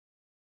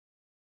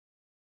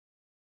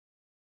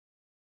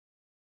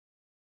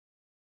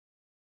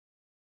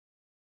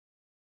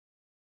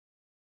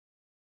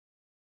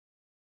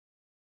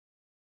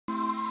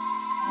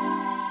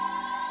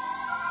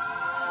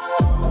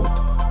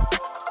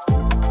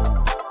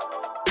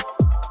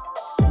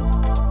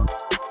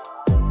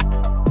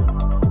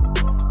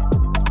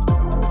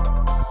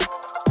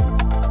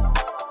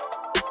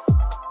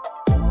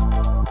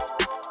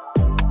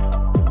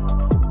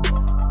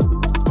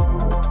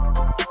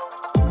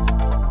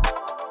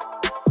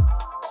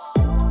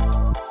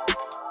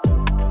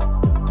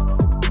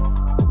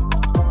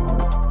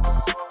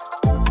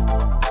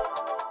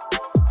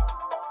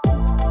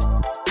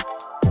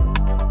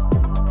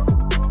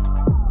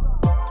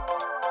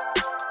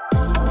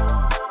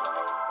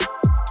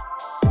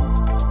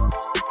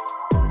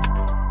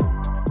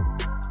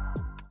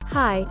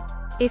Hi.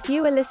 If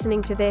you are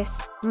listening to this,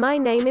 my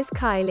name is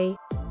Kylie.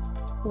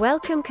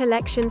 Welcome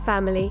collection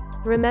family.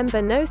 Remember,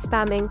 no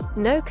spamming,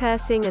 no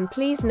cursing, and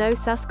please no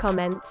sus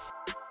comments.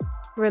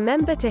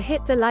 Remember to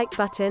hit the like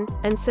button,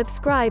 and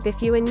subscribe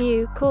if you are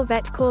new.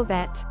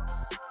 Corvette.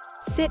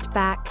 Sit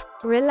back,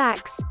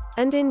 relax,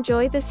 and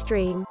enjoy the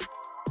stream.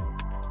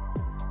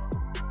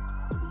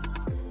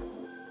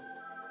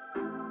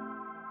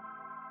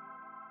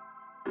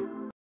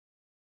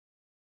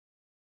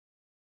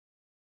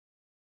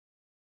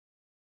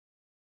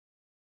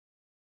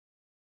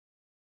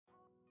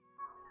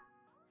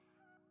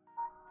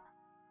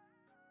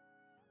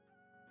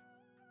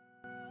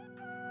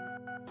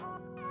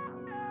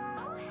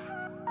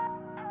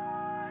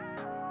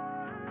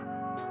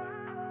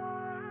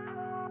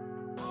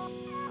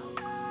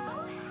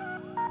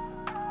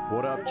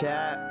 What up,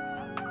 chat?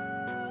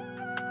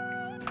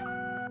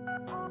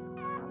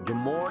 Good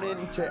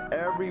morning to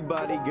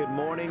everybody. Good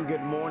morning.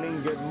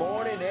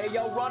 Hey,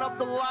 yo, run up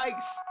the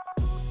likes.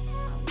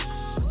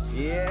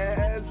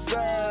 Yes,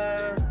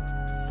 sir.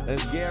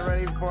 Let's get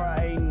ready for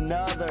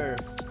another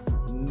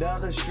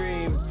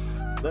stream.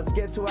 Let's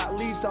get to at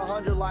least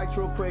 100 likes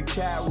real quick,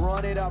 chat.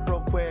 Run it up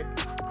real quick.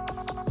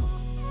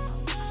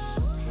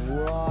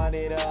 Run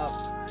it up.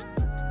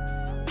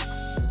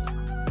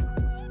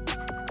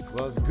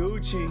 Was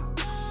Gucci.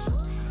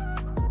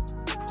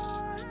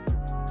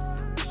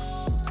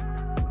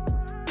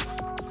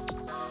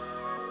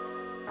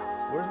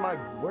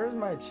 Where's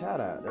my chat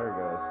at? There it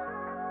goes.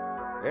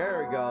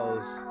 There it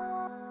goes.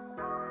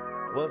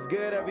 What's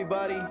good,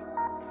 everybody?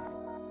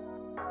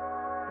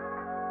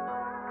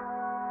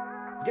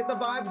 Let's get the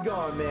vibes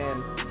going, man.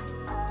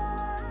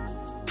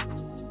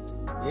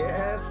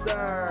 Yes,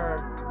 sir.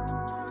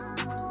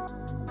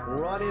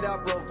 Run it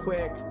up real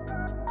quick.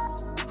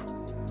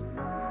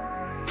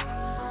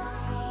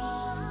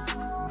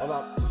 Hold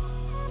up.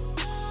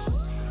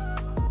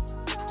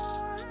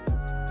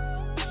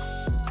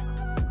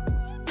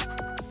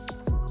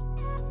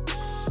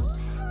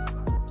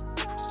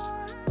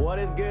 What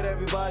is good,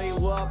 everybody?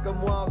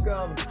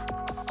 Welcome.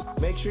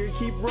 Make sure you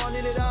keep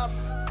running it up.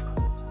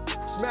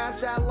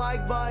 Smash that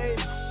like button.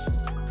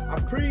 I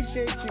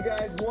appreciate you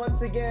guys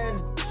once again.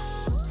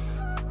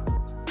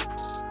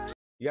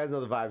 You guys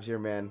know the vibes here,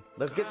 man.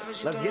 Let's get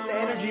the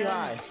energy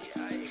high.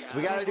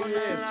 We gotta do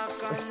this.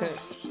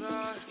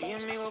 Y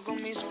amigo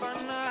con mis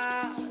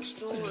panas,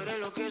 tú eres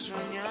lo que he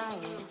soñado.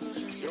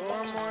 Yo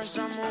amo a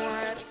esa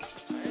mujer,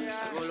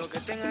 hago lo que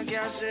tenga que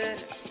hacer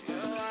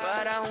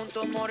para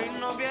juntos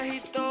morirnos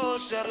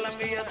viejitos, ser la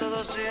envidia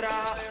todo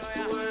será.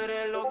 Tú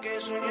eres lo que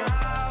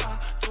soñaba,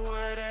 tú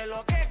eres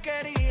lo que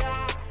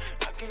quería,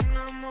 la que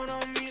enamoró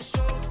mis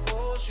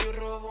ojos y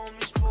robó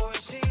mis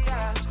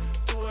poesías.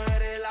 Tú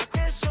eres la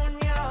que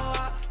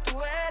soñaba,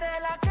 tú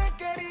eres la que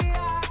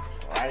quería.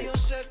 Ay, yo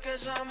sé que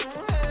esa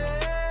mujer.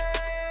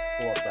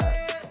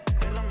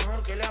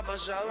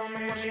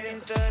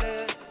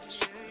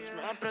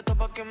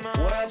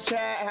 What up,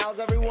 chat? How's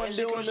everyone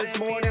doing this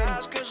morning?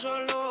 Yes,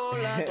 sir.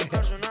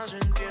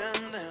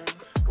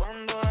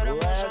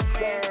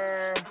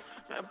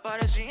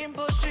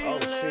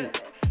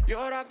 Y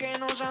ahora que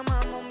nos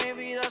amamos, mi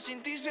vida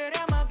sin ti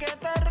sería más que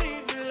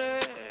terrible.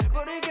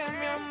 Porque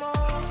mi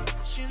amor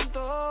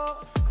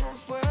siento no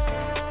fue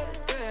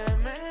que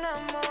me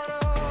enamoró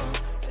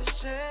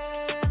ese.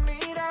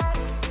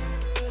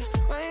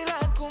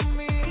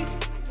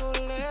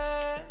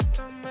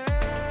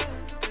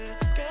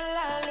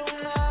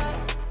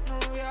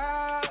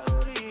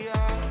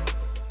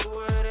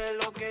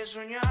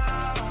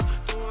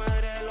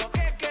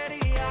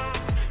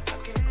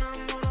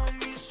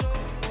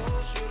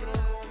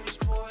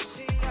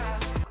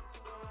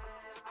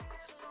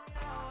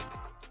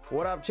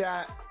 What up,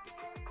 chat?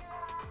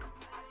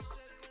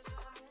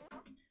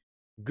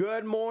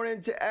 Good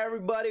morning to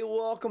everybody.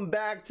 Welcome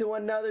back to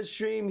another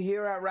stream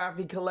here at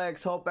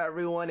RaffyCollects. Hope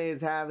everyone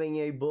is having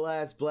a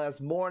blessed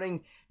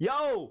morning.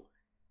 Yo,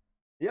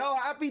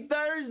 happy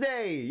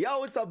Thursday.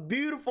 Yo, it's a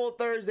beautiful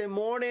Thursday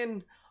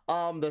morning.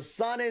 The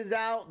sun is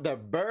out. The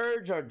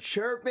birds are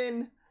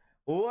chirping.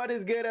 What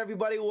is good,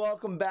 everybody?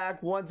 Welcome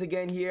back once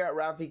again here at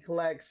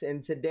RaffyCollects.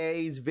 In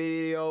today's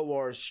video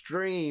or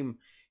stream,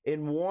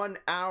 in 1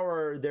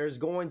 hour, there's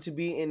going to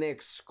be an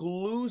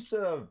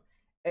exclusive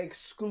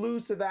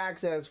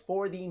access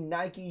for the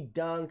Nike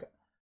Dunk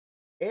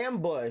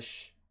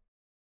Ambush.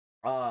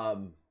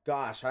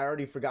 Gosh, I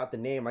already forgot the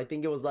name. I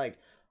think it was like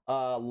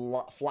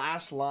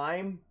Flash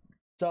Lime.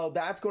 So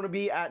that's going to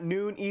be at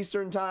noon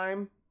Eastern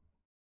time.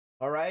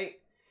 All right.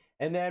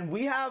 And then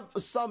we have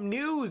some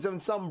news and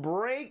some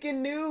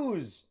breaking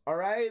news. All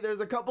right.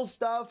 There's a couple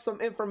stuff, some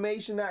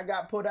information that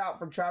got put out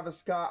for Travis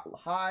Scott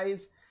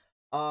highs.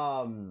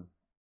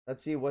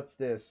 Let's see, what's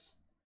this?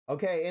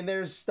 Okay, and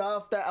there's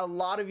stuff that a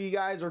lot of you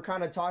guys are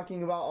kind of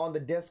talking about on the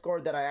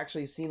Discord that I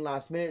actually seen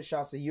last minute.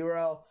 Shouts to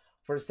Euro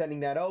for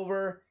sending that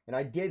over, and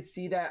I did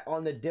see that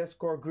on the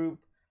Discord group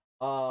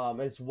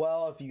as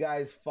well. If you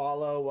guys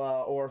follow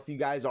or if you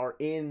guys are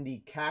in the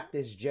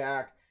Cactus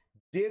Jack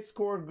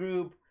Discord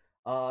group,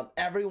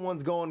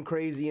 everyone's going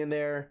crazy in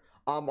there.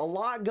 A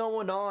lot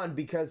going on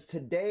because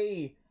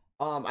today,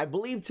 I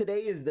believe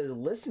today is the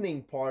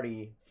listening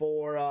party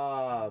for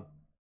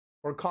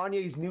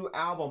Kanye's new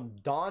album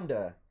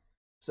Donda.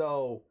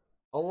 So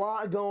a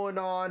lot going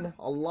on,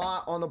 a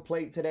lot on the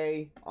plate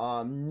today.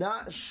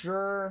 Not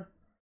sure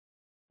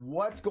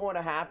what's going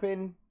to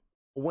happen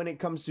when it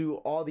comes to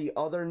all the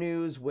other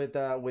news with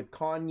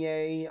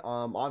Kanye.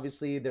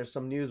 Obviously there's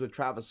some news with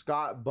Travis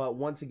Scott, but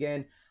once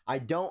again, I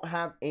don't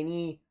have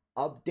any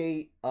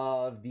update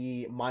of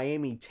the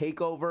Miami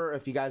takeover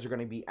if you guys are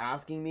going to be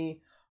asking me.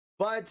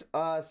 But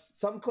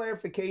some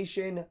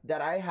clarification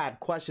that I had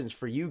questions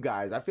for you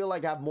guys. I feel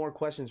like I have more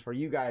questions for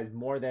you guys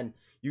more than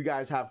you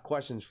guys have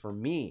questions for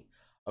me.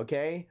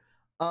 Okay.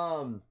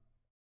 But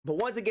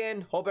once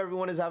again, hope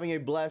everyone is having a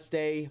blessed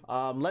day.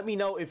 Let me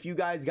know if you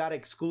guys got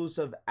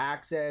exclusive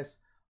access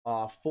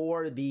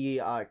for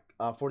the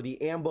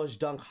ambush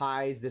dunk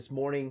highs this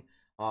morning.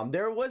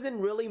 There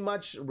wasn't really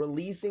much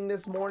releasing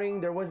this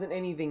morning. There wasn't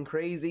anything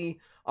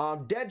crazy.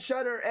 Dead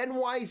Shutter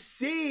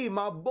NYC,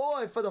 my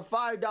boy, for the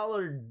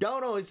 $5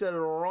 dono. He said,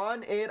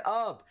 run it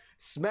up.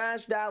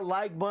 Smash that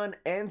like button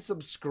and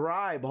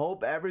subscribe.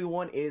 Hope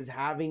everyone is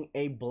having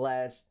a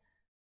blessed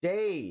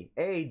day.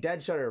 Hey,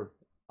 Dead Shutter,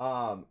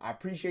 I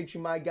appreciate you,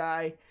 my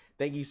guy.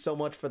 Thank you so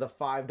much for the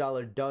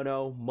 $5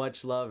 dono.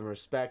 Much love and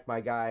respect,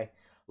 my guy.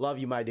 Love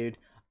you, my dude.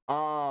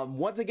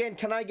 Once again,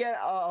 can I get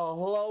a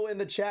hello in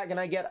the chat? Can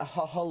I get a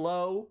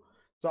hello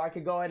so I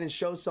could go ahead and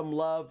show some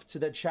love to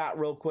the chat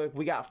real quick?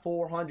 We got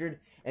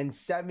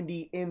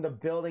 470 in the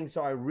building,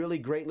 so I really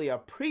greatly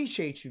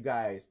appreciate you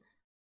guys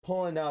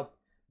pulling up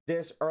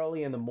this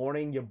early in the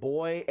morning. Your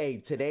boy, hey,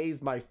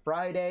 today's my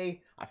Friday.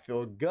 I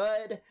feel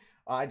good.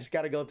 I just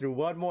got to go through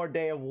one more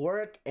day of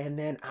work and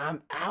then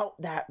I'm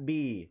out that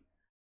bee.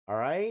 All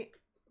right.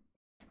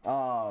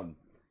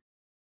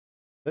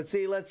 Let's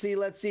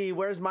see.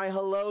 Where's my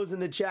hellos in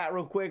the chat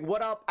real quick?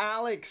 What up,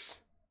 Alex?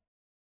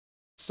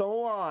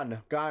 So on,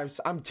 guys.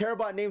 I'm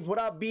terrible at names. What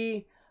up,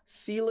 B?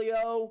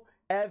 Celio,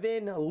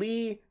 Evan,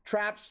 Lee,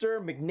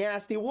 Trapster,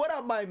 McNasty. What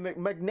up, my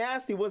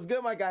McNasty? What's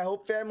good, my guy?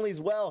 Hope family's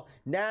well.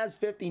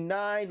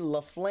 Naz59,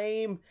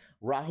 LaFlame,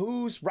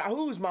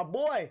 Rahus, my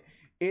boy.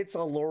 It's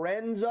a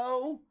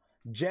Lorenzo,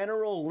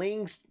 General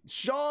Links,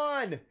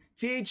 Sean,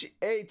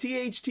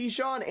 THT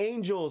Sean,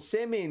 Angel,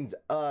 Simmons,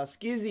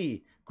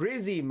 Skizzy,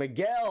 Grizzy,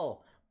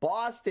 Miguel,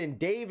 Boston,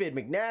 David,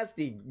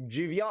 McNasty,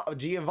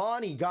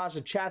 Giovanni. Gosh,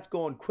 the chat's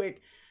going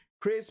quick.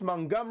 Chris,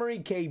 Montgomery,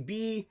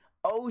 KB,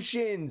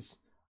 Oceans,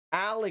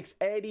 Alex,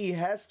 Eddie,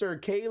 Hester,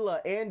 Kayla,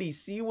 Andy,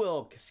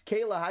 Seawill.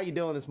 Kayla, how you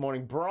doing this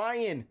morning?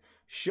 Brian,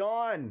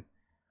 Sean,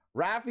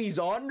 Raffy's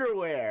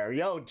underwear.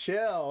 Yo,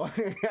 chill.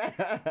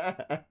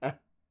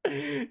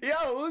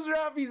 Yo, who's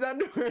Raffy's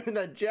underwear in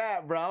the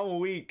chat, bro? I'm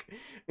weak.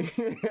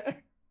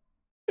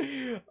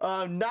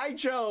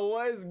 Nitro,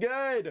 what is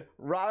good? Is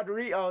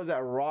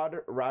that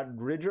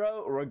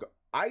Rodrigo?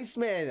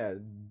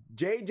 Iceman,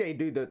 JJ,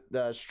 dude,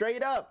 the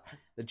straight up.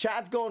 The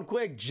chat's going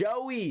quick.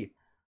 Joey,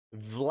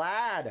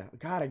 Vlad.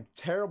 God, I'm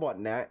terrible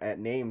at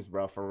names,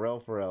 bro. For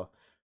real.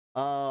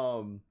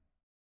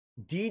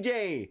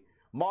 DJ,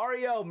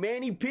 Mario,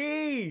 Manny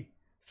P,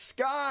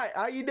 Scott,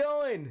 how you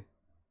doing?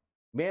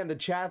 Man, the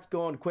chat's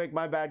going quick.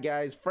 My bad,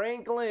 guys.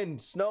 Franklin,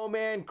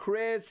 Snowman,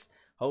 Chris,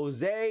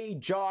 Jose,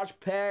 Josh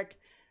Peck,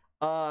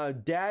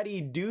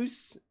 Daddy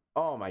Deuce.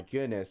 Oh my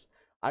goodness.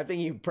 I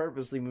think he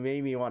purposely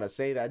made me want to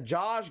say that.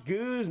 Josh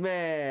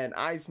Guzman,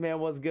 Iceman,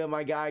 what's good,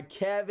 my guy?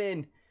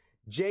 Kevin,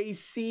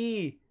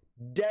 JC,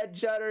 Dead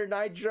Shutter,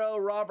 Nitro,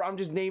 Robert. I'm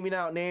just naming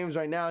out names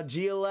right now.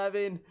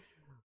 G11.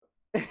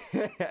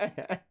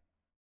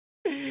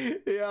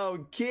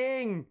 Yo,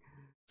 King,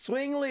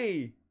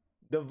 Swingley,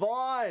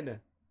 Devon.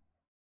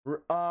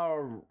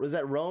 Was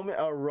that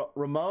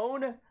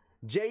Ramon?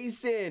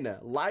 Jason,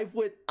 Life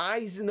with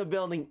Ice in the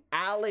building.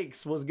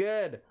 Alex was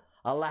good.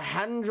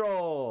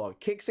 Alejandro,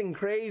 Kicks and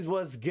Craze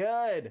was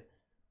good.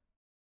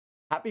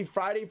 Happy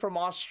Friday from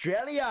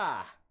Australia.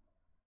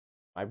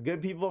 My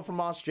good people from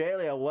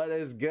Australia, what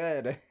is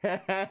good?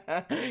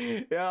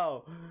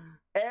 Yo,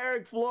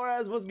 Eric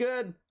Flores was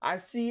good. I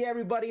see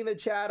everybody in the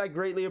chat. I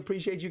greatly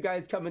appreciate you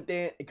guys coming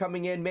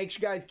in. Make sure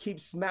you guys keep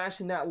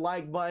smashing that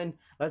like button.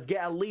 Let's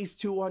get at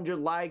least 200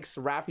 likes.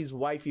 Raffy's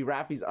wifey,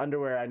 Raffy's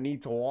underwear. I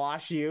need to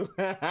wash you.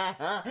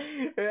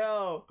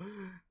 Yo.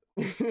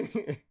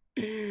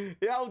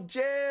 Yo,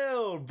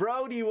 chill.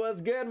 Brody, what's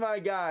good, my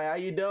guy? How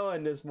you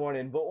doing this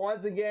morning? But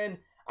once again,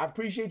 I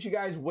appreciate you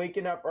guys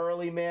waking up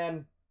early,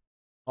 man.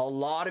 A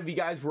lot of you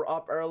guys were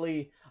up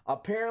early.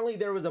 Apparently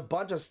there was a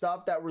bunch of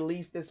stuff that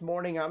released this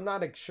morning. I'm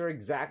not sure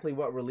exactly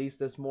what released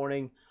this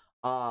morning,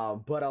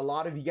 but a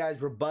lot of you guys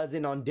were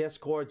buzzing on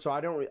Discord, so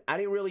I didn't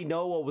really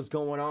know what was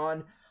going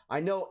on. I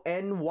know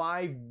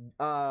the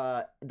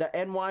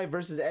NY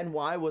versus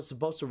NY was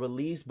supposed to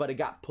release, but it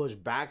got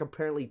pushed back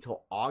apparently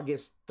till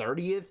August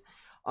 30th.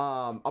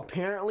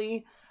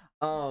 Apparently,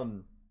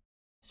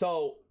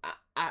 so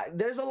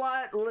there's a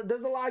lot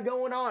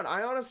going on.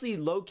 I honestly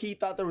low-key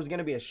thought there was going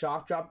to be a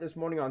shock drop this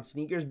morning on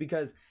sneakers,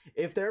 because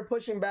if they're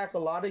pushing back a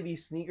lot of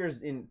these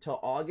sneakers into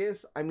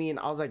August, I mean,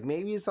 I was like,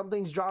 maybe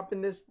something's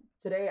dropping this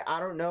today. I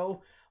don't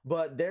know,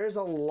 but there's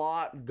a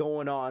lot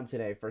going on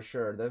today for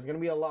sure. There's gonna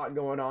be a lot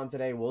going on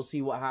today. We'll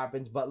see what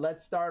happens, but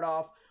let's start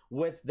off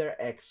with their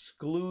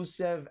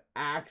exclusive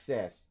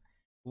access.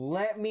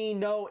 Let me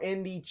know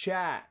in the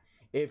chat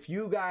if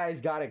you guys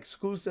got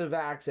exclusive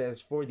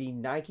access for the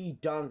Nike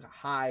Dunk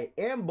High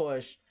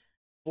Ambush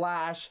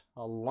Flash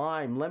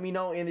Lime. Let me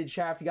know in the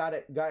chat if you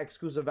got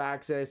exclusive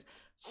access.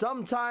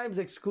 Sometimes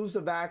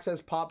exclusive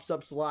access pops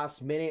up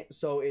last minute,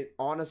 so it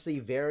honestly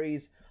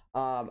varies.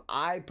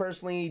 I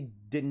personally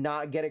did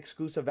not get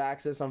exclusive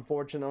access,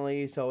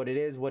 unfortunately, so it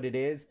is what it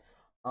is.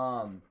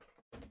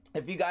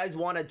 If you guys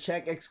want to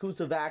check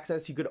exclusive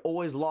access, you could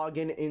always log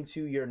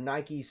into your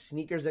Nike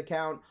sneakers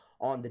account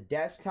on the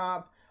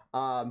desktop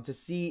to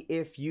see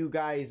if you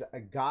guys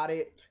got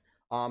it.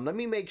 Let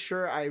me make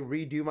sure I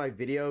redo my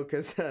video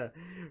because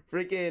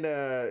freaking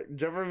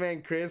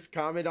Jumperman Chris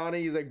comment on it.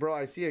 He's like, bro,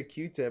 I see a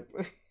Q-tip.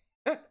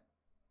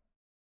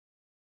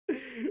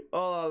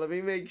 Hold on, let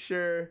me make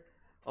sure.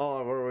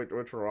 Oh,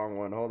 which wrong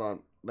one? Hold on.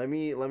 Let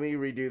me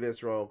redo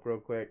this real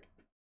quick.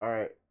 All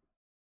right.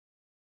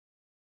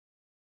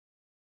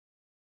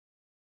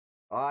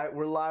 All right,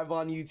 we're live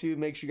on YouTube.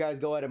 Make sure you guys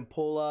go ahead and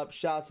pull up.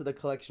 Shouts to the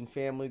collection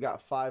family. We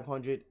got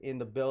 500 in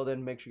the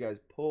building. Make sure you guys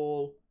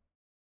pull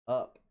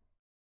up.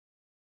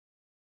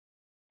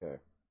 Okay.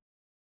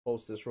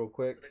 Post this real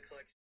quick. The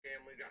collection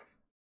family got.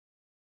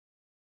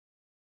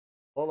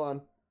 Hold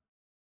on.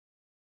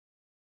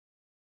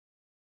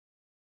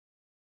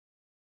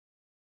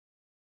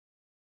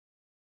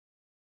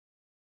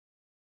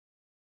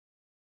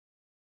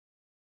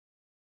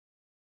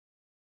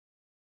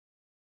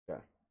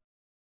 Okay.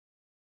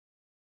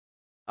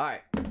 All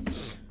right.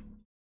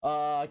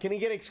 Can you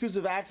get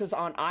exclusive access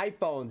on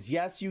iPhones?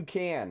 Yes, you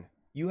can.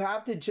 You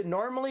have to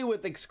normally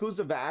with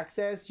exclusive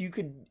access,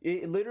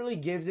 it literally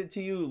gives it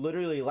to you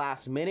literally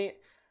last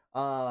minute.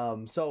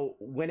 So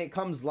when it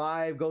goes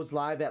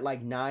live at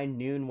like 9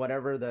 noon,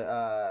 whatever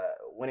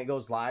when it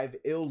goes live,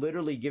 it'll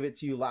literally give it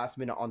to you last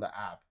minute on the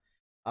app.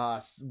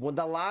 When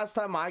the last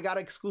time I got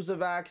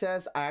exclusive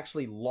access, I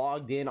actually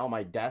logged in on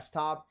my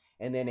desktop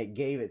and then it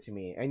gave it to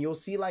me. And you'll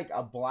see like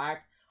a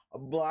black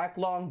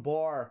long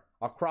bar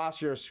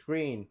across your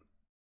screen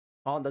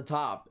on the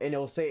top, and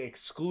it'll say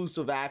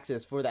exclusive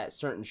access for that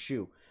certain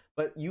shoe.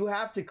 But you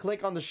have to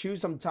click on the shoe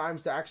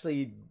sometimes to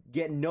actually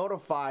get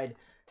notified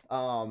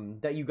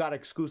that you got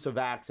exclusive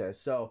access.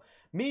 So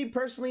me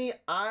personally,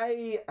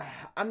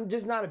 I'm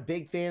just not a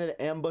big fan of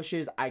the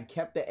ambushes. I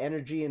kept the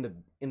energy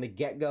in the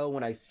get-go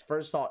when I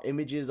first saw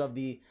images of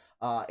the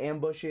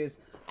ambushes.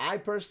 I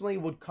personally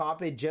would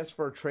cop it just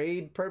for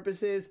trade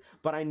purposes,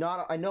 but I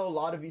know a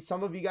lot of you,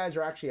 some of you guys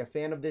are actually a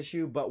fan of this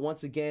shoe. But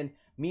once again,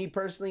 me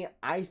personally,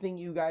 I think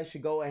you guys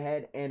should go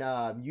ahead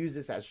and use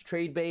this as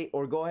trade bait,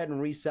 or go ahead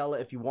and resell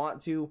it if you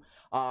want to.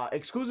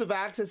 Exclusive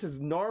access is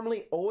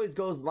normally always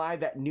goes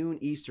live at noon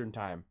Eastern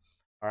time.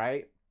 All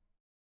right.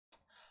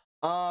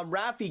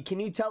 Raffy, can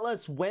you tell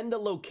us when the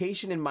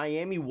location in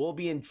Miami will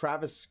be in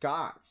Travis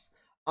Scott's?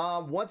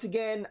 Once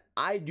again,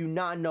 I do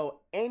not know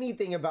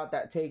anything about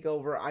that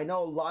takeover. I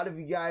know a lot of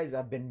you guys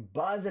have been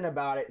buzzing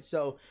about it,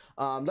 so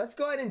let's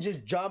go ahead and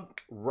just jump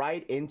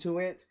right into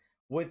it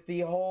with the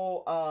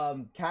whole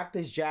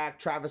Cactus Jack,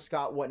 Travis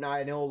Scott, whatnot.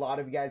 I know a lot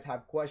of you guys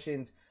have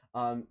questions.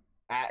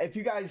 If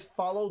you guys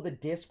follow the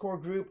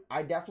Discord group,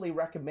 I definitely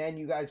recommend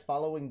you guys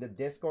following the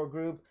Discord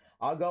group.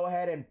 I'll go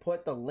ahead and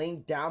put the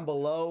link down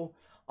below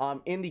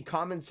in the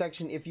comment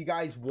section if you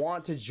guys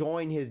want to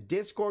join his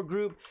Discord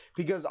group,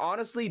 because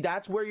honestly,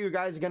 that's where you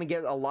guys are going to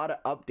get a lot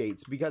of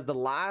updates. Because the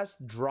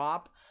last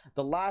drop,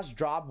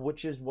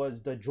 which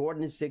was the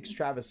Jordan 6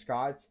 Travis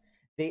Scott's,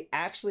 they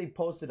actually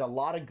posted a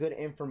lot of good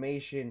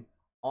information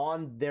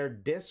on their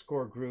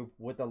Discord group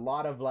with a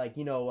lot of, like,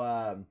 you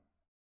know,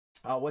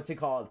 what's it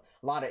called,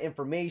 a lot of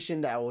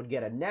information that would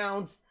get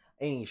announced,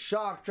 any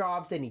shock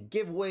drops, any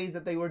giveaways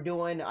that they were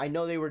doing. I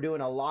know they were doing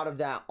a lot of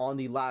that on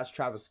the last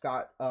Travis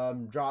Scott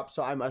drop,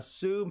 so I would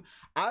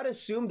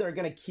assume they're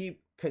gonna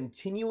keep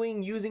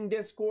continuing using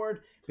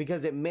Discord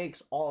because it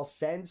makes all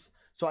sense.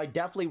 So I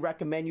definitely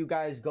recommend you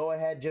guys go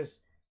ahead,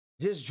 just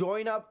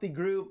join up the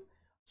group,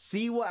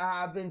 see what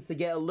happens to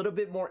get a little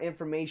bit more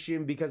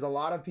information, because a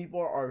lot of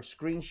people are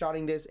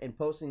screenshotting this and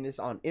posting this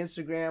on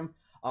Instagram.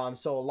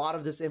 So a lot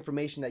of this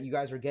information that you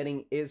guys are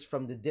getting is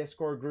from the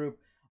Discord group.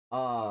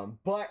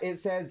 But it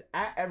says,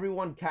 at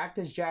everyone,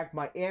 Cactus Jack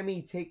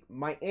Miami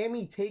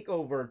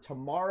takeover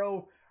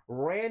tomorrow,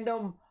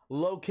 random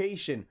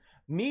location.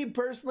 Me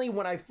personally,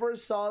 when I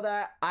first saw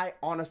that, I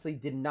honestly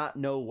did not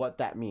know what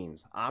that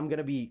means. I'm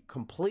gonna be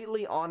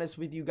completely honest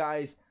with you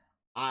guys.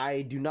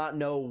 I do not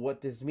know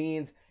what this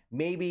means.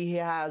 Maybe he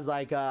has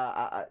like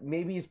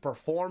maybe he's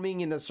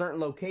performing in a certain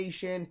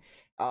location.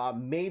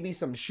 Maybe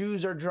some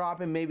shoes are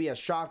dropping, maybe a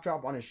shock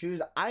drop on his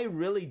shoes. I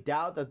really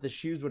doubt that the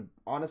shoes would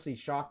honestly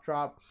shock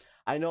drop.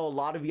 I know a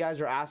lot of you guys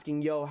are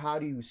asking, yo, how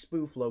do you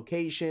spoof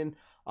location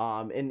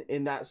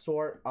in that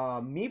sort.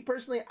 Me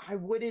personally,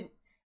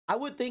 I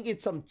would think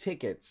it's some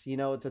tickets, you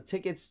know, it's a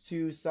tickets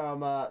to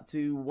some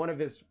to one of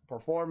his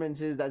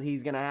performances that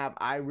he's gonna have.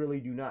 I really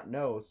do not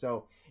know.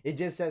 So it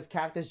just says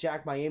Cactus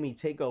Jack Miami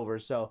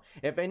takeover. So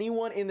if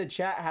anyone in the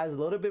chat has a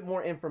little bit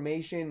more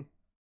information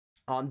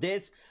on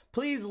this,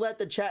 please let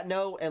the chat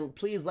know, and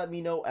please let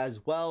me know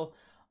as well.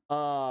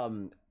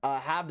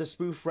 Have the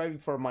spoof ready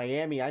for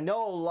Miami. I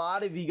know a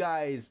lot of you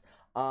guys,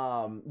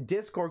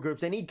 Discord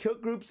groups, any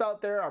cook groups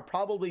out there are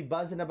probably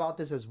buzzing about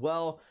this as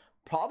well,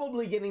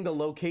 probably getting the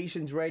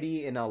locations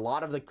ready, and a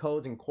lot of the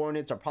codes and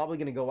coordinates are probably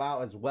going to go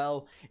out as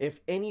well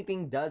if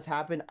anything does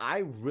happen.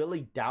 I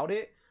really doubt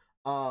it,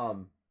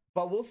 but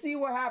we'll see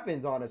what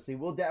happens. Honestly,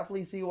 we'll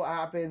definitely see what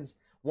happens.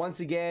 Once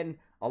again,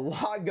 a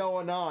lot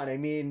going on. I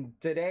mean,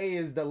 today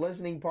is the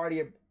listening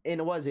party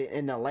in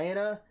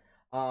Atlanta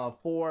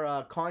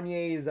for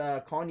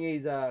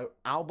Kanye's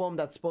album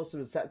that's supposed to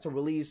be set to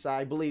release,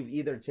 I believe,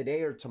 either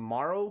today or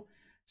tomorrow.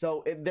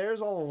 So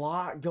there's a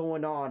lot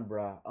going on,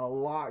 bruh. A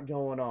lot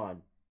going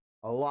on.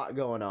 A lot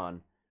going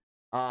on.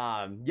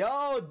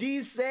 Yo, D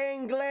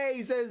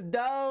Sangley says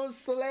don't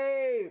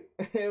sleep.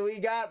 We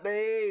got the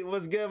heat.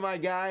 What's good, my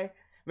guy?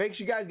 Make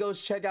sure you guys go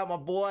check out my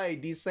boy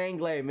D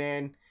Sangley,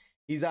 man.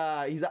 He's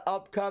an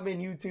upcoming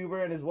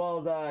YouTuber and as well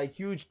as a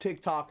huge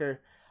TikToker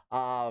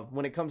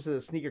when it comes to the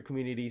sneaker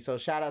community. So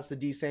shout outs to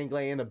D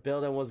Sangley in the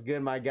building. What's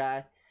good, my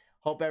guy?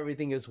 Hope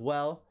everything is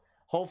well.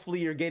 Hopefully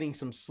you're getting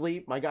some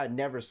sleep. My guy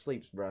never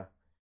sleeps, bro.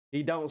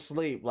 He don't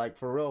sleep, like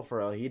for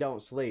real. He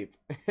don't sleep.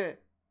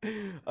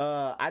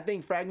 I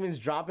think Fragment's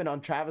dropping on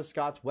Travis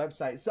Scott's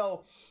website.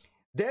 So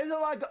there's a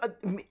lot.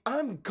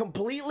 I'm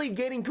completely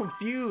getting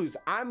confused.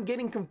 I'm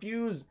getting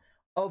confused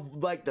of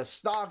like the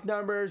stock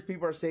numbers.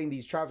 People are saying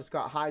these Travis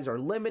Scott highs are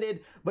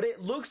limited, but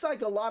it looks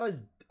like a lot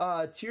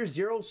of tier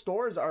 0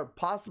 stores are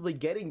possibly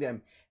getting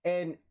them.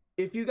 And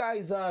if you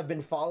guys have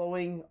been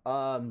following,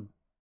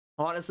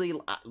 honestly,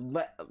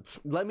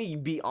 let me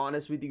be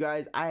honest with you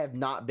guys. I have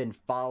not been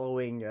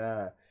following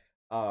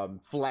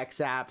Flex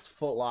apps,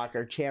 Foot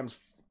Locker, Champs,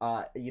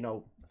 you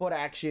know, Foot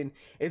Action.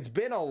 It's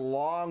been a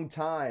long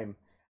time.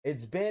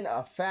 It's been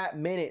a fat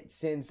minute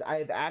since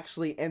I've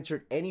actually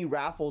entered any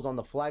raffles on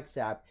the Flex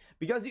app,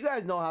 because you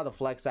guys know how the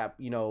Flex app,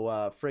 you know,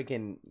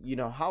 freaking, you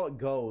know, how it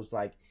goes.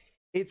 Like,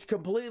 it's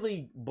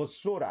completely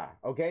basura,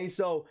 okay?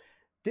 So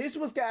this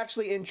was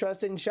actually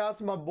interesting. Shout out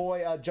to my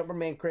boy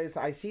Jumperman Chris.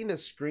 I seen the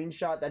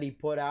screenshot that he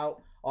put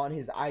out on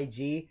his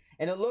IG,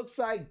 and it looks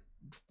like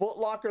Foot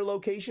Locker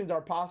locations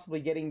are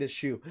possibly getting this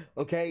shoe,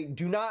 okay?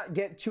 Do not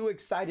get too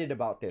excited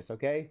about this,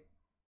 okay?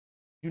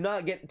 Do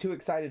not get too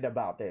excited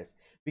about this,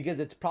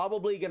 because it's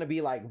probably going to be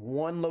like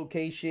one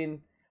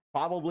location,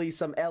 probably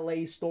some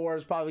LA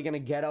stores probably going to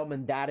get them,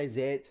 and that is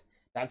it.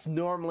 That's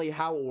normally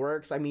how it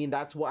works. I mean,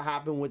 that's what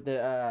happened with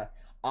the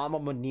Ama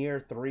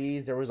Munir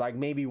 3s. There was like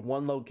maybe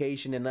one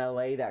location in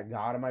LA that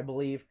got them, I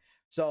believe.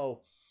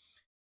 So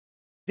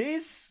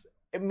this,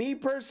 me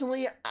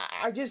personally,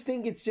 I just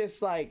think it's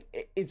just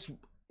like,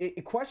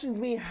 it questions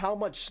me how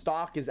much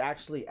stock is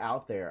actually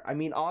out there. I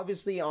mean,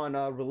 obviously on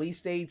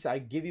release dates, I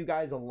give you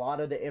guys a lot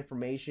of the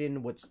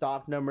information with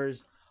stock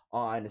numbers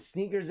on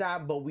sneakers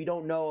app, but we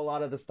don't know a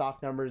lot of the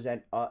stock numbers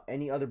at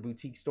any other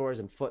boutique stores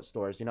and foot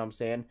stores, you know what I'm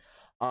saying?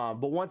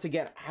 But once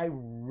again, I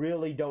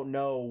really don't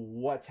know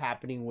what's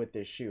happening with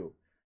this shoe.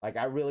 Like,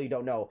 I really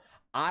don't know.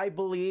 I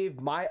believe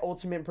my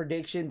ultimate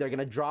prediction, they're going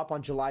to drop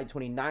on July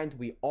 29th.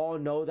 We all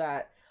know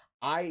that.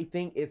 I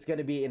think it's going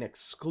to be an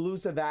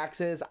exclusive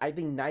access. I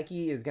think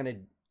Nike is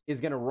going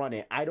to run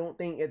it. I don't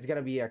think it's going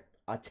to be a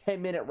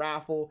 10-minute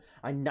raffle,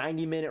 a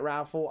 90-minute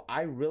raffle.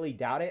 I really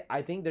doubt it.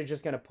 I think they're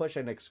just going to push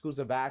an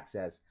exclusive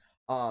access.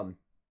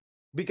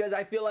 Because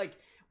I feel like,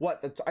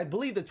 I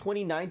believe the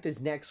 29th is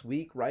next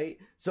week, right?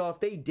 So if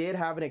they did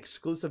have an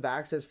exclusive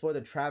access for the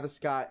Travis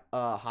Scott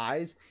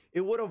highs,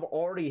 it would have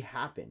already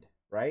happened,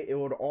 right? It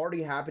would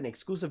already happen.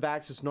 Exclusive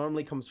access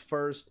normally comes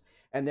first,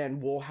 and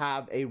then we'll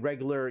have a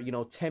regular, you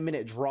know,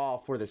 10-minute draw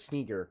for the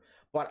sneaker.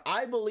 But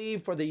I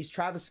believe for these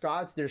Travis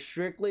Scotts, they're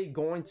strictly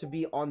going to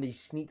be on the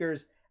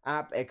sneakers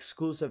app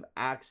exclusive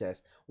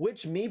access,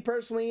 which me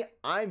personally,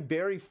 I'm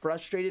very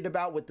frustrated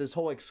about with this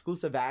whole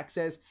exclusive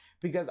access,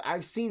 because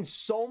I've seen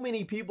so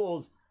many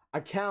people's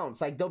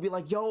accounts, like they'll be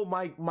like, yo,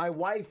 my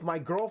wife, my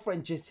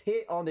girlfriend just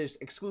hit on this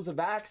exclusive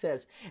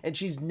access and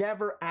she's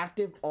never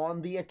active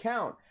on the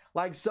account.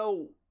 Like,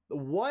 so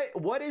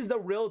what is the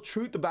real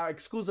truth about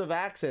exclusive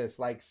access?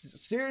 Like,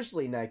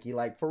 seriously, Nike,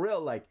 like, for real,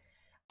 like,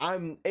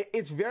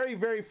 it's very,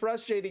 very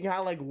frustrating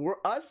how, like,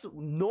 us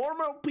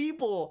normal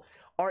people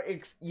are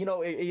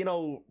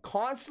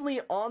constantly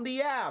on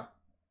the app,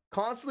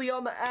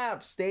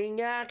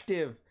 staying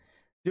active,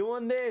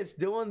 doing this,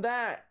 doing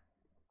that.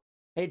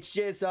 It's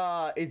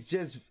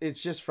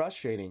just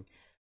frustrating.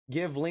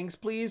 Give links,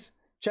 please.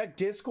 Check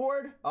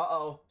Discord.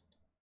 Got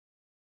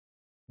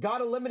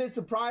a limited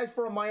surprise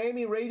for a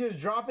Miami Rangers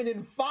dropping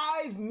in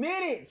 5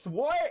 minutes.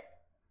 What?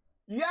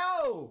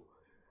 Yo,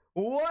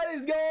 what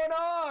is going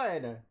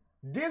on?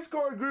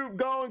 Discord group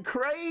going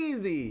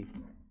crazy.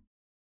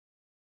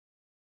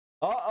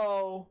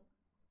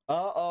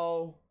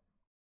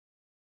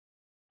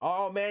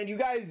 Oh man, you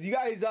guys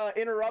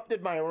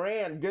interrupted my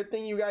rant. Good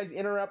thing you guys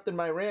interrupted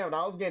my rant.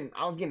 I was getting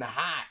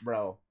hot,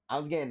 bro. I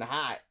was getting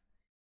hot.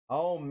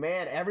 Oh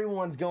man,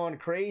 everyone's going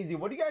crazy.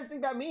 What do you guys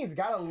think that means?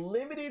 Got a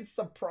limited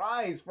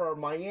surprise for our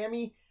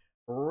Miami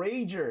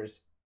Ragers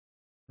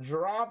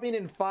dropping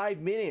in 5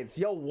 minutes.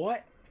 Yo,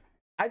 what?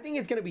 I think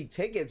it's gonna be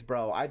tickets,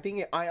 bro.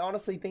 I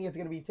honestly think it's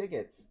gonna be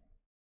tickets.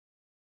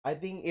 I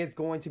think it's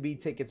going to be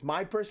tickets.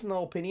 My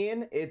personal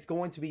opinion, it's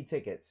going to be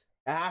tickets.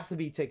 It has to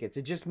be tickets.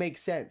 It just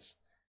makes sense.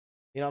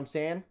 You know what I'm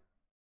saying?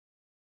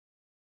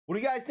 What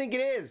do you guys think it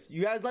is?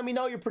 You guys let me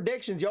know your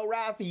predictions. Yo,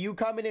 Raffy, you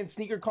coming in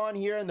SneakerCon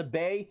here in the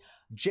Bay?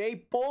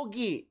 Jay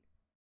Polgi.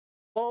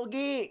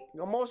 Polgi,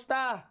 ¿cómo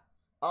está?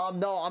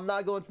 No, I'm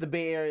not going to the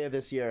Bay Area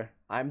this year.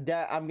 I'm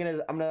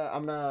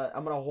gonna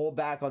hold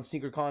back on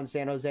SneakerCon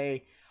San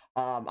Jose.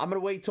 I'm gonna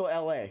wait till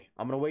LA.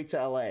 I'm gonna wait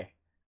till LA.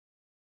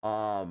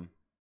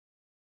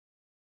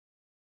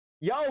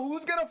 Yo,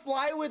 who's gonna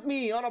fly with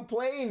me on a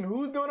plane?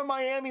 Who's going to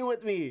Miami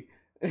with me?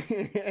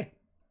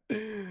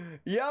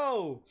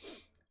 Yo,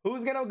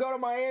 who's gonna go to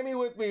Miami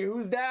with me?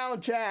 Who's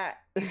down, chat?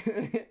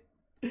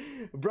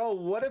 Bro,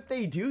 what if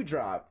they do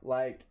drop?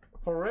 Like,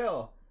 for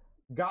real.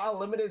 Got a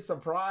limited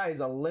surprise,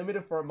 a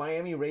limited for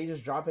Miami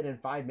Rangers dropping in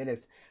 5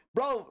 minutes.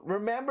 Bro,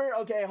 remember?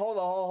 Okay, hold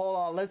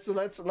on. Let's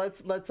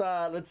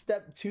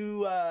step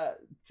two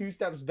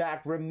steps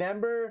back.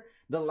 Remember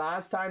the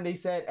last time they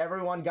said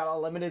everyone got a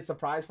limited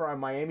surprise for our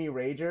Miami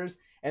Rangers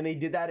and they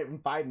did that in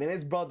 5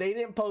 minutes? Bro, they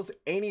didn't post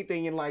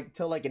anything in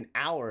till like an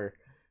hour.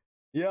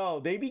 Yo,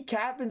 they be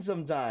capping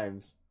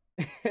sometimes.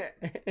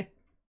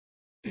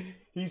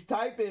 He's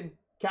typing.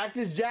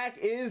 Cactus Jack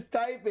is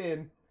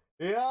typing.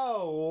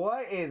 Yo,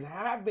 what is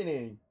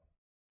happening?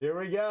 Here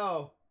we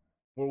go.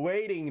 We're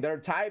waiting. They're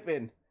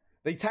typing.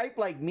 They type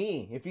like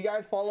me. If you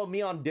guys follow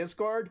me on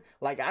Discord,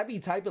 like I be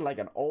typing like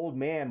an old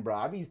man, bro.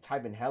 I be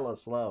typing hella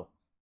slow.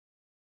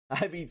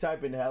 But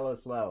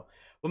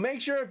make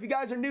sure if you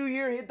guys are new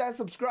here, hit that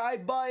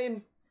subscribe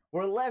button.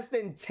 We're less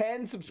than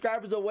 10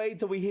 subscribers away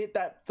till we hit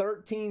that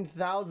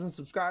 13,000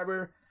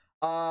 subscriber.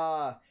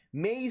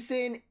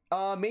 Mason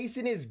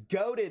is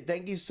goated.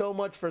 Thank you so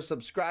much for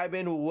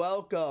subscribing.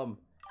 Welcome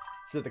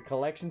to the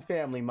collection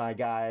family, my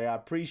guy. I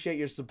appreciate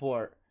your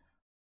support.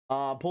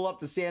 Pull up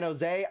to San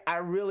Jose. I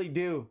really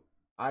do.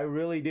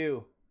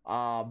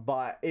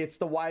 But it's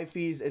the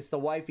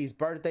wifey's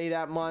birthday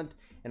that month,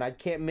 and I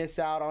can't miss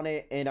out on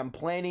it. And I'm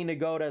planning to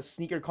go to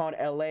SneakerCon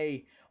LA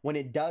when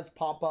it does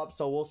pop up,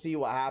 so we'll see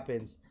what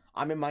happens.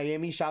 I'm in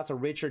Miami. Shouts to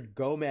Richard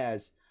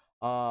Gomez.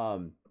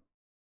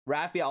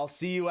 Raffy, I'll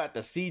see you at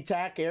the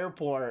SeaTac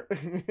airport.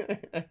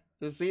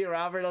 To see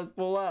Robert, let's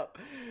pull up.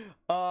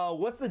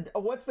 What's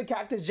the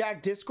Cactus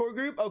Jack Discord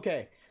group?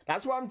 Okay,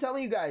 that's what I'm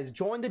telling you guys.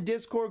 Join the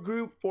Discord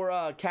group for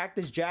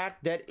Cactus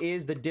Jack. That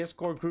is the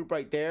Discord group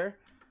right there.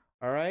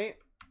 All right.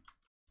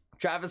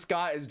 Travis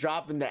Scott is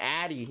dropping the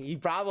Addy. He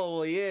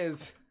probably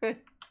is.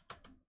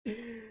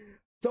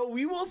 So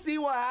we will see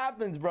what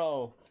happens,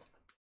 bro.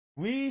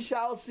 We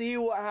shall see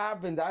what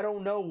happens. I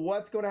don't know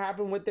what's going to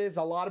happen with this.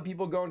 A lot of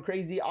people going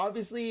crazy.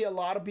 Obviously, a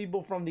lot of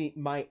people from the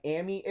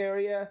Miami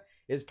area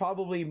is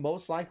probably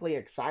most likely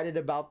excited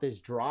about this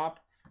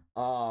drop.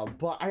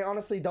 But I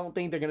honestly don't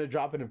think they're going to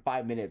drop it in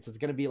 5 minutes. It's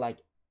going to be like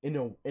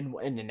in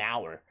an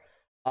hour.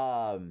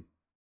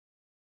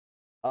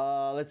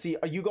 Let's see.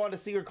 Are you going to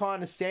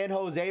SneakerCon to San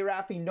Jose,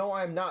 Raffy? No,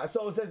 I'm not.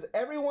 So it says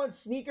everyone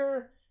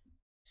sneaking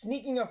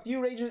a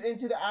few Rangers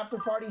into the after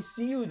party.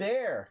 See you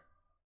there.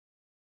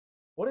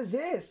 What is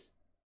this?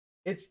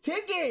 It's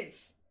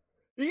tickets.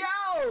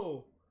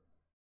 Yo.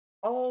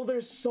 Oh,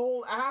 they're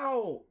sold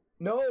out.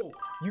 No,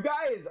 you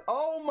guys.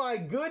 Oh my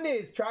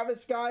goodness.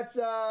 Travis Scott's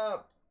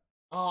oh,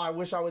 I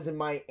wish I was in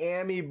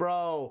Miami,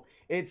 bro.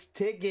 It's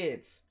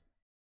tickets.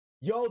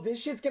 Yo,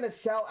 this shit's gonna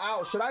sell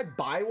out. Should I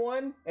buy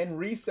one and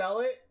resell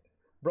it?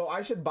 Bro,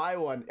 I should buy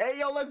one. Hey,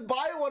 yo, let's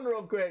buy one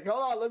real quick.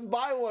 Hold on, let's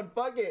buy one.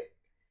 Fuck it.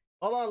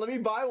 Hold on, let me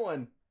buy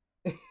one.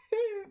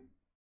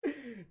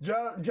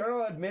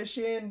 General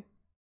admission.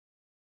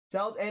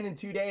 Sales end in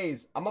 2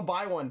 days. I'm gonna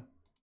buy one.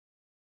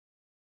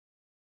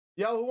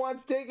 Yo, who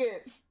wants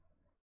tickets?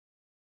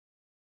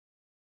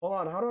 Hold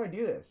on, how do I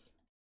do this?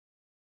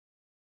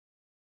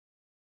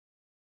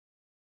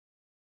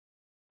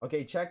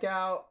 Okay, check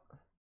out.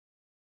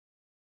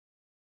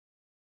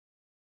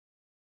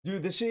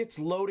 Dude, this shit's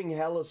loading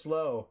hella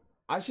slow.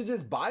 I should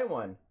just buy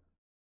one.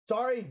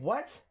 Sorry,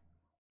 what?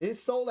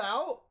 It's sold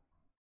out?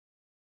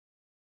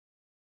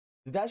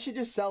 Did that shit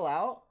just sell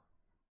out?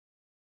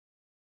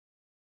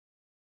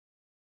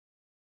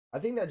 I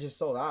think that just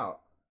sold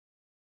out.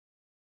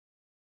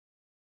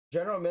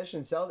 General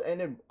admission sales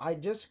ended. I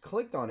just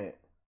clicked on it.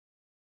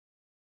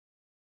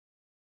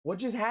 What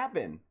just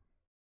happened?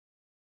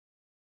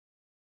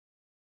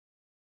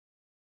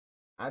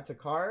 Add to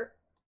cart.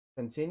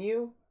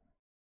 Continue.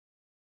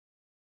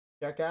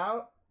 Check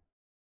out.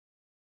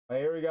 Oh,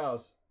 here we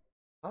go.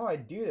 How do I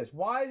do this?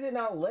 Why is it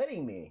not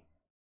letting me?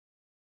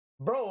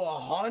 Bro,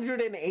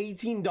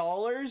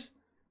 $118?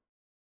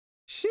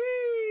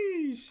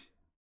 Sheesh.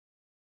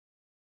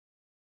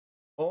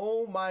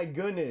 Oh my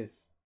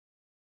goodness.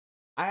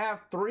 I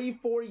have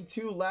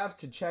 342 left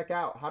to check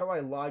out. How do I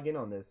log in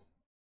on this?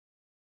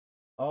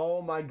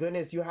 Oh my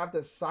goodness, you have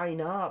to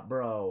sign up,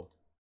 bro.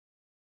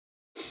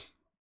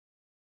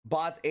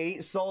 Bots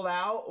 8 sold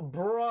out,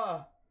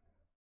 bruh.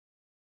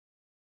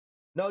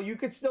 No, you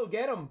could still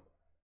get them,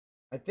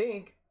 I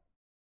think.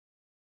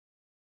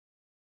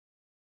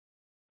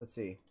 Let's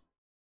see.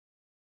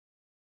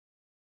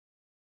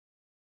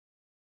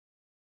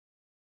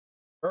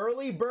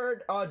 Early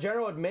bird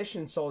general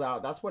admission sold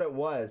out. That's what it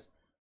was.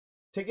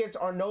 Tickets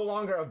are no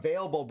longer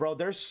available, bro.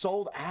 They're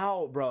sold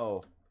out,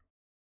 bro.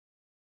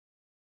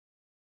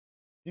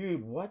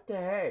 Dude, what the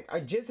heck? I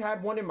just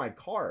had one in my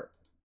cart.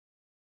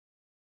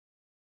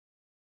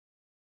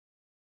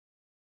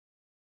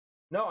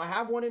 No, I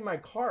have one in my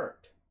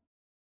cart.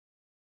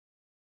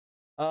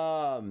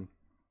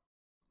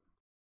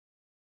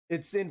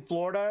 It's in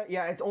Florida.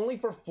 Yeah, it's only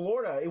for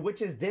Florida,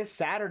 which is this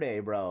Saturday,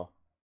 bro.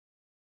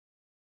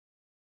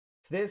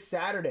 It's this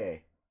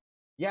Saturday.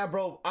 Yeah,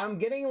 bro, I'm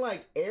getting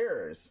like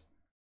errors.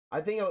 I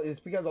think it's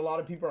because a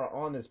lot of people are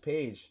on this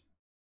page.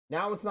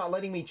 Now it's not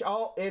letting me.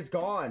 Oh, it's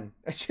gone.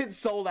 That shit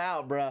sold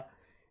out, bro.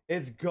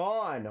 It's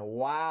gone.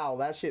 Wow,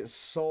 that shit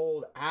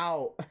sold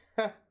out.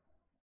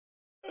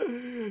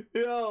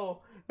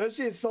 Yo, that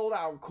shit sold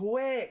out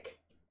quick.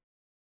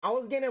 I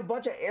was getting a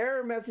bunch of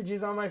error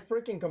messages on my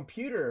freaking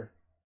computer.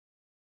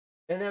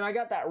 And then I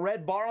got that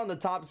red bar on the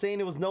top saying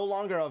it was no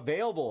longer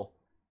available.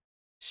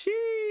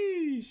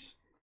 Sheesh.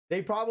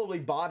 They probably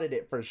botted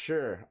it for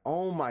sure.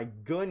 Oh my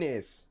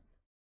goodness.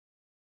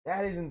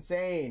 That is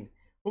insane.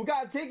 Who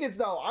got tickets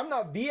though? I'm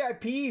not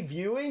VIP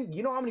viewing.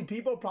 You know how many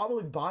people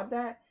probably bought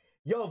that?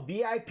 Yo,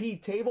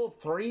 VIP table,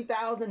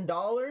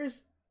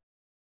 $3,000?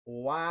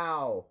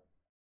 Wow.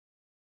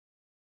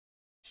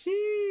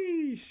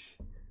 Sheesh.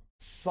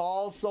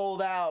 All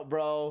sold out,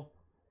 bro.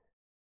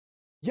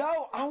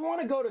 Yo, I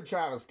want to go to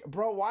Travis.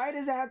 Bro, why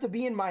does it have to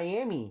be in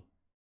Miami?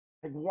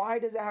 Like, why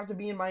does it have to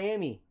be in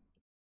Miami?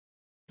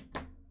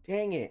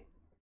 Dang it.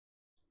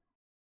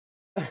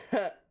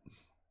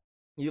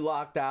 You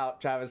locked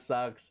out. Travis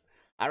sucks.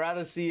 I'd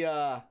rather see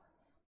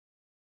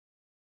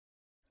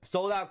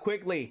sold out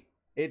quickly.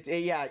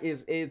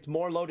 It's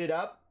more loaded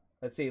up.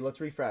 Let's see. Let's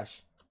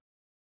refresh.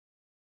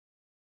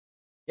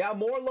 Yeah,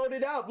 more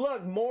loaded up.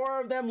 Look,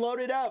 more of them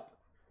loaded up.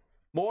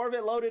 More of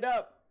it loaded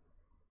up.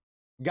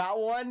 Got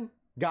one.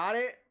 Got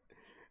it.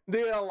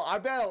 Dude, I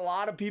bet a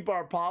lot of people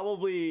are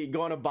probably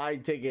going to buy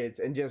tickets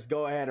and just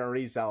go ahead and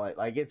resell it.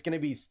 Like, it's going to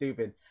be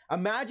stupid.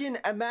 Imagine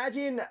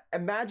getting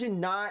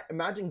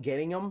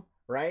them,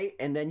 right?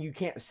 And then you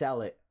can't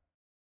sell it.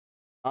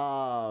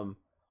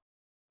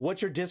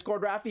 What's your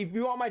Discord, Raffy? If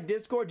you want my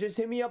Discord, just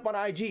hit me up on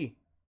IG.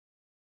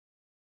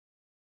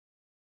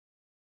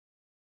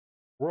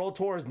 World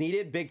tour is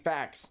needed. Big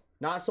facts.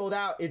 Not sold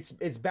out.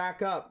 It's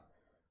back up.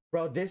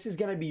 Bro, this is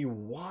gonna be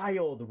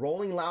wild.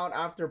 Rolling Loud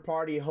after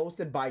party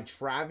hosted by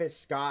Travis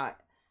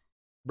Scott.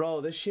 Bro,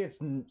 this shit's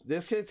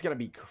gonna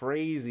be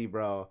crazy,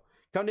 bro.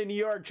 Come to New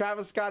York.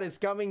 Travis Scott is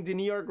coming to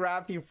New York,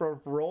 Raffy, for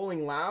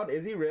Rolling Loud.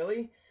 Is he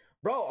really?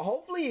 Bro,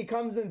 hopefully he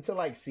comes into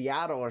like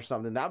Seattle or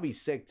something. That'd be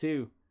sick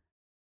too.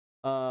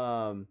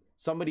 Somebody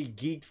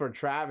geeked for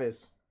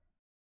Travis.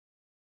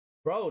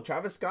 Bro,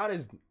 Travis Scott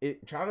is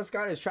Travis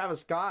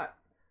Scott.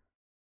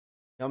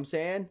 You know what I'm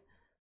saying?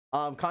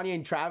 Kanye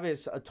and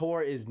Travis, a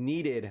tour is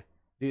needed.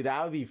 Dude,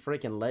 that would be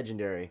freaking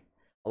legendary.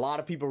 A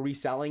lot of people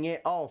reselling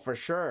it. Oh, for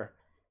sure.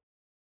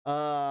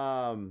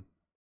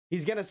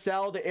 He's gonna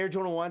sell the Air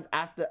Jordan 1s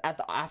at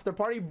the after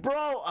party.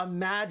 Bro,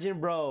 imagine,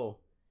 bro.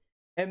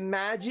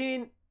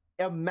 Imagine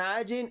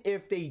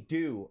if they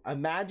do.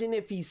 Imagine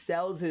if he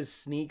sells his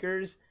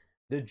sneakers,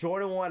 the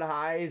Jordan 1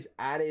 highs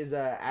at his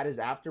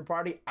after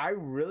party. I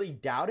really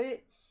doubt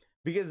it,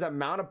 because the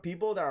amount of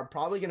people that are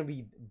probably gonna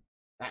be,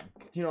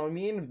 you know what I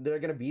mean, they're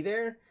gonna be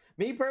there.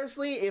 Me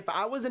personally, if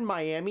I was in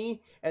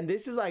Miami and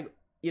this is like,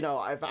 you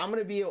know, if I'm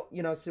gonna be,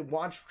 you know, to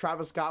watch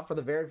Travis Scott for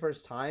the very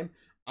first time,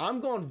 I'm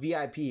going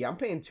VIP. I'm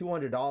paying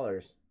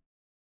 $200,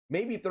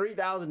 maybe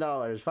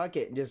 $3,000. Fuck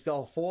it, just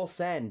go full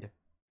send.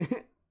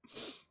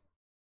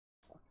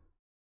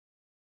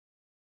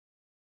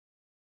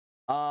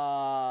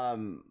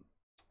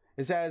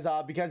 It says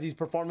because he's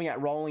performing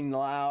at Rolling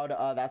Loud,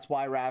 that's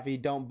why,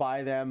 Raffy, don't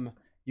buy them.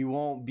 You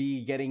won't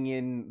be getting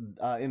in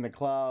the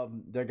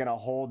club. They're gonna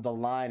hold the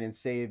line and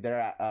say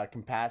their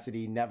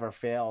capacity never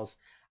fails.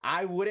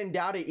 I wouldn't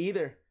doubt it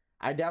either.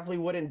 I definitely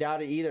wouldn't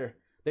doubt it either.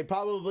 They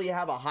probably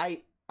have a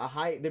height.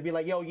 They'd be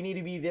like, yo, you need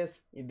to be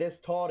this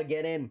tall to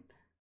get in.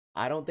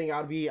 I don't think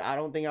I'd be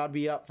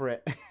up for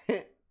it.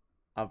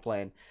 I'm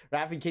playing.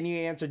 Raffy, can you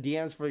answer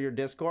DMs for your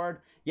Discord?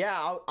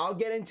 Yeah, I'll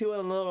get into it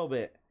in a little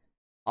bit.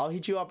 I'll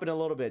hit you up in a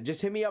little bit.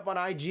 Just hit me up on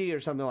IG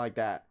or something like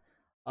that.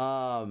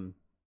 There'll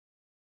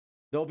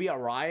be a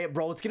riot,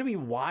 bro. It's gonna be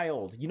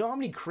wild. You know how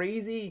many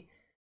crazy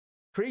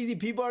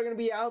people are gonna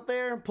be out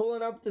there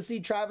pulling up to see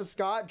Travis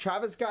Scott?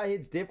 Travis Scott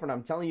hits different.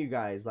 I'm telling you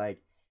guys.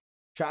 Like,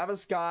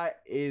 Travis Scott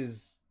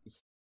is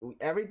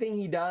everything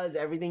he does,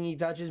 everything he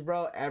touches,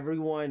 bro.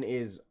 Everyone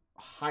is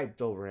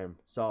hyped over him.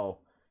 So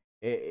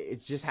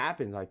It just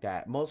happens like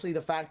that. Mostly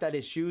the fact that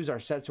his shoes are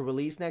set to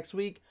release next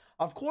week.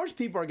 Of course,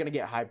 people are gonna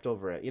get hyped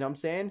over it. You know what I'm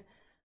saying?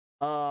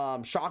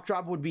 Shock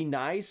drop would be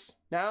nice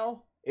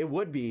now. It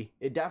would be.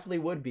 It definitely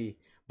would be.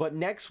 But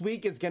next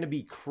week is gonna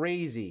be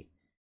crazy.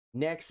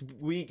 Next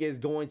week is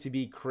going to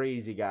be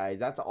crazy, guys.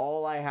 That's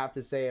all I have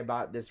to say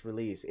about this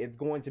release. It's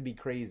going to be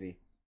crazy.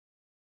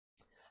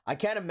 I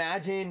can't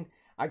imagine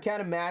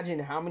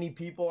how many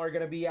people are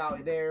gonna be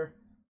out there.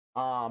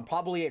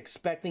 Probably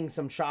expecting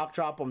some shock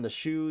drop on the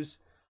shoes.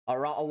 A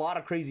lot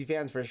of crazy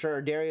fans for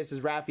sure. Darius is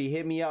Raffy.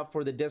 Hit me up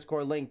for the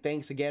Discord link.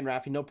 Thanks again,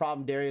 Raffy. No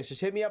problem, Darius.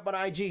 Just hit me up on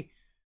IG.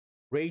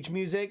 Rage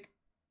Music.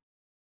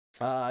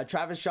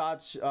 Travis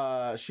Scott's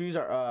shoes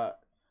are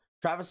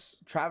Travis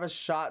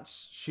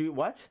Scott's shoe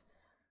what?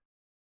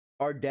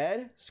 Are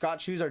dead?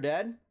 Scott shoes are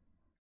dead?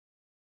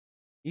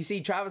 You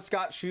see Travis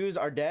Scott shoes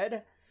are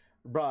dead?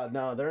 Bruh,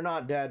 no, they're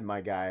not dead,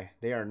 my guy.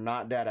 They are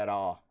not dead at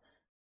all.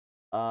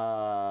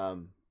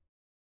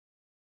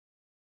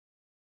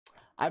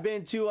 I've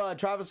been to a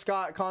Travis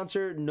Scott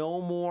concert.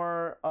 No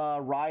more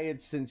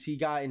riots since he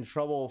got in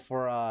trouble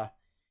for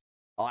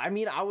I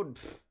mean, I would,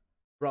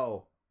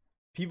 bro,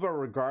 people are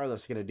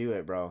regardless gonna do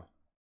it, bro.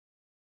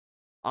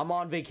 I'm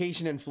on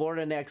vacation in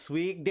Florida next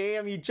week.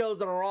 Damn, you chose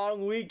the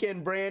wrong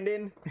weekend,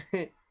 Brandon.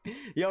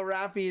 Yo,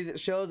 Raffy, it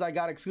shows I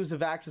got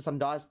exclusive access on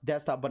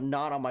desktop, but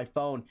not on my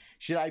phone.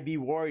 Should I be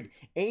worried?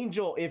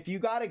 Angel, if you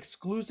got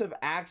exclusive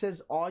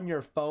access on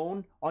your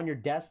phone, on your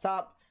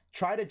desktop,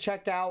 try to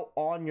check out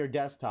on your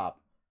desktop.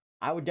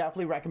 I would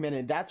definitely recommend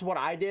it. That's what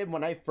I did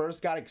when I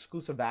first got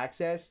exclusive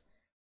access.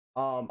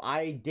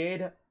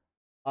 I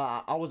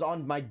was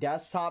on my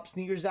desktop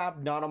sneakers app,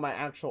 not on my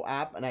actual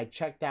app, and I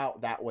checked out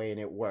that way and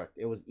it worked.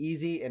 It was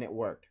easy and it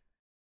worked.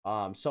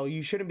 So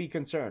you shouldn't be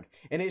concerned,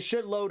 and it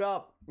should load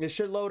up. It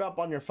should load up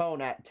on your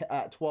phone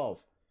at 12,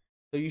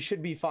 so you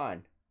should be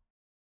fine.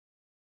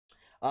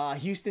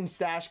 Houston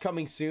stash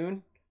coming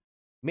soon.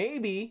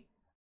 Maybe.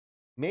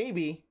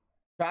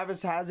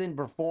 Travis hasn't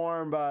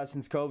performed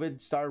since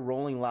COVID started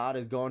rolling loud.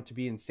 Is going to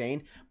be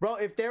insane, bro.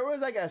 If there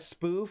was like a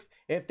spoof,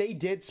 if they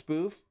did a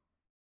spoof,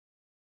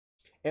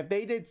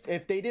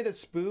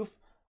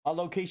 a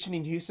location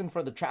in Houston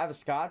for the Travis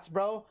Scotts,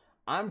 bro,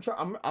 I'm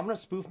gonna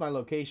spoof my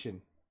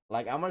location.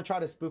 Like, I'm gonna try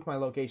to spoof my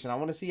location. I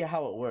want to see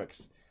how it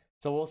works.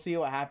 So we'll see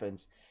what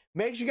happens.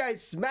 Make sure you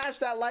guys smash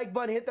that like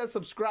button, hit that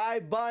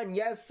subscribe button.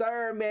 Yes,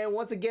 sir, man.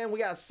 Once again, we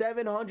got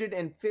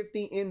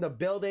 750 in the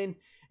building.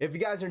 If you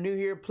guys are new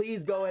here,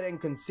 please go ahead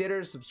and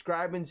consider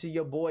subscribing to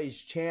your boy's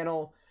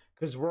channel,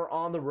 because we're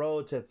on the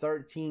road to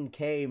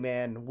 13K,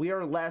 man. We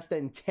are less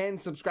than 10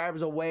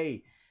 subscribers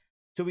away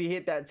till we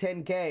hit that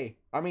 10K.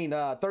 I mean,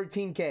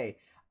 13K.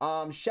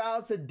 Shout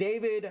out to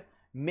David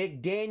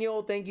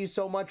McDaniel. Thank you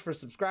so much for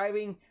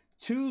subscribing.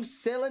 2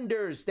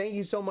 Cylinders, thank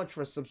you so much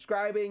for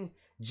subscribing.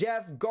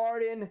 Jeff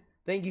Garden,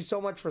 thank you so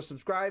much for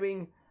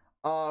subscribing.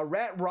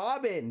 Rat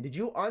Robin, did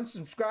you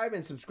unsubscribe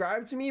and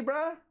subscribe to me,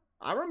 bruh?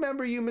 I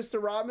remember you,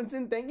 Mr.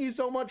 Robinson. Thank you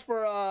so much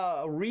for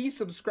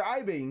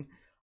resubscribing.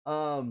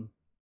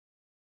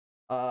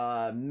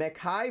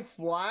 Mekai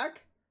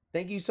Flack,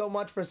 thank you so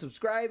much for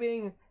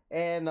subscribing.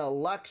 And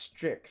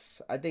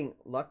Luxtrix, I think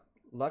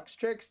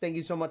Luxtrix, thank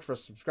you so much for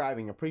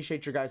subscribing.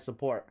 Appreciate your guys'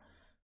 support.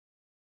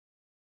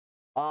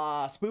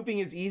 Spoofing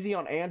is easy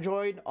on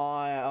Android.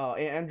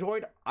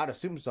 Android, I'd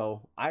assume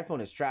so.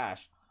 iPhone is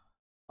trash.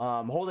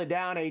 Hold it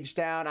down, H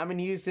down. I'm in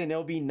Houston.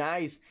 It'll be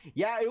nice.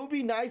 Yeah, it would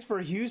be nice for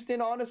Houston,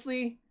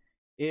 honestly,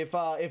 if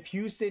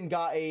Houston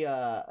got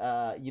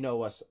a you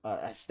know,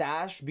 a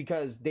stash,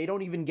 because they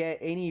don't even get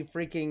any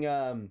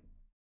freaking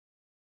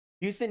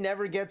Houston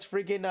never gets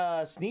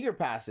freaking sneaker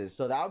passes.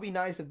 So that would be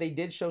nice if they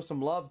did show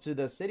some love to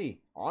the city.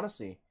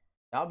 Honestly,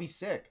 that would be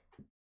sick.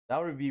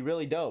 That would be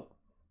really dope.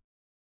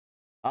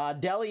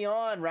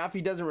 Deleon,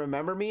 Raffy doesn't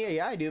remember me.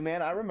 Yeah, I do,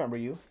 man. I remember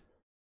you.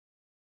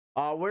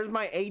 Where's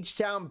my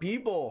H-Town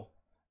people?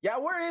 Yeah,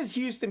 where is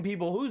Houston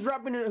people? Who's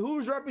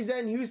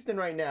representing Houston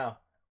right now?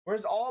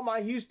 Where's all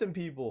my Houston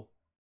people?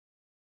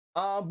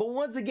 But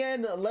once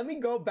again, let me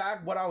go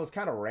back what I was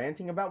kind of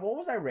ranting about. What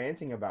was I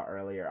ranting about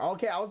earlier?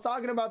 Okay, I was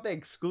talking about the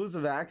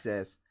exclusive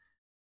access.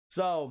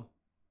 So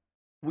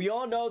we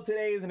all know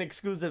today is an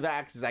exclusive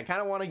access. I kind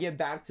of want to get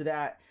back to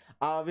that.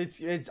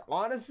 It's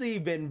honestly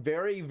been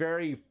very,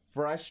 very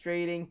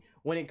frustrating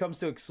when it comes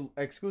to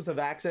exclusive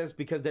access,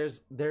 because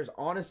there's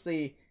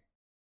honestly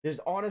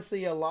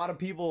a lot of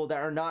people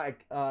that are not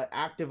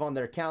active on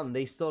their account and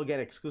they still get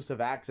exclusive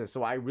access.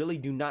 So I really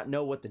do not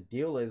know what the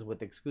deal is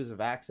with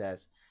exclusive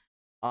access.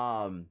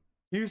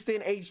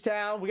 Houston,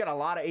 H-Town, we got a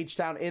lot of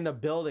H-Town in the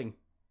building.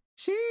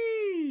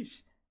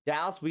 Sheesh.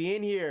 Dallas, we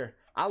in here.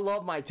 I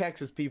love my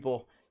Texas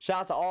people.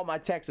 Shout out to all my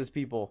Texas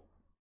people.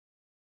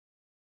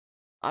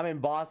 I'm in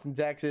Boston,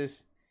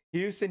 Texas.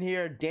 Houston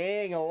here.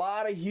 Dang, a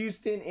lot of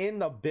Houston in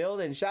the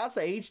building. Shout out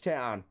to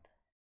H-Town.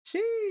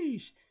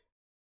 Sheesh.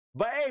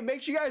 But hey,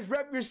 make sure you guys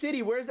rep your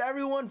city. Where's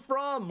everyone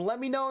from? Let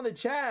me know in the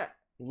chat.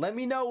 Let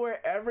me know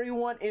where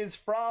everyone is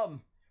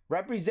from.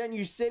 Represent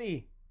your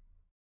city.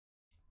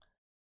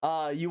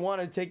 You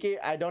want a ticket?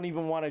 I don't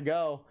even want to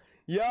go.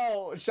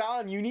 Yo,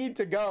 Sean, you need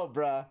to go,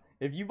 bruh.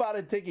 If you bought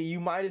a ticket, you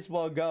might as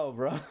well go,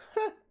 bro.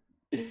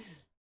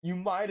 You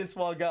might as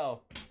well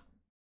go.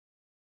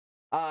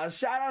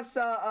 Shout out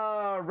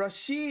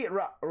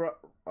to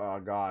oh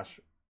gosh,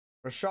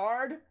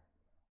 Rashard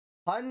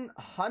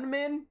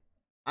Hunman.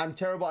 I'm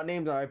terrible at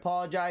names. I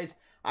apologize.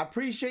 I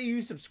appreciate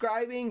you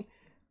subscribing.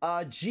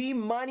 G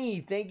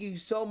Money, thank you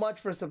so much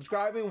for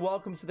subscribing.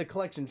 Welcome to the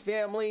collection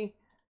family.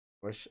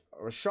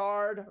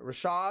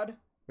 Rashad,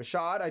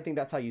 I think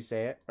that's how you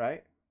say it,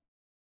 right?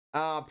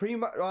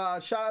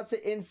 Shout out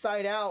to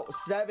Inside Out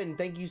 7.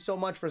 Thank you so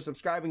much for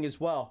subscribing as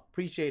well.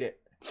 Appreciate it.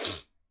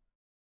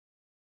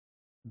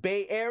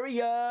 Bay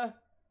Area.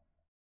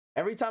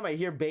 Every time I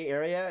hear Bay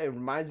Area, it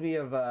reminds me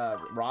of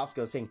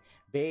Roscoe saying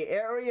Bay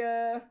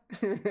Area.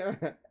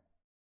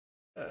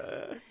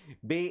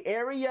 Bay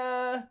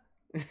Area.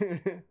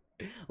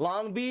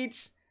 Long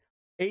Beach,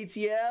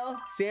 ATL,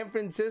 San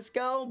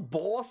Francisco,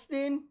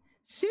 Boston.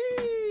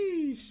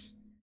 Sheesh.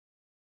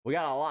 We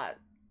got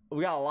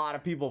a lot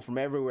of people from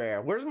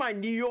everywhere. Where's my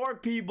New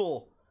York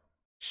people?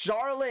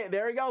 Charlotte,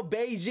 there we go.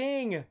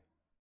 Beijing,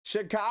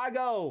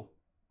 Chicago,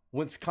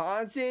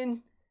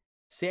 Wisconsin,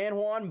 San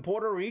Juan,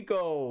 Puerto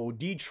Rico,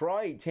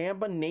 Detroit,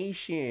 Tampa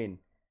Nation,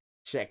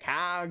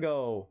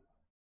 Chicago.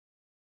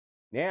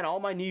 Man, all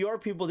my New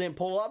York people didn't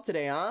pull up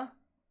today, huh?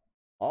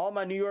 All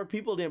my New York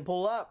people didn't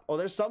pull up. Oh,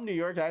 there's some New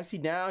York. I see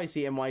now. I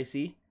see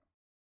NYC.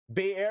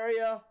 Bay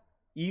Area,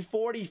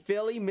 E40,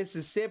 Philly,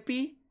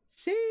 Mississippi.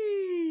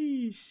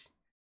 Sheesh.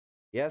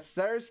 Yes,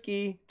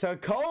 sirski.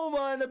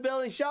 Tacoma in the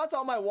building. Shout out to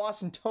all my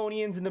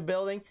Washingtonians in the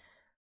building.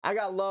 I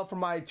got love for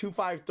my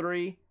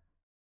 253,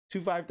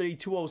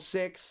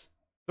 206,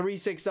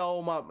 360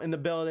 in the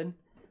building.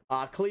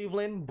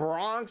 Cleveland,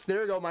 Bronx.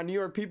 There we go. My New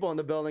York people in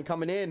the building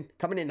coming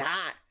in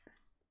hot.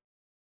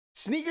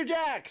 Sneaker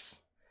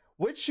Jacks.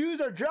 Which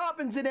shoes are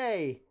dropping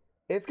today?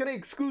 It's gonna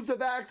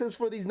exclusive access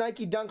for these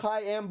Nike Dunk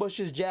High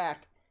Ambushes,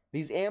 Jack.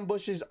 These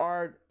ambushes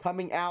are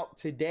coming out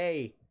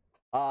today,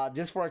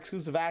 just for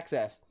exclusive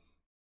access.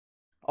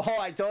 Oh,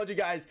 I told you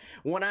guys,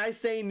 when I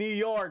say New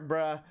York,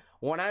 bruh,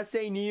 when I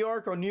say New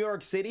York or New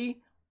York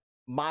City,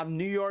 my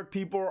New York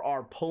people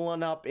are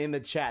pulling up in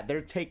the chat.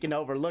 They're taking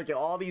over. Look at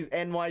all these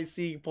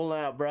NYC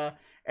pulling up, bruh.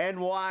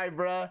 NY,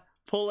 bruh,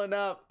 pulling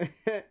up.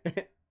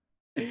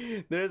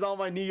 There's all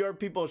my New York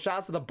people.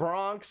 Shouts to the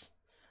Bronx,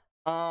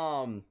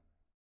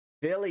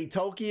 Philly,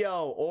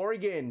 Tokyo,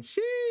 Oregon.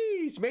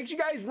 Sheesh. Make sure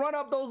you guys run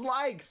up those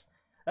likes.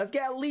 Let's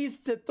get at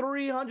least to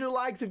 300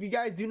 likes. If you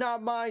guys do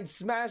not mind,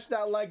 smash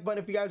that like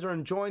button if you guys are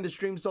enjoying the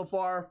stream so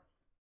far.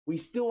 We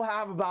still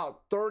have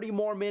about 30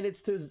 more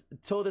minutes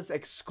till this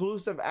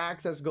exclusive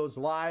access goes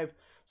live.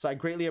 So I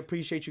greatly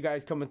appreciate you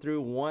guys coming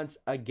through once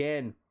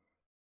again.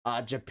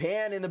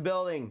 Japan in the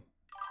building.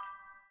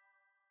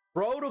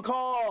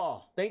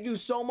 Protocol, thank you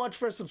so much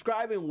for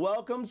subscribing.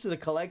 Welcome to the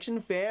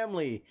collection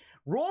family.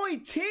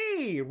 Roy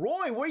T,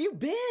 Roy, where you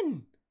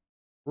been?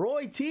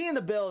 Roy T in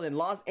the building.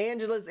 Los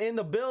Angeles in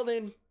the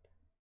building.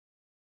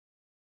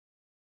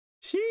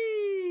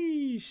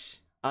 Sheesh.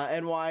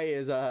 NY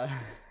is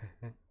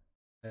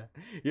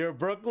you're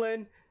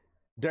Brooklyn.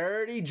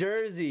 Dirty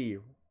Jersey.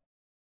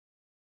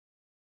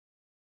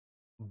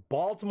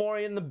 Baltimore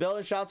in the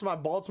building. Shouts to my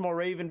Baltimore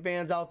Raven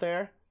fans out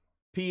there.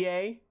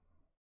 PA.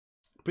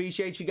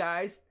 Appreciate you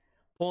guys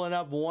pulling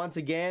up once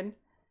again.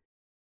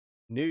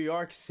 New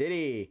York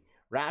City.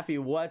 Raffy,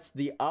 what's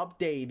the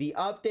update? The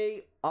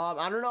update,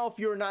 I don't know if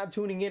you were not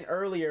tuning in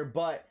earlier,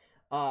 but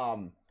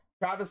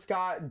Travis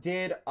Scott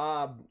did,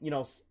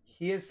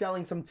 he is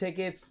selling some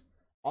tickets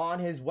on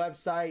his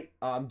website.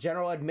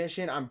 General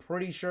admission, I'm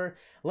pretty sure.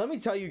 Let me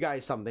tell you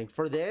guys something.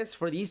 For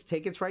these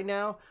tickets right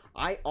now,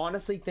 I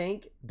honestly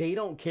think they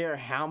don't care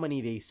how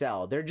many they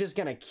sell. They're just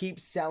going to keep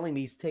selling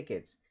these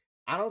tickets.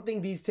 I don't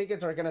think these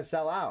tickets are going to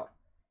sell out.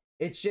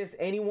 It's just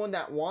anyone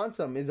that wants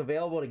them is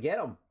available to get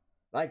them.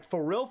 Like,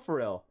 for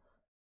real.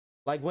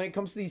 Like, when it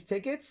comes to these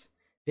tickets,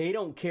 they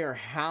don't care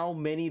how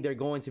many they're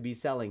going to be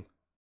selling.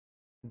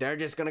 They're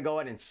just going to go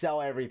ahead and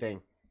sell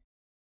everything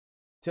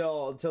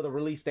till the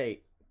release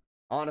date.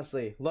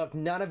 Honestly, look,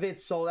 none of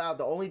it's sold out.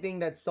 The only thing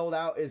that's sold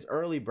out is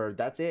early bird.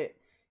 That's it.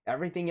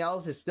 Everything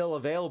else is still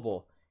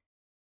available.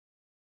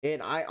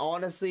 And I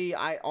honestly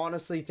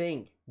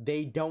think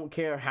they don't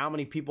care how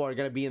many people are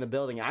going to be in the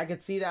building. I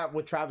could see that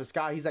with Travis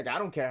Scott. He's like, I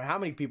don't care how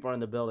many people are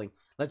in the building.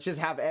 Let's just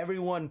have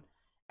everyone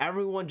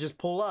just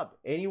pull up.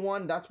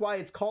 Anyone. That's why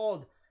it's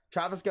called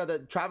Travis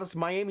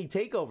Miami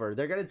Takeover.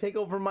 They're going to take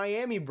over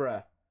Miami,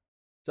 bruh.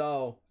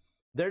 So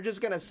they're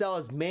just going to sell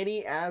as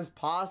many as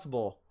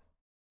possible.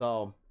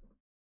 So,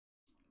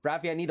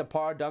 Raffy, I need the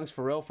par dunks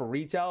for real for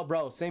retail.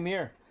 Bro, same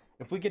here.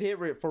 If we could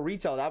hit for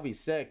retail, that'd be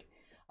sick.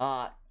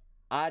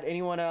 I'd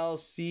anyone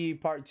else see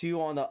part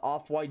 2 on the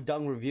off-white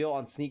dunk reveal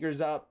on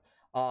Sneakers Up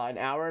an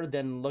hour,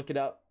 then look it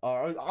up.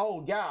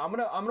 Oh yeah, I'm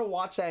gonna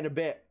watch that in a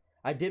bit.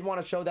 I did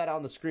want to show that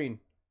on the screen.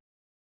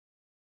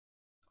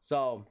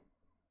 So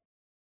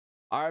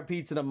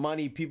RP to the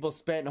money people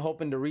spent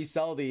hoping to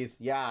resell these.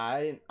 Yeah,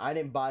 I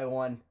didn't buy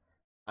one.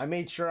 I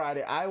made sure I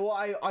did.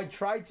 I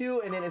tried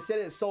to, and then it said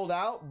it sold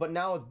out, but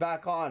now it's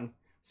back on.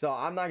 so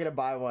I'm not gonna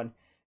buy one.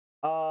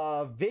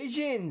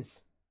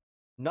 Visions,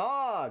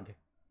 Nog,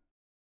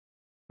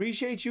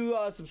 appreciate you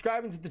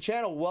subscribing to the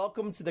channel.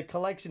 Welcome to the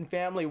collection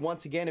family.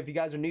 Once again, if you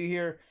guys are new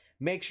here,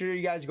 make sure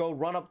you guys go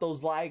run up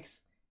those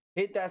likes,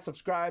 hit that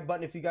subscribe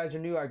button. If you guys are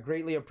new, I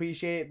greatly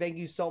appreciate it. Thank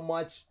you so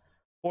much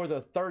for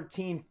the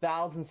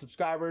 13,000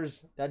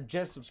 subscribers that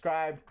just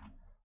subscribed.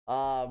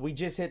 We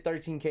just hit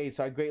 13K,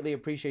 so I greatly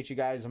appreciate you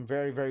guys. I'm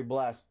very, very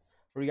blessed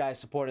for you guys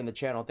supporting the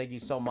channel. Thank you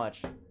so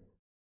much.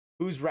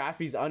 Who's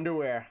Raffy's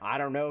underwear? I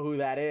don't know who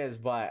that is,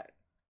 but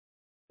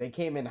they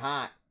came in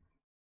hot.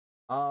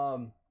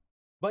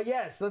 But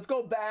yes, let's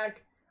go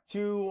back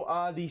to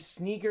the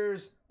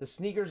sneakers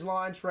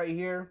launch right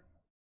here.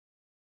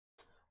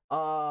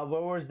 Where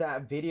was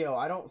that video?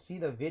 I don't see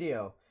the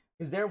video,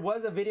 because there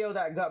was a video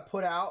that got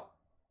put out,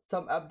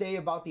 some update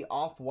about the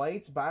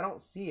off-whites, but I don't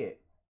see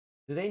it.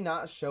 Do they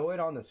not show it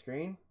on the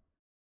screen?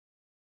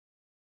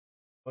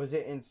 Was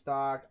it in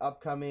stock,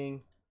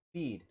 upcoming,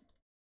 feed?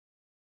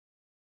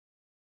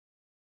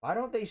 Why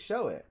don't they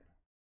show it?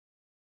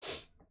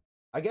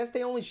 I guess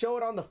they only show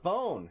it on the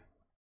phone.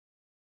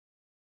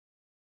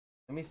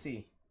 Let me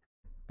see.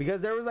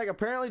 Because there was like,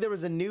 apparently there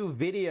was a new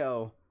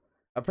video.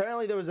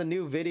 Apparently there was a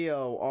new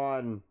video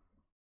on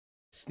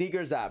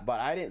Sneakers app, but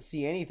I didn't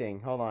see anything.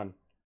 Hold on.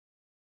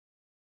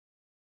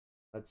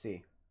 Let's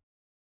see.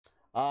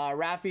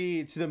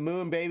 Raffy to the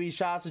moon, baby.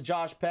 Shots to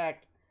Josh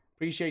Peck.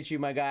 Appreciate you,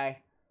 my guy.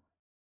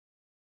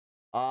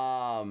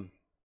 Shout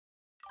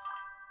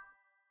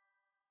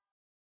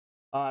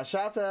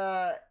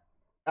to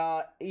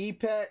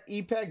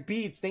EPEC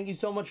Beats. Thank you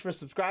so much for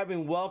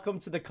subscribing. Welcome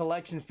to the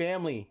collection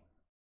family.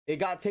 It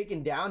got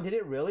taken down. Did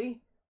it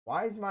really?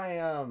 Why is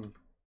my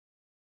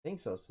thing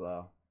so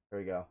slow?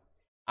 There we go.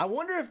 I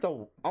wonder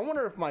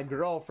if my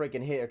girl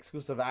freaking hit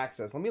exclusive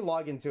access. Let me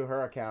log into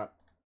her account.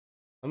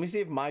 Let me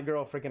see if my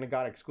girl freaking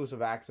got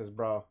exclusive access,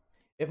 bro.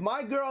 If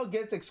my girl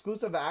gets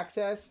exclusive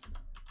access,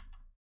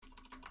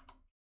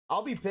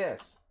 I'll be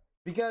pissed.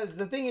 Because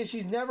the thing is,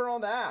 she's never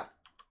on the app.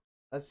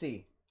 Let's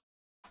see.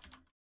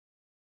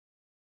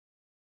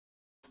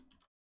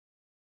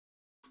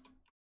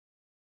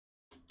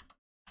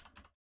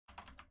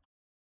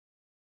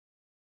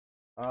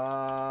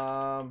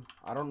 I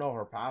don't know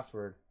her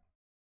password.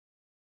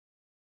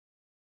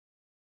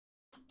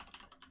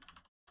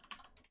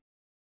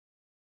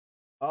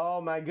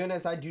 Oh my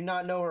goodness, I do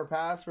not know her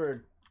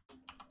password.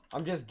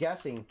 I'm just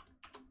guessing.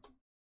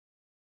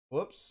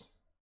 Whoops.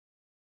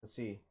 Let's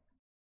see.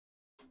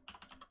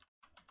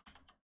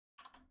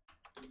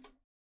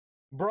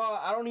 Bruh,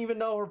 I don't even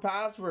know her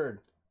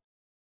password.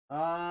 Okay,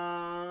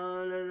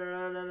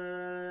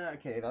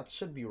 that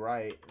should be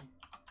right.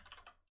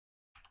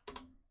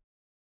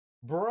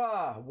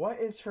 Bruh, what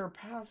is her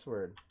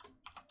password?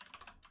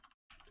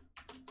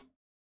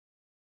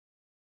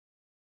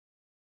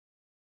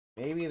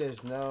 Maybe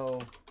there's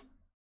no...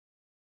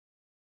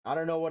 I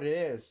don't know what it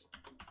is.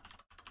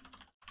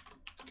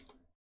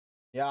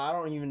 Yeah, I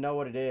don't even know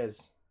what it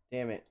is.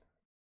 Damn it.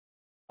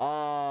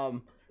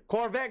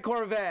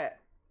 Corvette.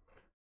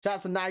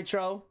 Shouts to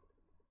Nitro.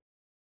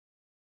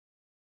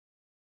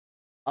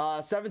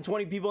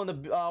 720 people in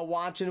the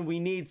watching. We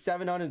need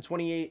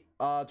 728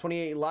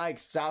 28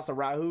 likes. Shouts to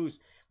Rahus.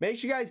 Make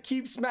sure you guys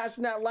keep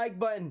smashing that like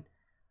button.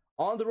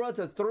 On the road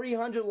to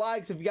 300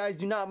 likes if you guys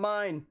do not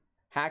mind.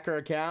 Hacker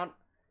account.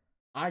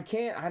 I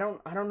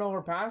don't know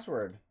her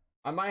password.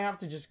 I might have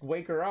to just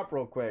wake her up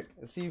real quick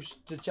and see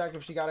if to check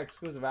if she got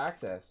exclusive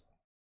access.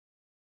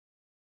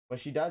 But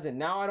she doesn't.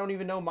 Now I don't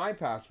even know my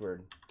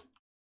password.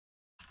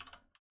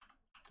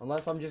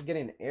 Unless I'm just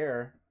getting an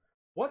error.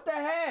 What the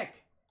heck?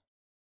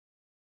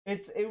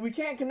 We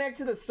can't connect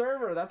to the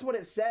server. That's what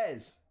it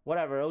says.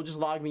 Whatever. It'll just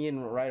log me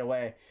in right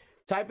away.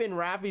 Type in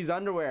Raffy's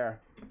underwear.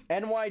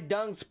 NY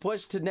Dunks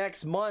pushed to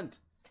next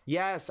month.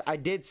 Yes, I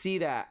did see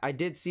that. I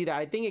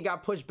think it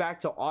got pushed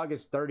back to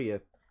August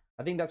 30th.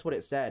 I think that's what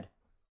it said.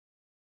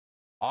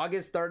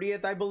 August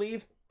 30th, I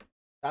believe.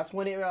 That's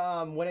when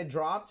it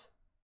dropped.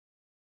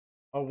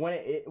 Or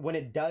when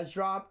it does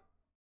drop.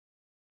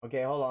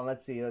 Okay, hold on.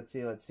 Let's see. Let's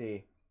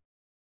see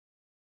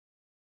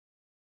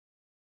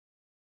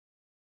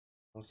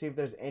if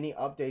there's any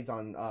updates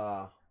on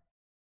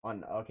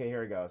okay,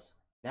 here it goes.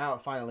 Now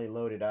it finally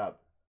loaded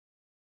up.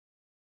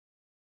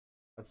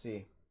 Let's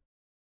see.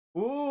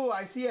 Ooh,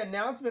 I see an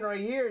announcement right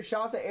here.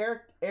 Shouts to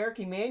Eric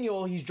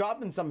Emanuel. He's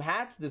dropping some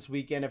hats this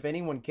weekend if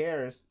anyone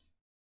cares.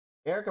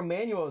 Eric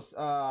Emanuel's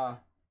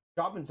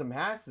dropping some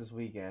hats this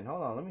weekend.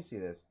 Hold on, let me see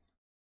this.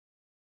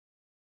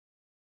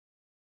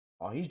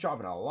 Oh, he's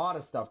dropping a lot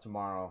of stuff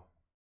tomorrow.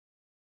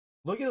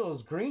 Look at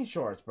those green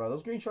shorts, bro.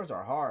 Those green shorts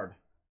are hard.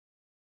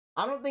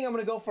 I don't think I'm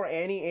going to go for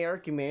any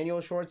Eric Emanuel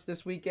shorts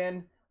this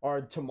weekend.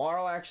 Or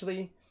tomorrow,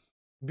 actually.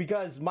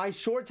 Because my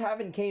shorts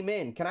haven't came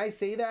in. Can I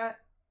say that?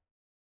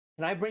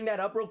 Can I bring that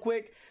up real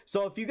quick?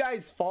 So if you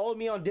guys follow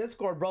me on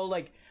Discord, bro,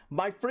 like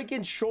my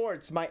freaking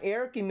shorts, my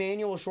Eric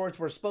Emanuel shorts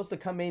were supposed to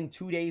come in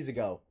 2 days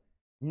ago.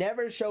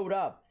 Never showed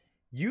up.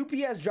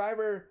 UPS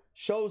driver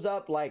shows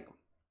up like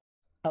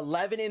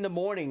 11 in the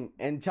morning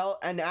and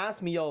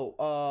asked me,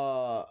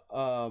 yo,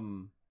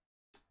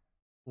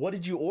 what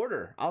did you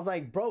order? I was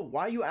like, bro,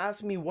 why you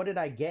asking me what did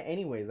I get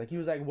anyways? Like, he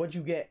was like, what'd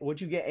you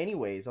get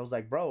anyways? I was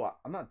like, bro,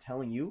 I'm not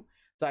telling you.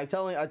 So I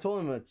told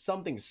him it's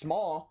something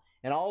small,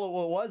 and all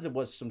it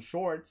was some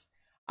shorts.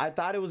 I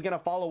thought it was gonna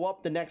follow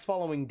up the next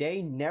following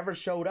day, never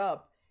showed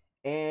up,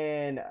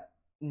 and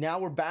now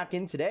we're back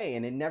in today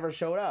and it never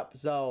showed up.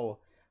 So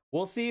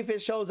we'll see if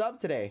it shows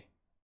up today.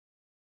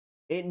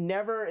 It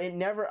never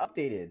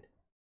updated.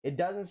 It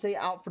doesn't say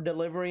out for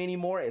delivery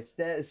anymore. It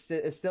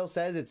still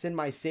says it's in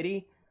my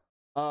city.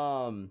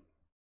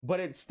 But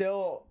I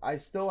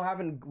still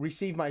haven't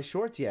received my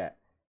shorts yet.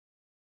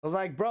 I was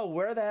like, bro,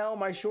 where the hell are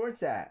my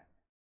shorts at?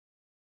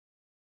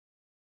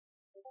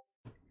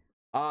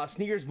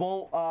 Sneakers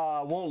won't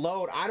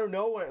load. I don't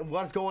know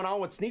what's going on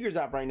with Sneakers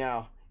app right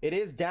now. It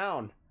is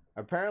down.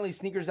 Apparently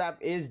Sneakers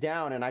app is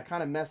down, and I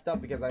kind of messed up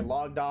because I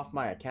logged off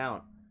my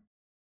account.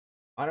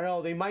 I don't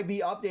know, they might be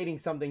updating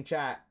something,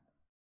 chat.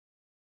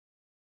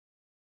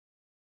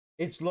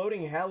 It's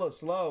loading hella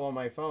slow on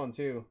my phone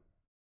too.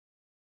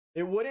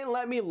 It wouldn't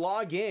let me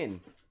log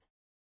in.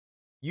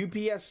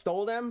 UPS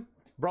stole them?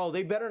 Bro,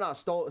 they better not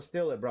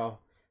steal it, bro.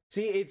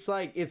 See, it's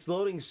like, it's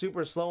loading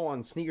super slow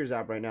on Sneakers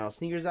app right now.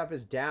 Sneakers app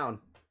is down.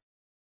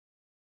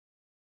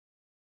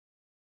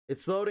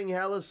 It's loading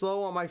hella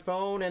slow on my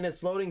phone, and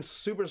it's loading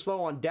super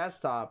slow on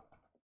desktop.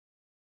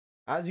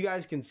 As you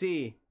guys can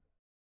see,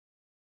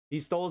 he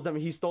stole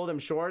them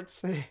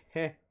shorts.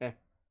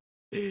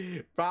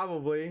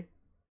 Probably.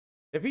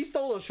 If he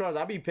stole those shorts,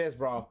 I'd be pissed,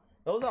 bro.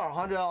 Those are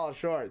 $100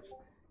 shorts.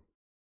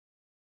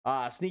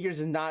 Sneakers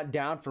is not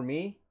down for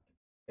me.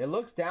 It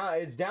looks down.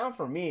 It's down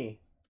for me.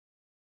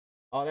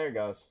 Oh, there it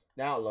goes.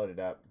 Now it loaded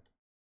up.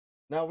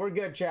 No, we're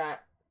good,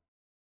 chat.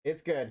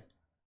 It's good.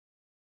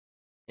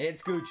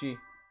 It's Gucci.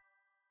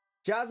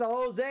 Jazza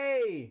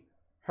Jose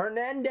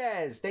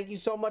Hernandez, thank you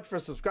so much for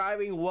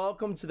subscribing.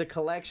 Welcome to the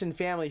collection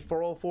family.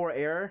 404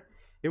 error.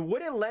 It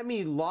wouldn't let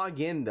me log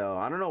in though.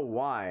 I don't know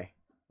why.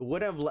 It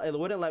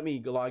wouldn't let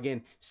me log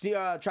in. See,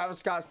 Travis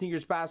Scott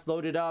Sneakers Pass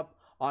loaded up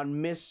on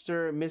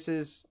Mr.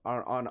 Mrs.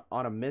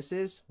 on a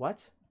Mrs.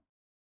 What?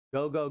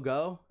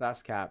 Go.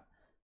 That's cap.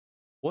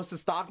 What's the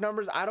stock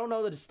numbers? I don't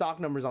know the stock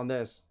numbers on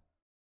this.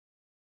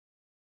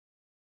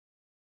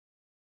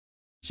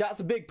 Shouts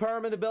to Big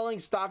Perm in the building.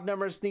 Stock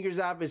numbers, Sneakers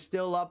app is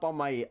still up on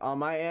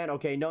my end.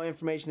 Okay, no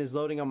information is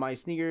loading on my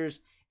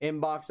Sneakers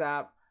inbox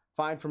app.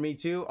 Fine for me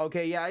too.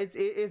 Okay, yeah,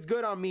 it's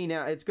good on me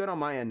now. It's good on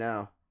my end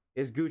now.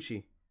 It's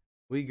Gucci.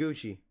 We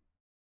Gucci.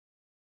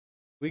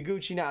 We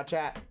Gucci now,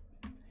 chat.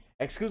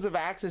 Exclusive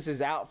access is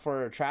out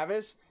for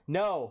Travis.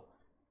 No.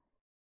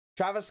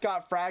 Travis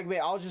Scott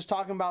Fragment. I was just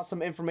talking about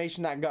some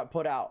information that got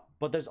put out,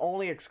 but there's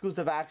only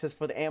exclusive access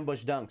for the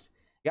ambush dunks.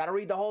 You gotta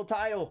read the whole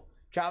title.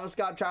 Travis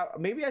Scott.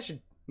 Maybe I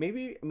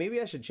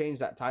should change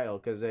that title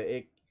because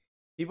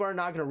people are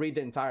not gonna read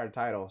the entire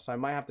title, so I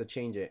might have to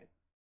change it.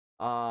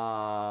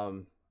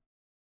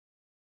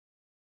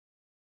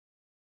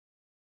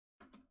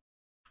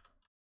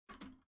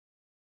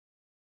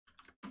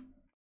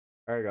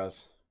 There it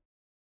goes.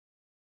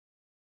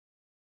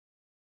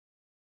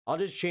 I'll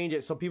just change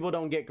it so people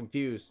don't get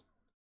confused.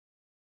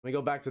 Let me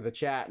go back to the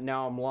chat.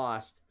 Now I'm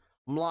lost.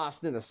 I'm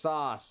lost in the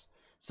sauce.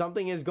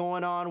 Something is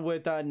going on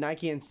with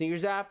Nike and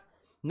Sneakers app.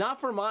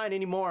 Not for mine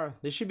anymore.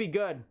 This should be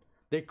good.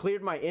 They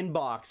cleared my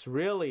inbox.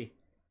 Really?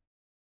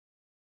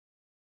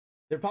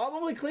 They're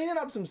probably cleaning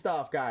up some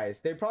stuff,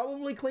 guys. They're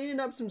probably cleaning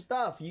up some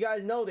stuff. You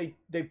guys know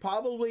they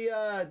probably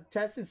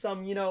tested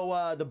some, you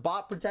know, the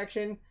bot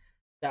protection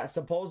that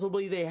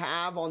supposedly they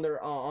have on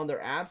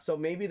their app. So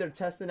maybe they're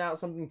testing out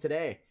something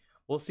today.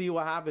 We'll see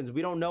what happens.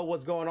 We don't know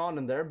what's going on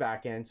in their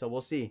back end, so we'll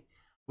see.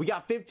 We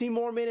got 15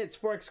 more minutes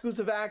for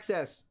exclusive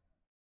access.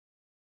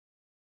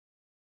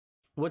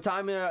 What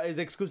time is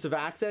exclusive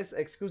access?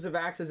 Exclusive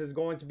access is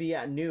going to be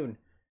at noon.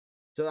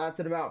 So that's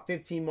in about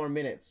 15 more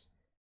minutes.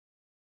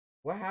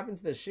 What happened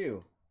to the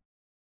shoe?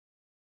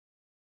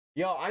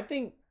 Yo, I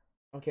think...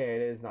 Okay,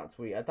 it is not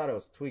tweak. I thought it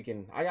was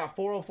tweaking. I got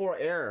 404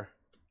 error.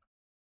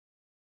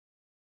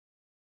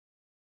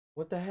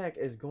 What the heck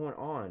is going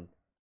on?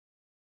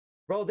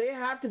 Bro, they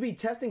have to be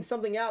testing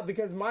something out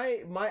because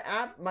my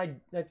app, my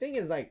thing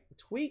is like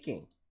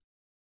tweaking.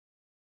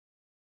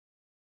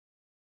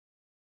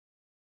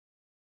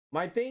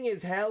 My thing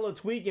is hella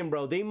tweaking,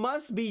 bro. They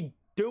must be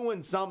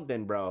doing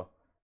something, bro.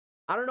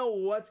 I don't know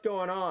what's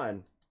going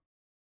on.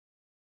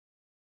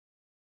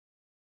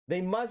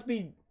 They must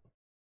be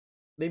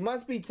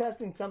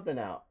testing something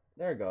out.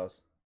 There it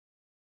goes.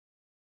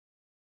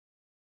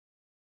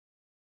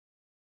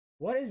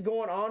 What is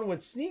going on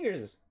with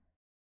Sneakers?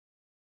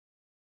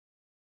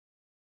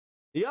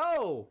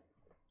 Yo!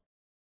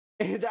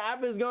 The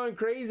app is going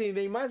crazy.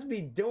 They must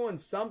be doing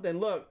something.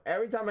 Look,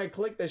 every time I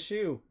click the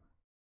shoe,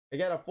 I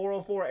get a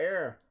 404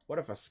 error. What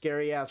if a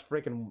scary ass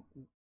freaking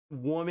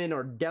woman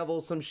or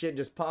devil, some shit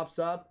just pops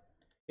up?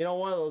 You know,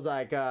 one of those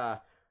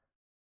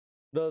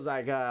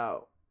like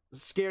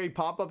scary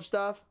pop-up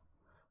stuff.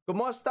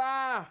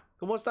 Kumusta?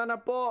 Kumusta na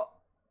po?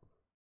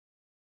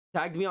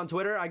 Tagged me on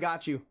Twitter. I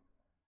got you.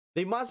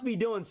 They must be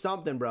doing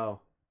something,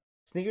 bro.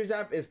 Sneakers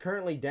app is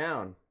currently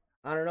down.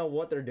 I don't know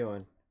what they're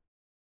doing.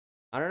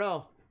 I don't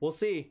know. We'll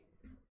see.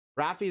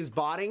 Raffy is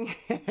botting.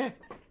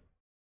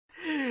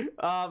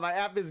 My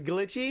app is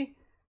glitchy.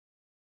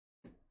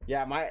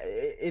 Yeah,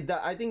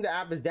 I think the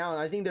app is down.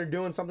 I think they're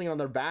doing something on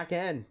their back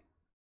end.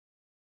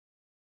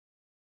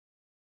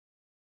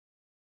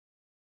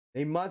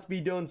 They must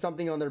be doing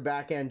something on their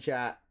back end,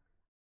 chat.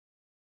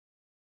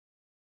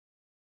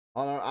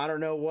 I don't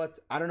know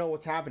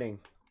what's happening.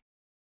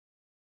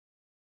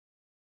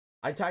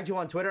 I tagged you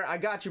on Twitter. I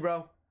got you,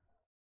 bro.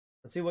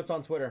 Let's see what's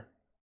on Twitter.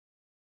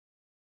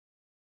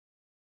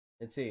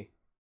 Let's see.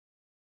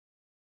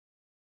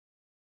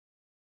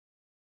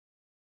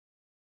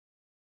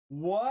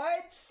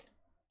 What?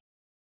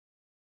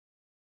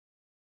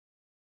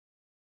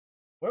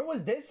 Where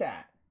was this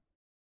at?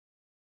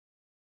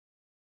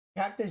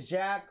 Cactus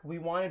Jack, we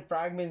wanted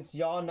fragments.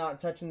 Y'all not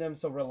touching them,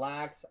 so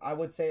relax. I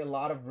would say a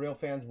lot of real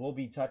fans will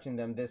be touching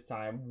them this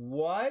time.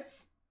 What?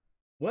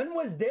 When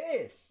was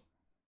this?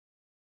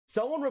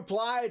 Someone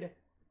replied,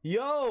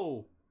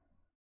 yo,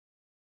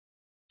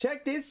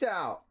 check this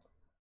out.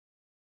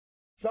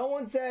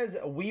 Someone says,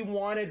 we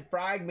wanted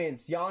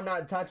fragments. Y'all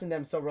not touching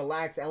them, so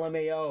relax,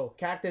 LMAO.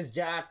 Cactus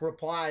Jack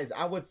replies,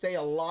 I would say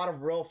a lot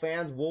of real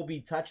fans will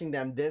be touching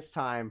them this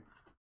time.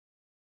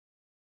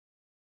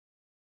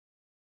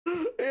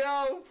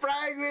 Yo,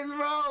 fragments,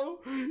 bro.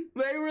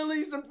 They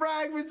released some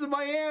fragments in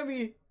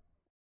Miami.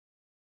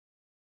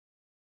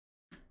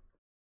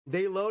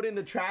 They load in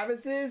the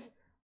Travises?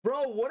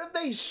 Bro, what if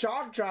they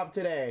shock drop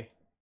today?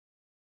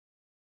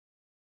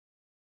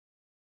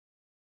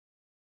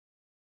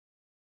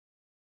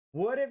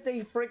 What if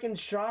they freaking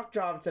shock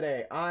drop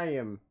today?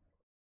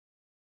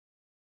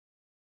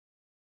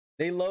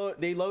 They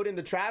load in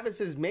the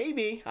Travises,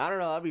 maybe. I don't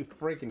know. That'd be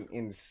freaking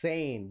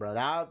insane,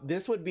 bro.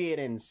 This would be an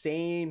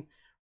insane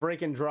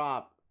freaking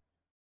drop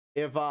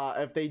if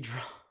they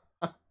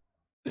drop.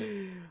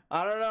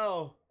 I don't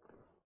know.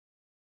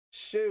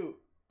 Shoot,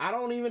 I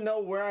don't even know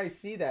where I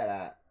see that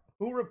at.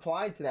 Who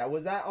replied to that?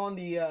 Was that on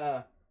the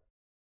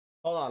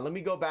hold on, let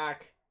me go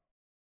back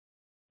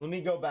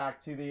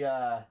to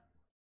the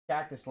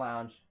Cactus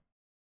Lounge.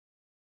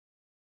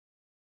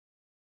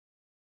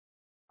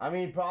 I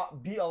mean,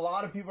 a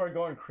lot of people are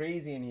going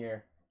crazy in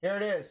here. Here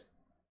it is.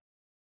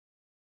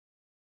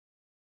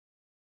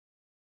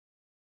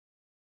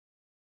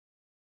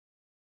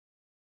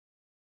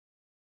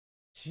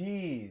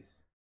 Jeez.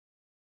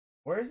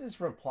 Where is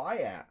this reply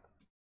at?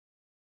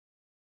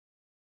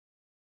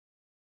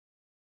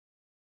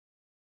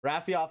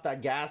 Raffy off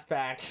that gas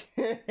pack.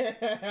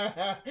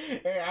 Hey,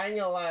 I ain't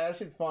gonna lie, that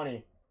shit's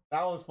funny.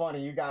 That was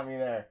funny. You got me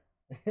there.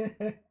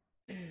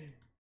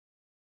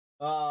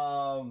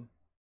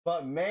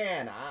 But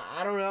man,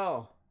 I don't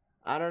know.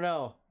 I don't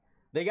know.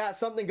 They got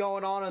something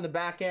going on the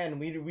back end.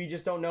 We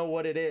just don't know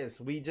what it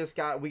is. We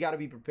got to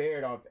be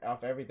prepared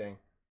off everything.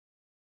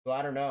 So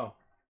I don't know.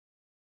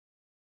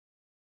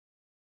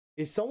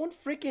 Is someone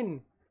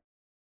freaking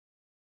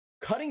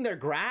cutting their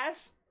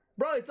grass?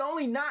 Bro, it's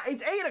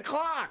 8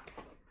 o'clock.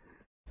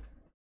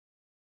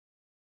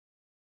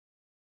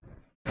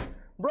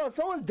 Bro,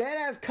 someone's dead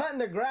ass cutting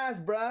their grass,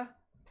 bruh.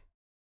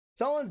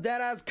 Someone's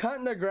dead ass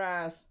cutting their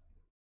grass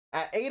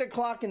at 8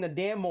 o'clock in the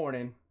damn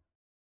morning.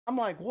 I'm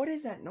like, what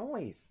is that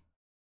noise?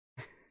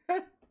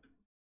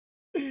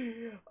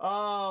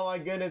 Oh my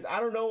goodness. I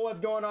don't know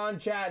what's going on,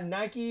 chat.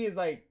 Nike is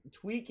like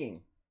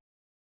tweaking.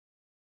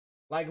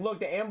 Like, look,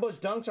 the ambush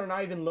dunks are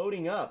not even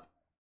loading up.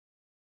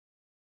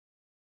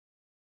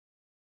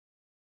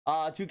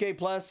 2K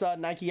Plus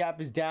Nike app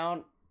is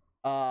down.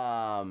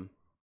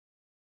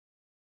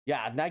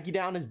 Yeah, Nike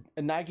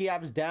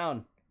app is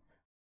down.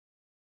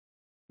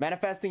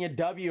 Manifesting a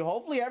W.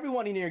 Hopefully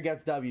everyone in here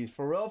gets W's.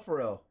 For real, for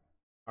real.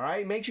 All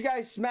right, make sure you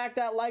guys smack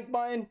that like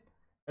button.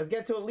 Let's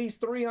get to at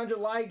least 300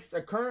 likes.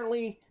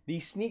 Currently,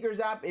 the sneakers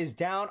app is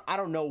down. I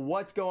don't know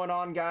what's going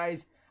on,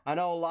 guys. I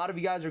know a lot of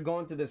you guys are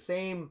going through the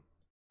same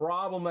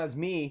problem as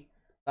me,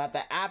 that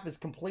the app is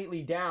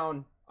completely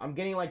down. I'm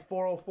getting like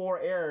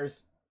 404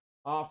 errors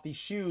off the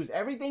shoes.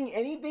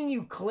 Anything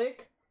you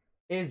click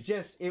is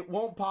just, it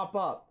won't pop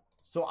up.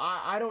 So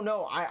I don't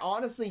know. I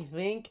honestly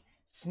think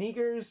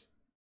sneakers,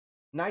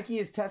 Nike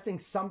is testing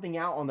something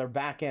out on their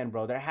back end,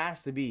 bro. There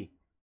has to be.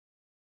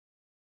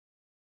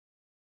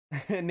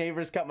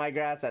 Neighbors cut my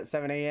grass at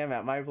 7 a.m.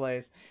 at my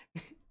place.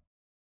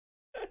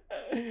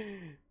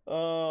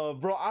 Oh,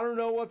 bro, I don't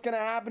know what's gonna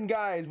happen,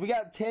 guys. We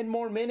got 10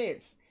 more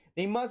minutes.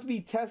 They must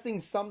be testing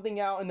something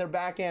out in their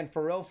back end,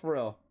 for real, for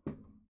real.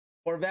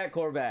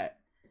 Corvette.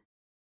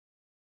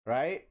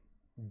 Right?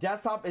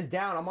 Desktop is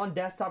down. I'm on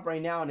desktop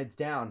right now and it's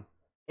down.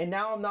 And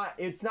now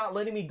it's not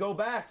letting me go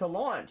back to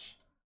launch.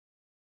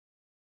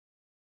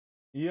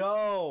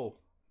 Yo.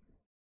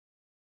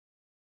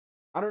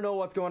 I don't know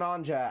what's going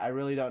on, chat. I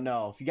really don't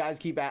know. If you guys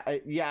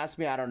you ask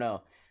me, I don't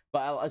know.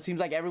 But it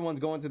seems like everyone's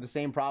going through the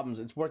same problems.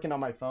 It's working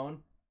on my phone.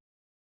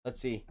 Let's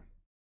see.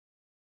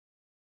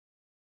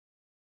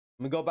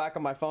 Let me go back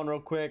on my phone real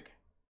quick.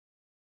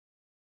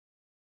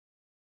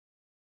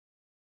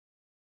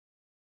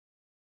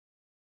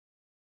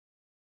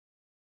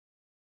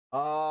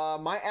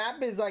 My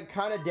app is like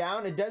kind of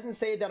down. It doesn't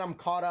say that I'm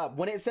caught up.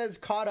 When it says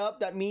caught up,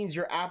 that means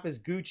your app is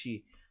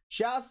Gucci.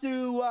 Shouts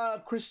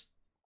to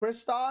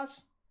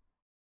Christos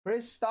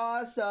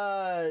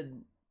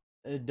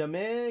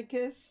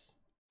Dominicus.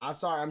 I'm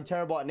sorry, I'm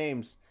terrible at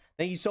names.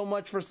 Thank you so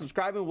much for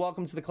subscribing.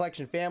 Welcome to the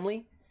collection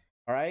family.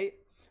 All right.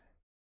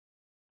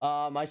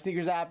 My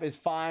sneakers app is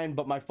fine,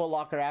 but my Foot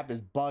Locker app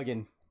is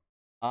bugging.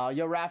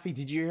 Yo, Raffy,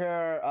 did you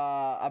hear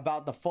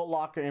about the Foot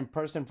Locker in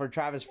person for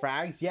Travis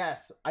Frags?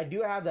 Yes, I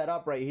do have that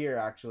up right here,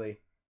 actually.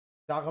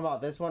 Talking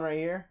about this one right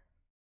here.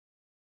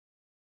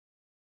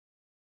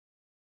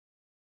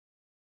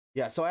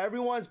 Yeah, so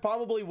everyone's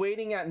probably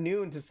waiting at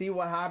noon to see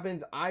what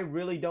happens. I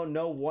really don't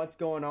know what's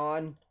going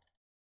on,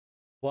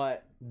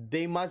 but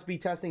they must be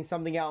testing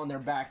something out on their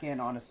back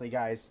end, honestly,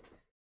 guys.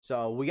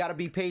 So we got to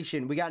be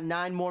patient. We got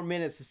 9 more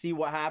minutes to see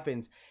what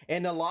happens.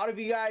 And a lot of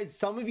you guys,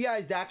 some of you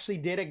guys actually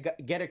did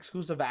get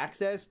exclusive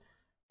access.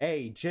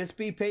 Hey, just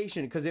be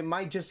patient because it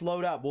might just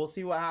load up. We'll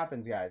see what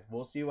happens, guys.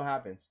 We'll see what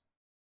happens.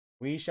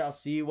 We shall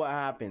see what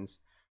happens.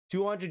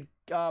 200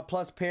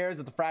 plus pairs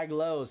of the frag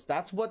lows.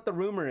 That's what the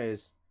rumor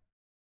is.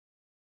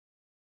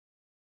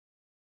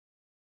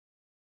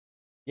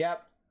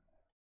 Yep.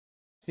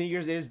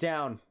 Sneakers is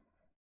down.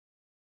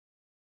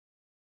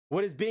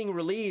 What is being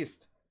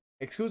released?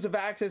 Exclusive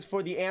access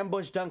for the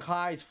Ambush Dunk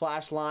Highs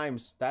Flash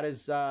Limes. That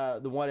is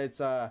the one.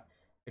 It's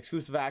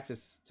exclusive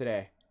access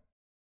today.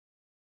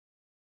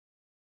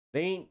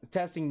 They ain't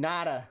testing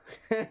nada.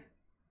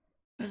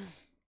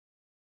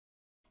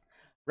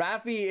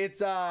 Raffy,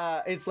 it's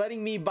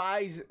letting me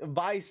buy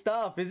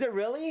stuff. Is it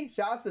really?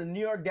 Shouts to the New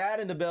York Dad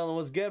in the building.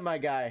 What's good, my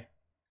guy?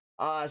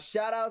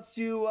 Shout outs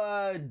to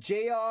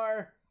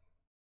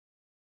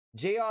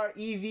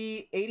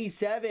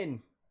JREV87.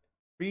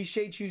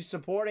 Appreciate you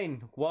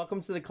supporting.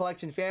 Welcome to the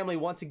collection family.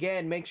 Once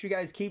again, make sure you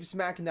guys keep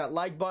smacking that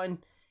like button.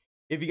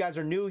 If you guys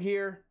are new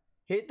here,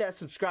 hit that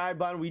subscribe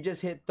button. We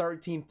just hit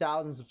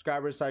 13,000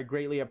 subscribers, so I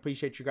greatly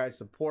appreciate you guys'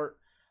 support.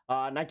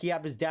 Nike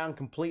app is down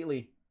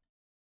completely.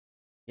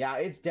 Yeah,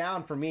 it's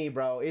down for me,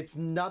 bro. It's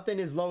nothing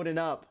is loading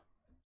up.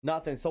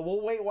 Nothing. So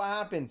we'll wait what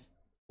happens.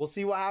 We'll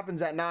see what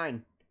happens at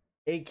 9,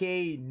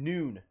 aka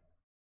noon.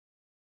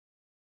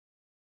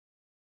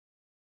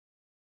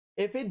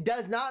 If it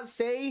does not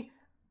say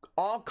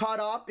all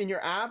caught up in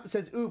your app, it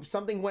says oops,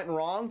 something went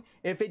wrong.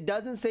 If it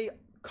doesn't say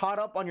caught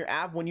up on your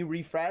app when you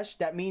refresh,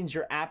 that means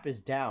your app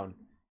is down.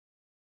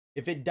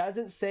 If it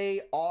doesn't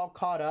say all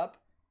caught up,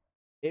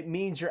 it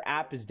means your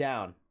app is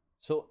down.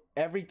 So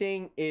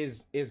everything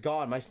is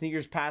gone. My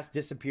sneakers pass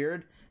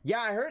disappeared.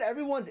 Yeah, I heard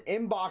everyone's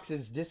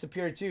inboxes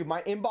disappeared too.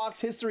 My inbox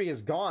history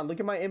is gone. Look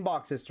at my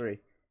inbox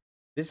history.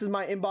 This is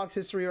my inbox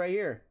history right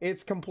here.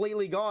 It's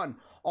completely gone.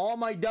 All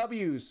my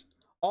W's,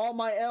 all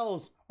my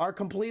L's are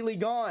completely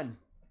gone.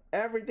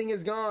 Everything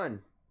is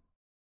gone.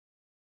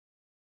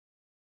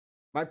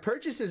 My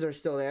purchases are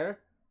still there,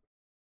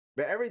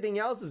 but everything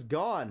else is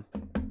gone.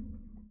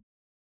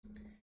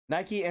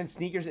 Nike and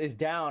sneakers is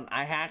down.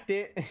 I hacked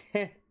it.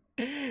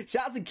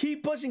 Shouts to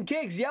Keep Pushing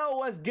Kicks. Yo,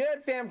 what's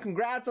good, fam?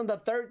 Congrats on the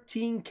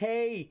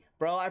 13K,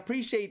 bro. I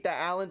appreciate that,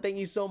 Alan. Thank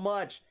you so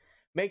much.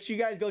 Make sure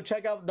you guys go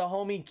check out the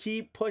homie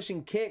Keep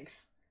Pushing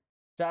Kicks.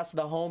 Shouts to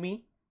the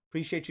homie.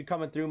 Appreciate you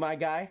coming through, my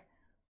guy.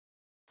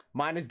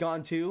 Mine is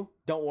gone too.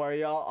 Don't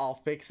worry, y'all. I'll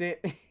fix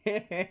it.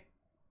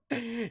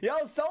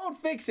 Yo, someone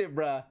fix it,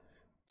 bruh.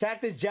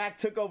 Cactus Jack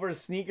took over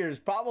sneakers.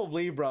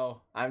 Probably,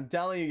 bro. I'm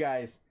telling you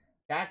guys.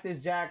 Cactus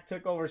Jack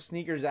took over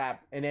sneakers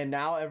app. And then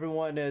now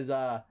everyone is,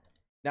 now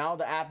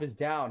the app is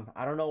down.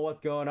 I don't know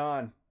what's going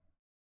on.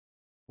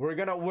 We're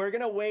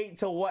gonna wait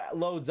till what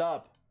loads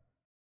up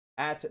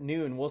at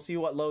noon. We'll see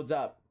what loads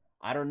up.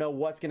 I don't know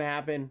what's gonna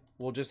happen.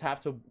 We'll just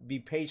have to be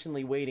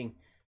patiently waiting.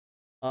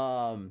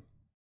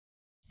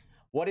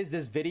 What is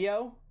this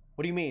video?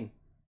 What do you mean?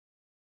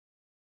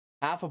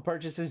 Half of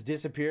purchases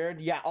disappeared.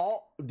 Yeah,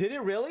 all did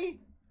it really?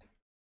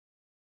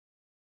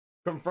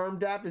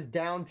 Confirmed app is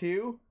down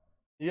too.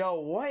 Yo,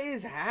 what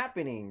is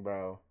happening,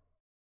 bro?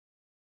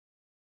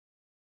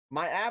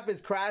 My app is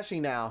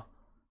crashing now.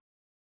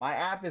 My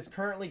app is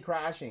currently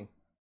crashing.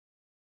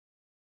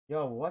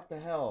 Yo, what the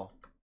hell?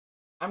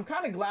 I'm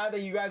kind of glad that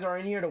you guys are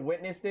in here to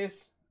witness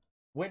this.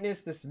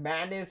 Witness this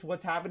madness.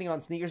 What's happening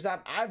on sneakers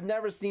app? I've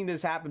never seen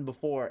this happen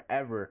before,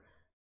 ever.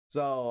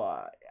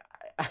 So,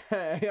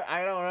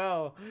 I don't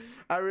know.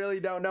 I really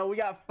don't know. We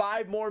got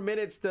 5 more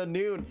minutes till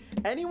noon.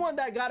 Anyone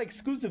that got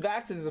exclusive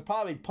access is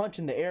probably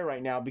punching the air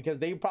right now because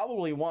they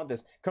probably want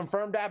this.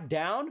 Confirmed app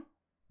down?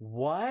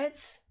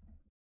 What?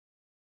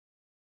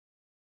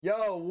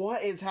 Yo,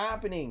 what is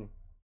happening?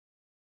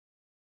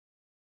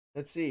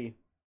 Let's see.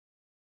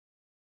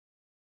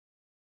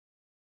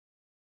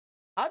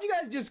 How'd you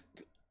guys just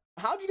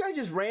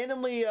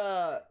randomly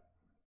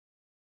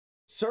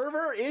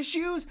server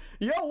issues?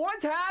 Yo,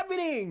 what's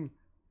happening?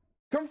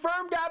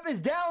 Confirmed app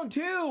is down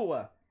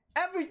too.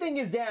 Everything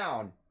is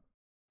down.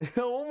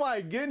 Oh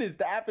my goodness,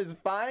 the app is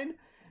fine.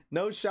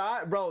 No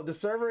shot, bro. The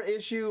server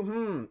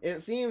issue.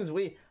 It seems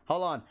we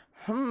hold on.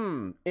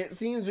 It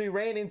seems we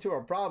ran into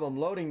a problem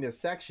loading this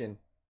section.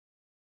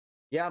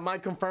 Yeah, my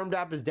confirmed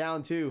app is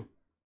down too.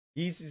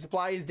 Yeezy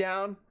supply is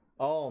down.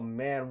 Oh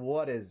man,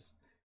 what is...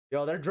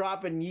 Yo, they're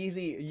dropping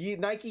Nike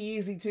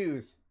Yeezy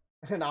 2s.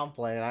 And I'm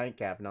playing. I ain't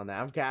capping on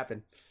that. I'm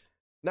capping.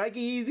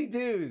 Nike Yeezy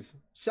 2s.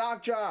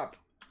 Shock drop.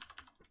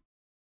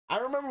 I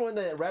remember when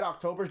the Red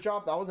Octobers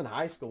dropped. I was in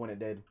high school when it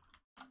did.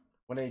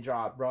 When they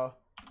dropped, bro.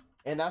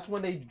 And that's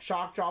when they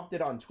shock dropped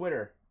it on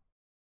Twitter.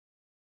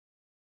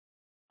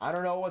 I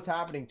don't know what's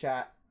happening,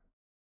 chat.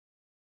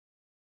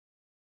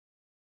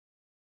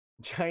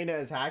 China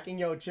is hacking?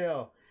 Yo,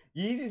 chill.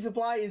 Yeezy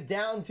supply is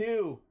down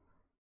too.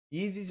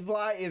 Yeezy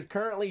supply is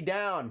currently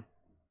down.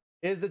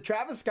 Is the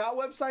Travis Scott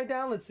website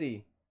down? Let's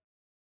see.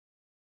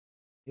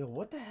 Yo,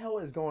 what the hell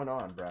is going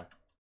on, bruh?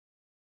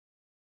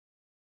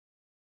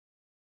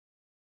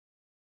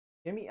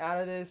 Get me out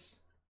of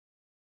this.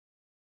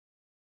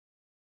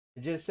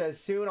 It just says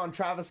soon on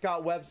Travis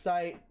Scott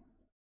website.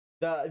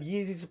 The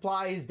Yeezy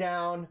supply is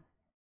down.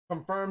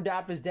 Confirmed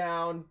app is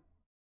down.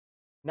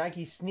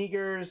 Nike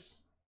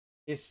sneakers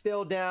is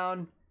still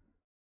down.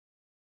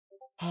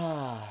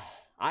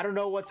 I don't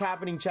know what's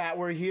happening, chat.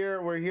 We're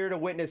here to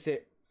witness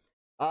it.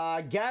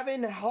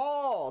 Gavin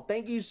Hall,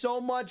 thank you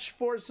so much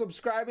for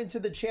subscribing to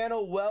the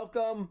channel.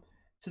 Welcome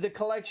to the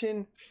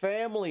collection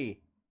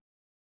family.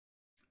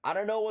 I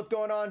don't know what's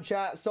going on,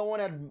 chat.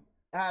 Someone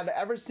had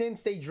ever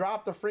since they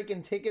dropped the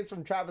freaking tickets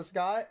from Travis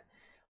Scott,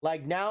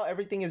 like now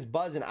everything is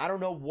buzzing. I don't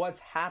know what's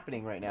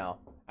happening right now.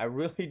 I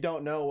really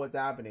don't know what's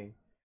happening.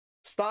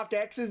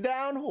 StockX is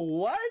down?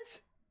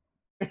 What?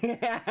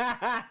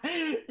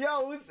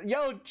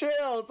 yo,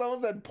 chill. Someone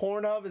said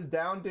Pornhub is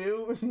down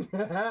too.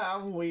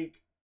 I'm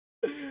weak.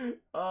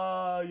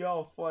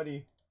 Y'all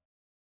funny.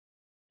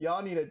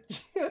 Y'all need to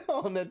chill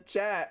on the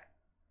chat.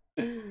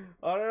 I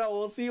don't know.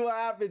 We'll see what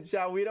happens,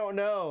 chat. We don't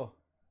know.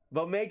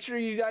 But make sure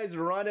you guys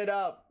run it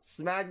up.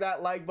 Smack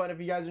that like button if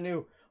you guys are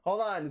new.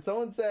 Hold on.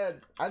 Someone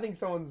said, I think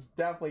someone's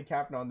definitely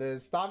capping on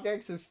this.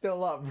 StockX is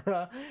still up,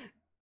 bruh.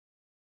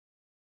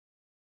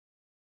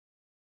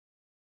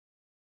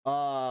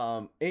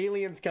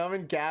 Aliens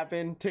coming,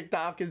 capping.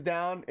 TikTok is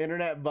down.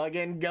 Internet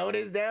bugging. Goat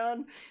is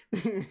down.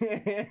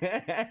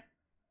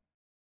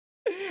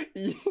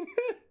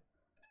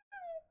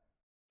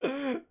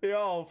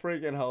 Y'all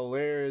freaking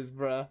hilarious,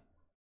 bruh.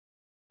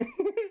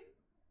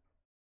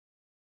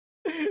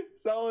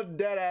 Someone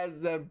dead ass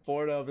said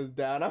Pornhub is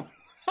down.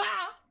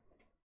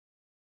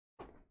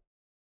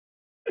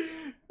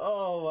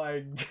 Oh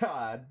my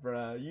god,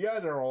 bruh. You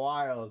guys are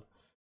wild.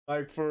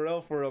 Like, for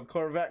real, for real.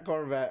 Corvette.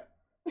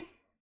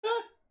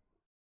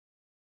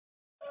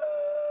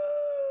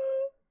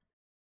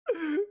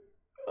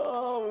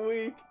 Oh,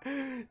 weak.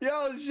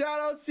 Yo,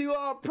 shout out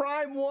to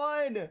Prime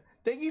One.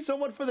 Thank you so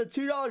much for the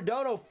 $2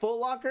 dono. Foot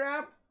Locker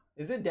app?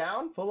 Is it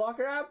down? Foot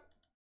Locker app?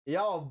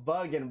 Y'all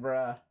bugging,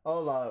 bruh.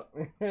 Hold up.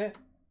 Foot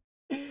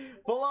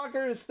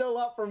Locker is still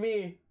up for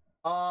me.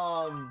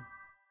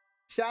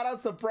 Shout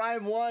out to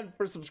Prime One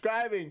for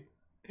subscribing.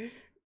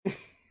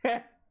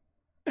 The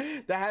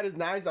hat is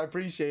nice. I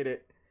appreciate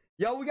it.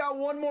 Yo, we got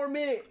one more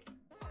minute.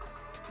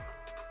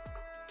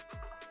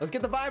 Let's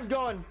get the vibes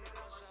going.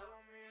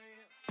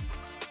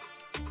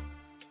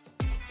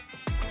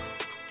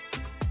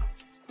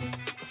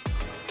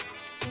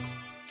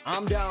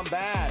 I'm down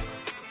bad.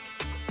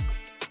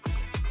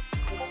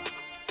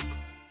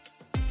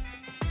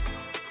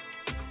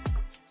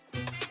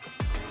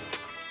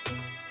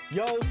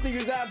 Yo,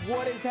 Sneakers app,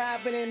 what is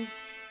happening?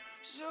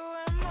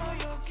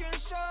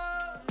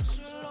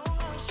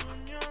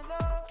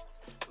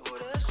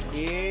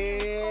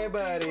 Yeah,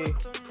 buddy.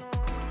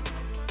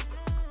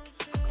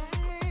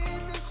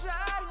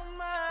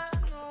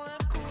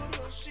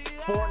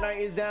 Fortnite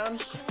is down.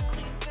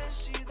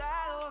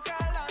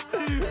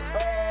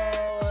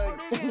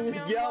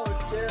 Yo,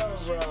 chill,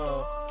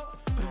 bro.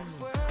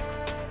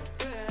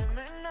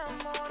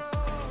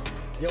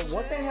 Yo,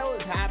 what the hell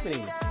is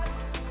happening?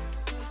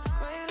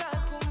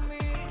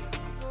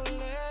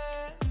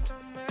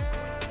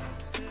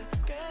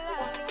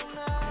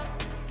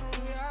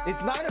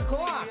 It's 9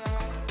 o'clock.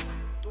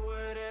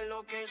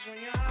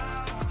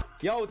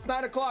 Yo, it's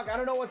 9 o'clock. I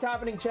don't know what's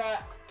happening,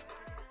 chat.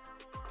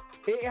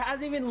 It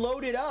hasn't even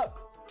loaded up.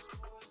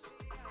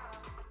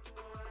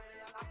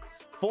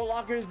 Foot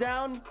Locker is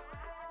down.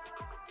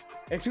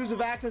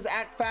 Exclusive access,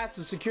 act fast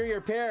to secure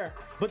your pair.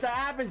 But the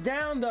app is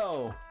down,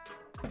 though.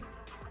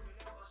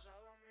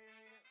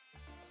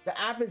 The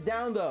app is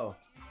down, though.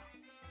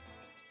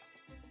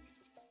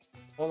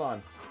 Hold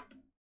on.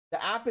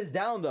 The app is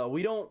down, though.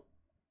 We don't...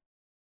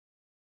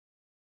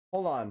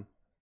 Hold on.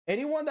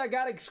 Anyone that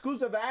got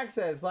exclusive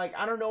access, like,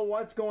 I don't know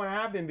what's going to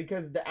happen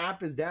because the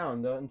app is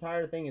down. The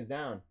entire thing is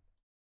down.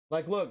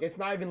 Like, look, it's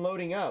not even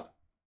loading up.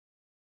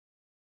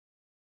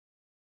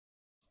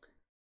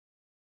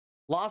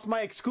 Lost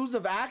my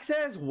exclusive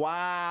access?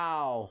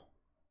 Wow.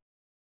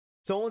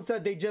 Someone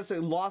said they just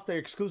lost their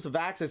exclusive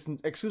access.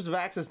 Exclusive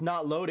access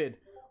not loaded.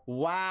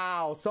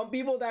 Wow. Some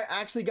people that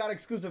actually got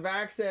exclusive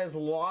access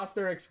lost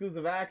their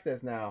exclusive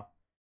access now.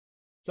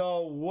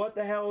 So what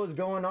the hell is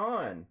going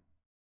on?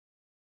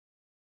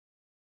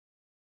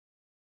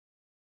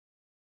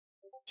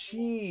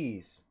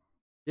 Jeez.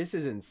 This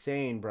is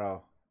insane,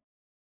 bro.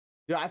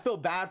 Dude, I feel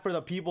bad for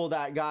the people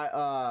that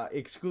got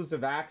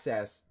exclusive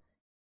access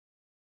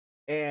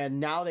and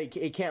now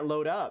it can't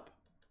load up.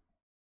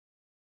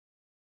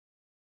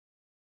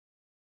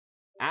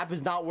 App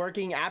is not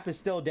working. App is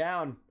still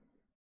down.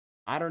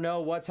 I don't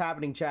know what's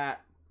happening,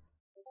 chat.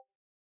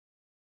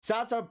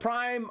 Shouts out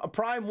Prime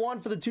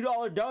 1 for the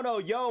 $2 dono.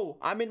 Yo,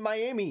 I'm in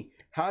Miami.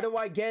 How do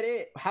I get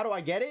it? How do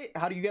I get it?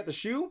 How do you get the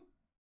shoe?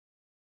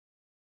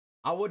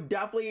 I would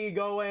definitely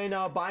go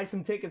and buy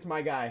some tickets,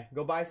 my guy.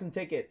 Go buy some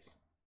tickets.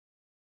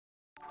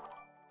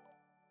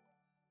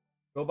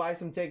 Go buy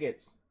some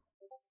tickets.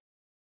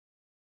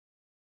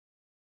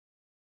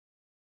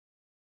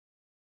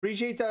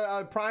 Appreciate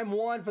Prime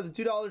 1 for the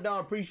 $2 dono.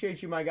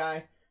 Appreciate you, my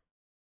guy.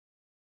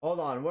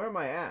 Hold on, where am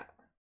I at?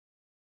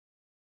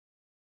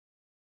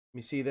 Let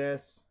me see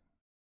this.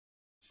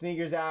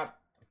 Sneakers app.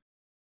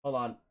 Hold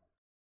on.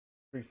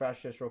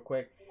 Refresh this real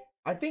quick.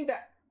 I think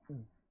that...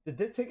 Did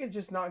the tickets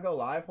just not go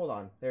live? Hold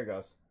on. There it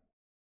goes.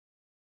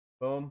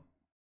 Boom.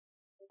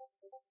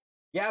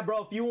 Yeah,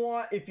 bro.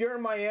 If you're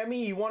in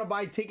Miami, you want to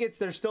buy tickets,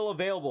 they're still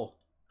available.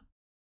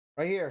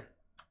 Right here.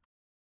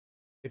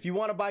 If you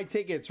want to buy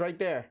tickets, right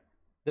there.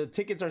 The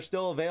tickets are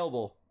still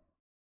available.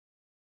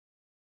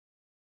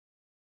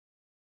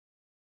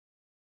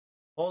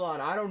 Hold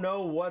on, I don't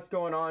know what's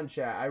going on,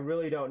 chat. I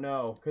really don't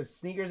know, because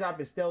Sneakers app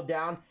is still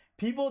down.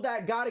 People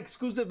that got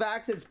exclusive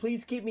access,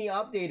 please keep me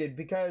updated,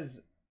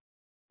 because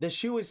the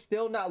shoe is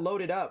still not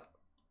loaded up.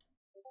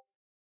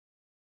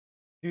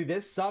 Dude,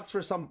 this sucks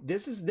for some.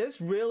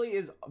 This really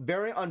is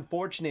very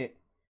unfortunate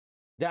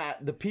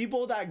that the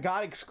people that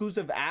got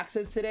exclusive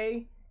access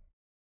today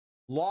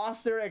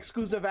lost their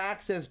exclusive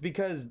access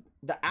because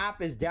the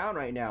app is down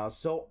right now.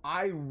 So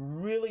I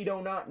really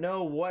do not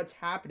know what's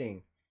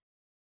happening.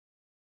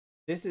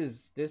 This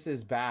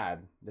is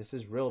bad. This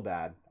is real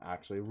bad,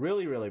 actually.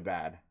 Really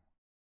bad.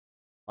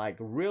 Like,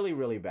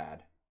 really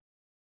bad.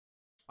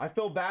 I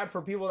feel bad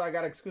for people that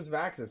got exclusive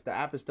access. The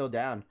app is still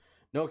down.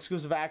 No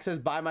exclusive access.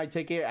 Buy my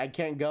ticket. I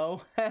can't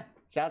go.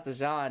 Shout to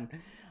Sean.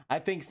 I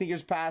think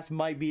Sneakers Pass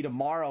might be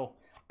tomorrow.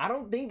 I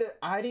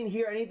didn't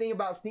hear anything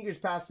about Sneakers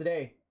Pass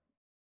today.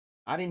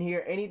 I didn't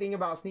hear anything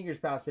about Sneakers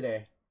Pass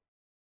today.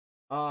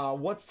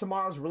 What's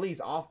tomorrow's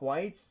release?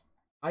 Off-Whites?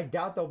 I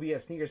doubt there'll be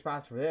a Sneakers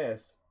Pass for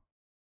this.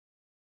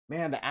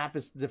 Man, the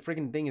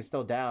freaking thing is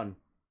still down.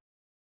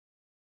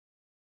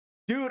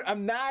 Dude,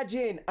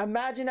 imagine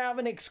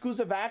having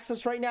exclusive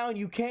access right now and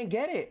you can't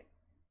get it.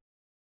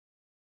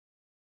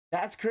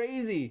 That's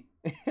crazy.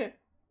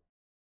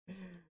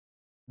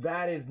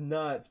 That is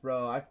nuts,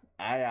 bro.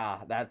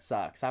 That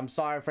sucks. I'm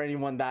sorry for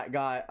anyone that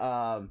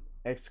got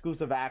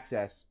exclusive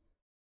access.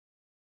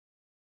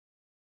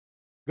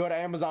 Go to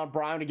Amazon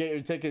Prime to get your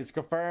tickets.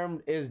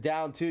 Confirmed is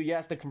down too.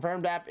 Yes, the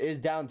confirmed app is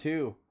down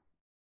too.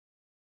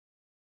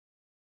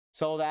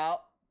 Sold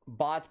out.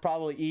 Bots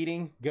probably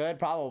eating. Good,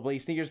 probably.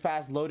 Sneakers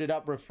Pass loaded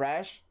up.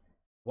 Refresh.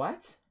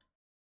 What?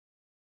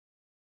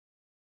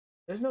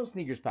 There's no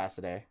Sneakers Pass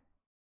today.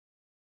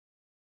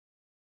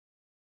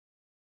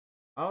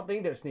 I don't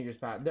think there's Sneakers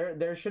Pass.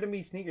 There shouldn't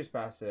be Sneakers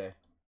Pass today.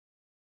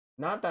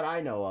 Not that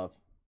I know of.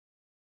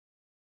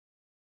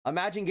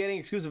 Imagine getting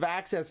exclusive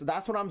access.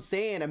 That's what I'm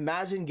saying.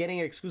 Imagine getting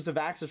exclusive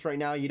access right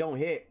now. You don't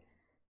hit.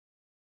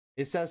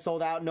 It says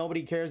sold out.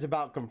 Nobody cares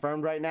about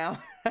confirmed right now.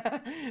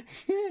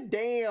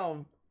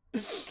 Damn.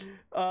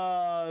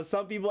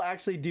 Some people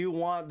actually do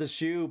want the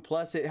shoe.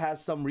 Plus it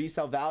has some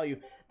resale value.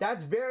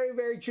 That's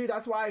very true.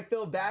 That's why I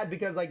feel bad,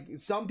 because like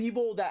some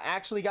people that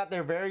actually got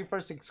their very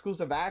first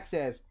exclusive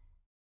access,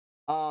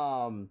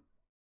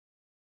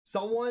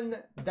 someone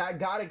that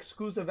got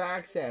exclusive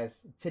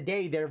access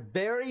today, their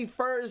very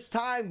first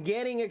time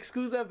getting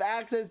exclusive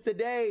access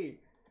today,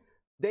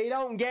 they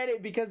don't get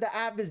it because the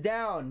app is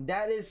down.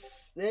 That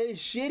is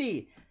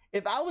shitty.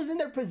 If I was in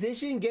their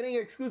position getting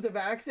exclusive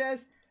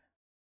access,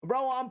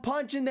 bro, I'm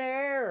punching the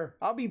air.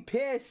 I'll be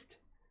pissed.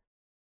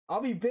 I'll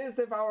be pissed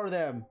if I were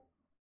them,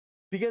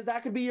 because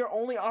that could be your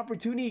only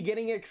opportunity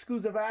getting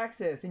exclusive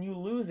access and you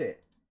lose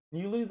it.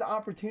 You lose the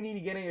opportunity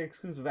getting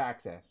exclusive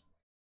access.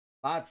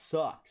 That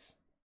sucks.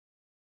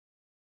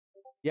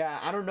 Yeah,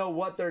 I don't know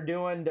what they're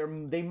doing.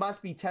 They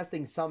must be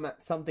testing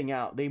something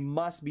out. They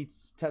must be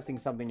testing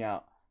something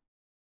out.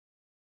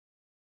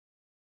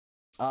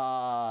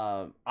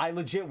 I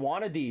legit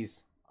wanted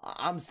these.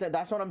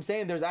 That's what I'm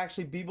saying. There's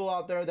actually people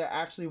out there that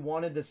actually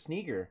wanted the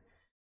sneaker.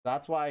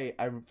 That's why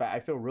I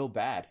feel real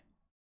bad.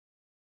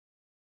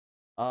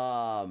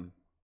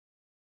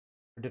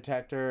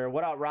 Detector.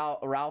 What up,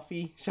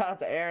 Ralphie? Shout out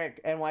to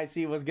Eric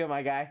NYC. What's good,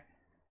 my guy?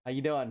 How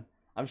you doing?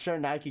 I'm sure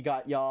Nike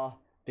got y'all.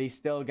 They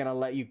still gonna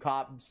let you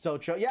cop so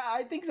true. Yeah,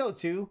 I think so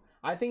too.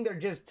 I think they're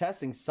just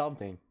testing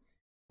something.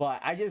 But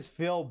I just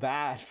feel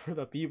bad for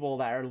the people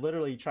that are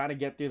literally trying to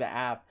get through the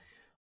app.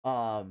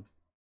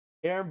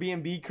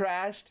 Airbnb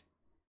crashed.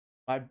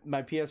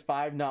 My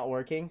PS5 not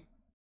working.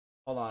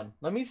 Hold on.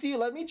 Let me see.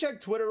 Let me check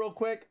Twitter real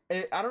quick.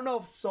 I don't know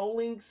if Soul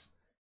Links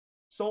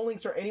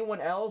or anyone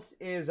else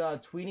is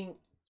tweeting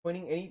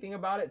anything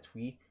about it.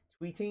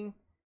 Tweeting.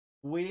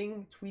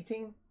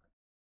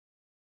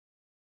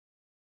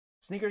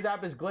 Sneakers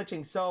app is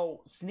glitching.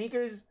 So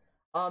sneakers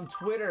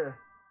Twitter.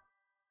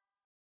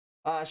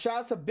 Shout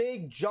out to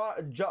Big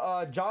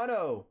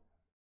Jono.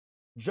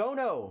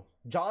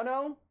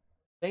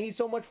 Thank you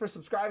so much for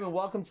subscribing.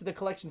 Welcome to the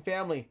collection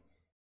family.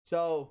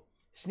 So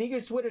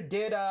sneakers Twitter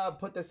did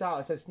put this out.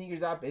 It says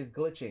sneakers app is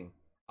glitching.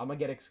 I'm gonna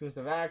get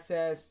exclusive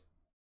access.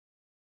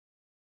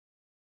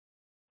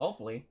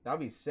 Hopefully, that'd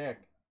be sick.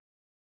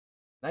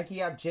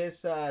 Nike app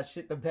just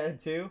shit the bed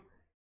too.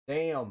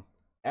 Damn.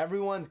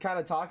 Everyone's kind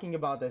of talking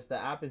about this. The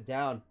app is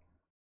down.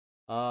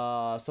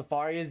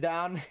 Safari is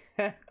down.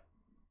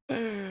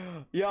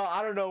 Yo,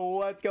 I don't know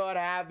what's going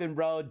to happen,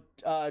 bro.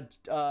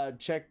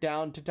 Check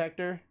down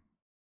detector.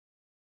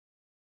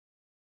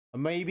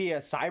 Maybe a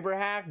cyber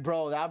hack,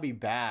 bro. That'd be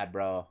bad,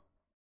 bro.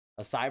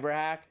 A cyber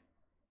hack.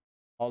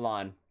 Hold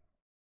on.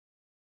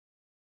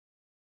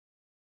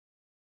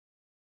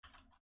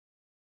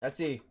 Let's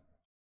see.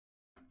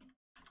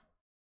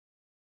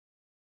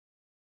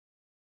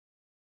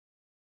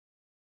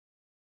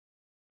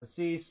 Let's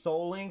see.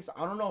 Soul Links.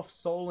 I don't know if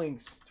Soul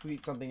Links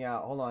tweet something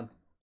out. Hold on.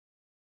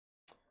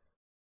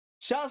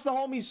 Shouts to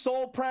homie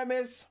Soul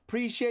Premise.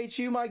 Appreciate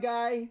you, my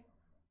guy.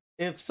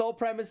 If Soul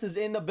Premise is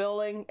in the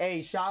building,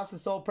 hey, shouts to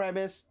Soul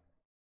Premise.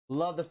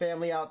 Love the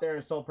family out there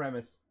in Soul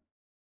Premise.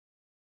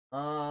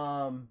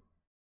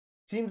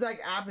 Seems like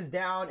app is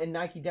down and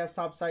Nike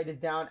desktop site is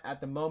down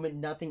at the moment.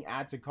 Nothing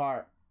add to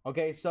cart.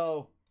 Okay,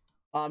 so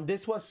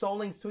this was Soul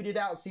Links tweeted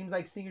out. Seems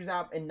like sneakers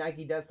app and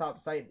Nike desktop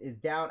site is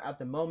down at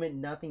the moment.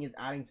 Nothing is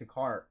adding to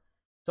cart.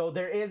 So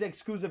there is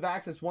exclusive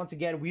access. Once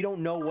again, we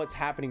don't know what's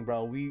happening,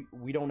 bro. We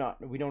don't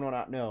not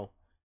know.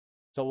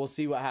 So we'll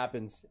see what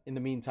happens in the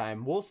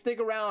meantime. We'll stick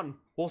around.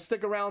 We'll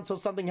stick around till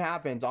something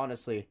happens,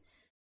 honestly.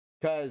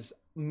 Because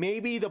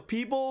maybe the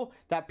people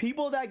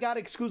that got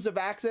exclusive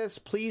access,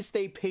 please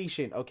stay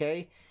patient,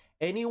 okay?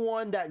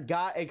 Anyone that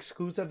got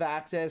exclusive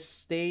access,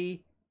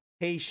 stay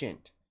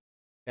patient.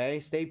 Okay,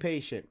 stay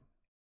patient.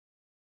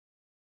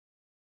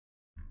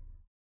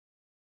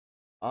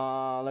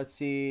 Let's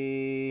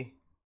see.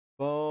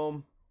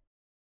 Boom.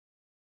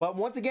 But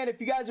once again, if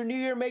you guys are new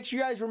here, make sure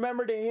you guys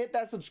remember to hit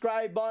that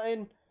subscribe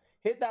button.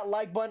 Hit that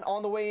like button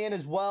on the way in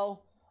as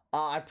well.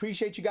 I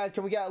appreciate you guys.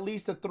 Can we get at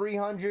least a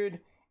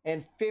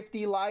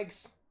 350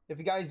 likes? If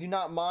you guys do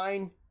not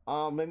mind.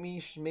 Let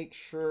me make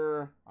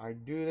sure I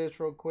do this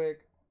real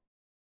quick.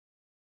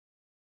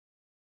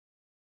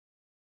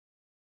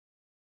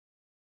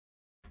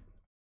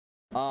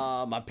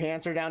 My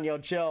pants are down. Yo,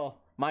 chill.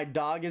 My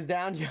dog is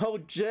down. Yo,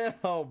 chill,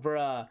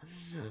 bruh.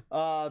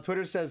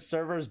 Twitter says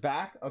server's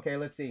back. Okay,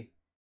 let's see.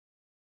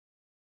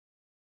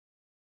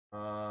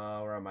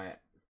 Where am I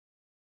at?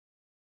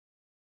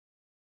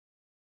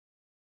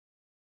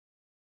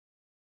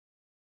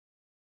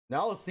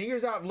 No,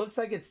 sneakers out. Looks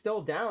like it's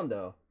still down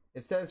though.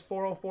 It says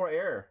 404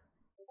 error.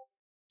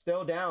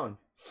 Still down.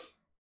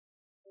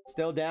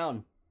 Still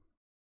down.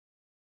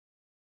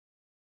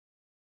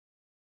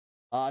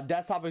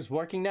 Desktop is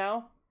working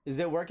now. Is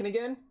it working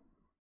again?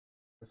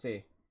 Let's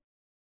see.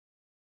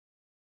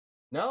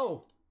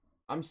 No,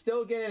 I'm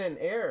still getting an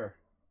error.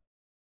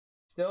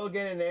 Still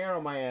getting an error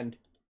on my end.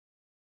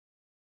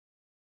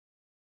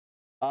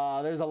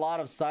 There's a lot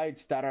of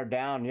sites that are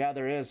down. Yeah,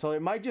 there is. So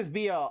it might just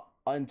be an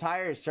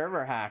entire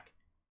server hack.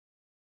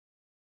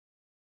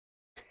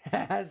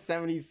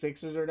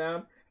 76ers are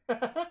down.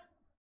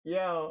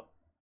 Yo.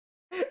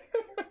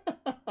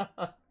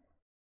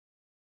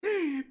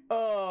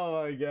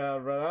 Oh my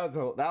god,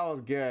 bro, that was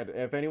good.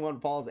 If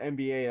anyone follows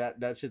NBA,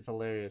 that shit's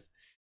hilarious.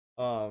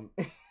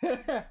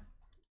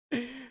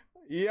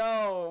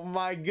 Yo,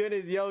 my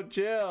goodness, yo,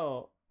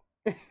 chill.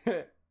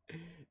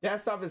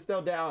 Desktop is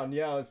still down.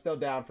 Yo, it's still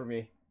down for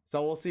me.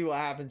 So we'll see what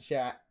happens,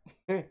 chat.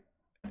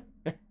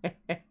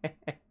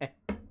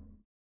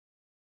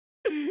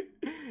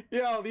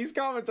 Yo, these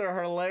comments are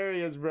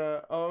hilarious,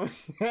 bro. Oh.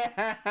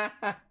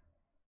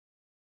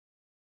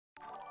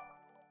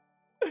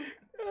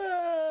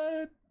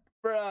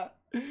 Bruh.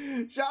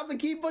 Shout out to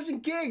Keep Pushing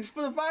Kicks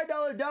for the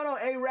 $5 dono.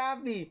 Hey,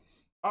 Raffy,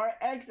 our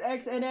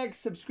XXNX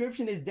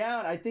subscription is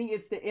down. I think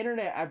it's the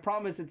internet. I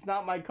promise it's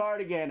not my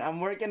cardigan. I'm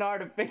working hard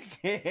to fix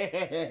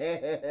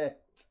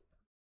it.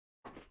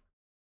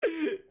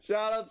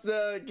 Shout out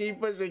to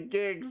Keep Pushing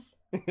Kicks.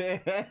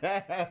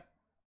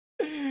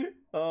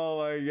 Oh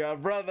my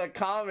god, bro, the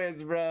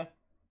comments, bro.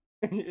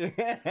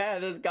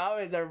 Those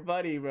comments are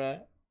funny,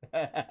 bro.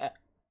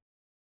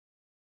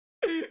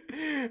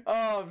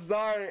 Oh, I'm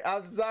sorry.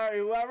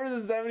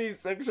 Whoever's a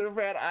 76er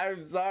fan,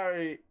 I'm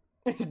sorry.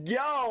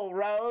 Yo,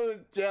 Raul,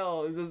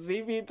 chill. It's a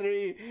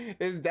CP3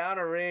 is down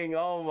a ring.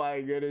 Oh my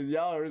goodness,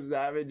 y'all are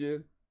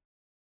savages.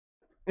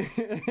 Yo,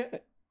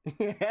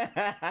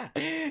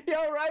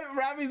 right,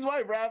 Raffy's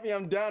white. Raffy,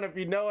 I'm down if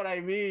you know what I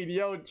mean.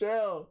 Yo,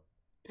 chill.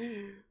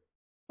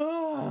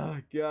 Oh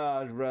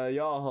gosh, bro,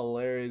 y'all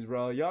hilarious,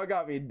 bro. Y'all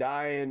got me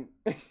dying.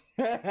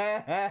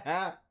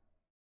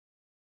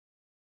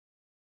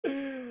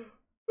 Woo.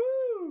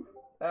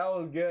 That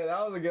was good.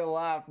 That was a good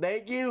laugh.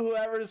 Thank you,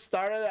 whoever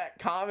started that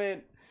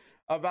comment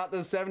about the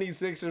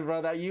 76ers,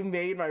 bro. That you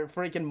made my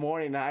freaking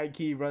morning, high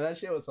key, bro. That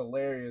shit was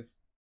hilarious.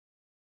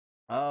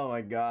 Oh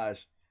my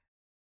gosh.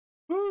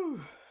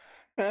 Woo.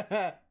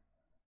 That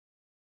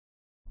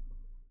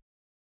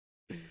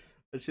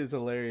shit's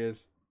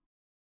hilarious.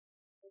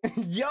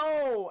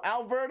 Yo,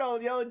 Alberto,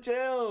 yo,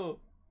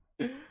 chill.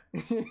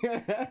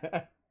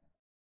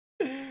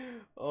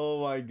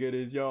 Oh my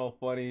goodness, you're all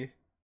funny.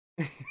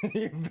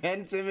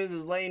 Ben Simmons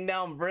is laying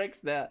down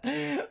bricks now.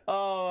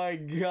 Oh my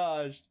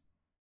gosh.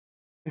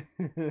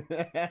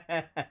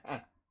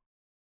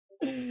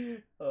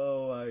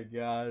 Oh my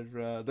gosh,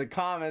 bro. The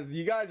comments,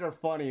 you guys are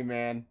funny,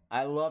 man.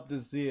 I love to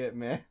see it,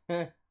 man.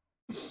 Woo,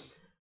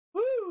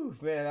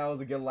 man, that was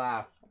a good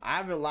laugh. I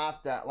haven't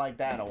laughed at like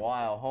that in a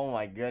while. Oh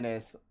my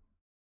goodness.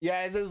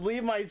 Yeah, it says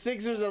leave my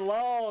Sixers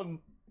alone.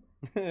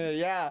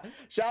 Yeah,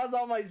 shout out to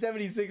all my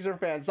 76er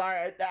fans.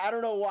 Sorry, I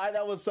don't know why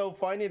that was so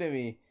funny to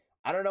me.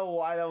 I don't know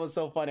why that was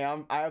so funny.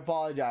 I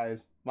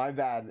apologize. My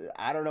bad.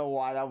 I don't know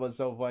why that was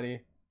so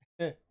funny.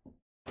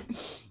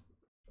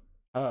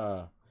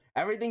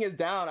 Everything is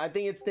down. I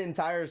think it's the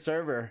entire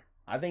server.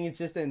 I think it's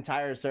just the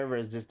entire server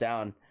is just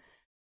down.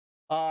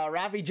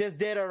 Raffy just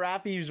did a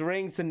Raffy's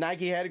rings to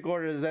Nike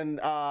headquarters, and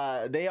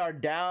they are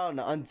down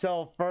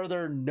until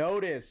further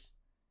notice.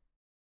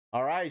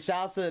 All right,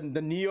 shouts to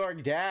the New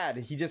York dad.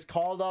 He just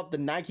called up the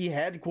Nike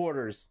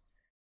headquarters.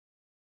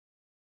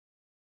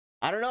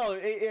 I don't know.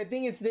 I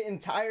think it's the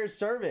entire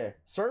server.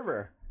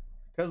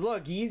 Because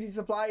look, Yeezy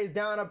Supply is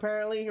down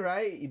apparently,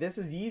 right? This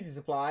is Yeezy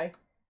Supply.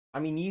 I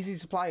mean, Yeezy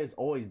Supply is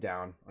always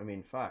down. I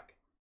mean, fuck.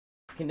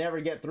 You can never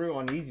get through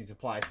on Yeezy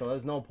Supply, so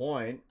there's no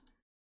point.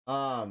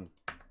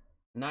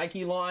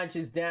 Nike launch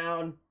is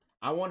down.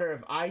 I wonder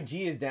if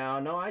IG is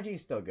down. No, IG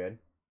is still good.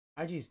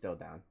 IG is still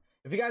down.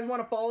 If you guys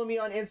want to follow me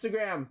on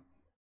Instagram,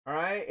 all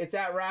right, it's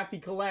at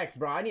RaffyCollects,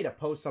 bro. I need to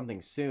post something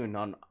soon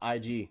on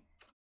IG.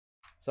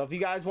 So if you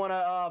guys want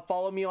to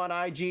follow me on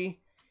IG,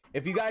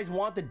 if you guys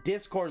want the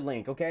Discord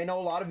link, okay? I know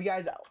a lot of you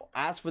guys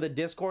asked for the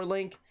Discord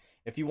link.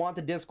 If you want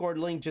the Discord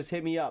link, just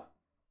hit me up.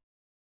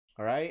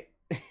 All right?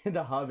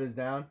 The hub is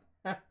down.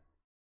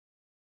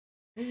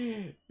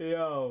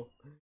 Yo.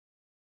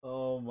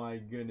 Oh my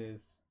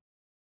goodness.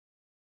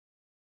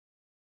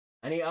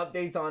 Any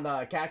updates on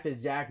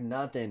Cactus Jack?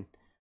 Nothing.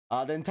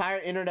 The entire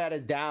internet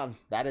is down.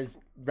 That is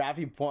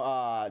Raffy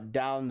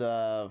down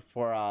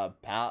for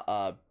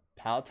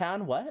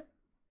Powtown. What?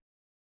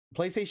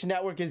 PlayStation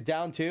Network is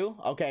down too.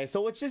 Okay,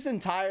 so it's just an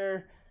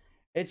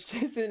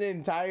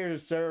entire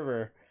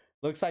server.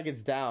 Looks like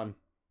it's down.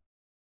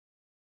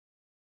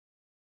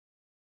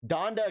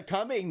 Donda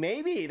coming,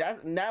 maybe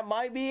that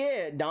might be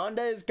it.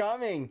 Donda is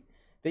coming.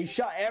 They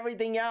shut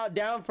everything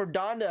down for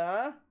Donda,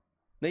 huh?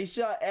 They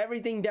shut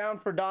everything down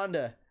for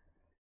Donda.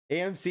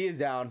 AMC is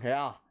down,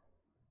 yeah.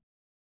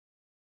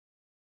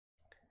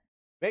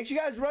 Make sure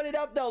you guys run it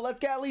up though. Let's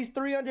get at least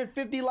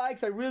 350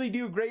 likes. I really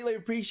do greatly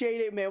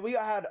appreciate it, man. We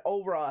had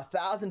over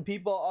 1,000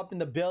 people up in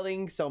the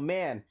building. So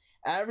man,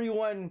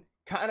 everyone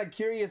kind of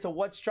curious of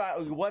what's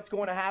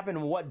going to happen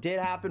and what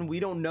did happen. We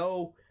don't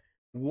know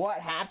what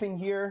happened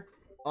here.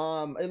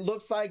 It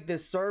looks like the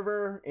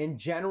server in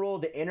general,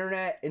 the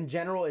internet in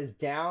general is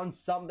down.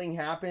 Something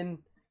happened.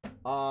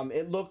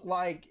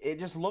 It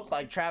just looked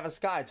like Travis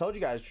Scott. I told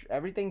you guys,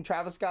 everything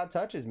Travis Scott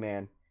touches,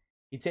 man,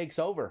 he takes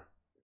over.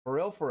 For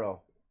real, for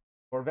real.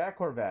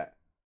 Corvette.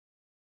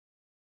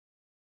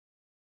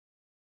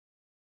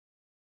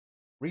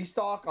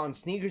 Restock on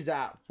Sneakers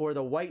app for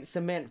the white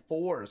cement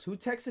 4s. Who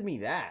texted me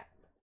that?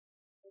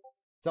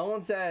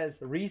 Someone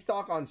says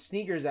restock on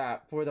Sneakers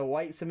app for the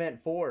white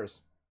cement 4s.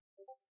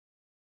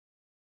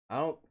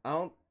 I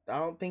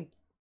don't think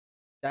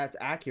that's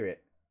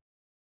accurate.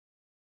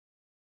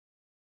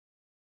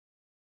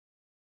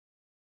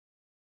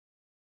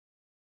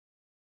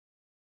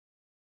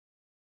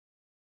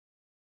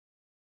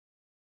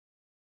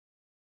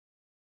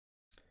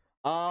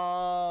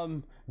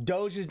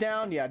 Doge is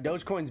down. Yeah,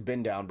 Dogecoin's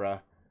been down,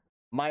 bro.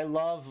 My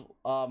love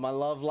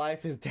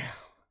life is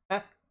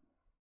down.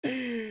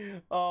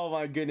 Oh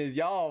my goodness,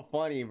 y'all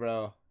funny,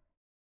 bro.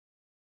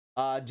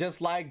 Just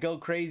like Go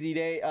Crazy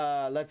Day.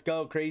 Let's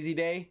go Crazy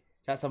Day.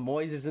 Got some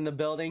Moises in the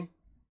building.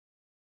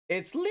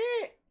 It's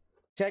lit.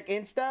 Check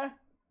Insta.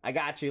 I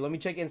got you. Let me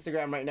check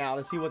Instagram right now.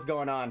 Let's see what's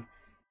going on.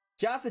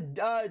 Just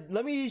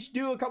let me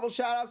do a couple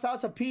shout outs out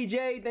to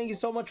PJ. Thank you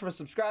so much for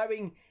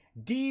subscribing.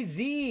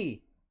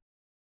 DZ.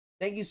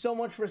 Thank you so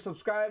much for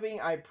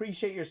subscribing. I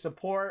appreciate your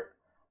support.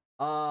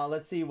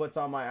 Let's see what's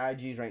on my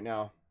IGs right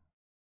now.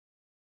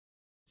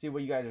 See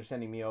what you guys are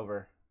sending me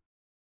over.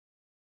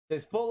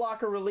 This Foot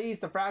Locker release,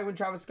 the Fragment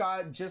Travis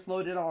Scott just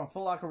loaded on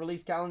Foot Locker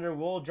release calendar.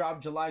 Will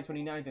drop July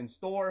 29th in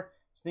store.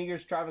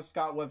 Sneakers Travis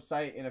Scott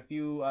website and a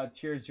few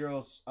tier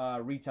 0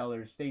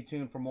 retailers. Stay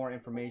tuned for more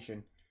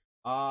information.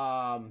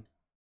 Let's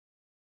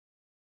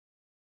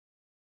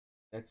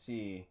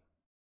see.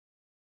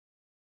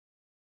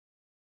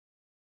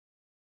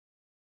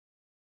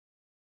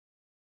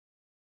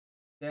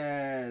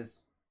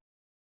 Says,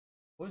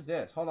 what is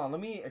this? Hold on,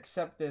 let me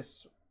accept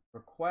this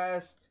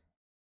request.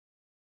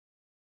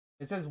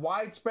 It says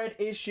widespread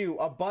issue.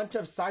 A bunch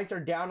of sites are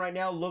down right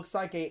now. Looks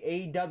like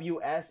a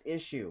AWS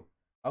issue.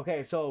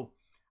 Okay, so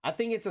I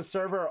think it's a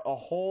server, a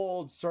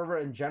whole server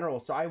in general.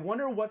 So I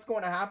wonder what's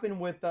going to happen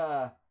with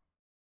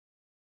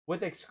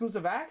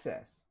exclusive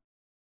access.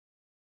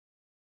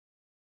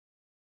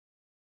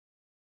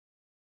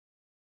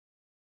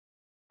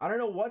 I don't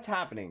know what's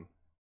happening.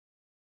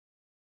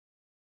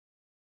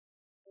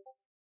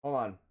 Hold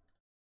on.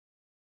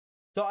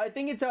 So I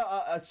think it's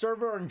a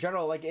server in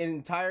general, like an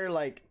entire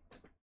like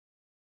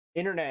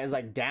internet is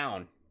like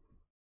down.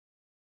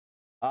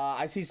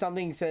 I see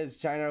something says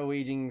China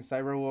waging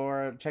cyber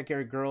war. Check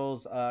your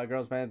girls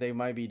man, they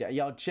might be down.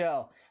 Yo,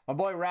 chill. My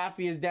boy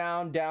Raffy is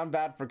down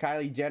bad for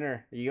Kylie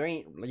Jenner. You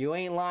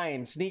ain't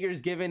lying.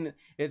 Sneakers giving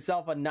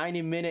itself a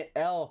 90-minute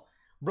L.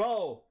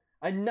 Bro,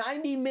 a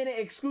 90-minute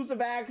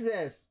exclusive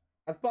access.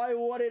 That's probably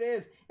what it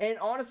is. And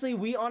honestly,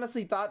 we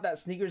honestly thought that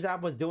Sneakers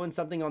app was doing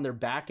something on their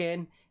back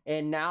end,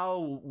 and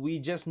now we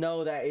just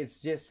know that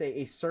it's just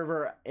a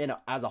server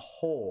as a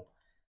whole.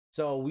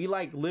 So we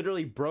like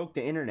literally broke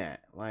the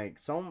internet. Like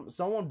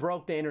someone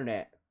broke the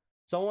internet.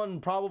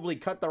 Someone probably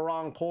cut the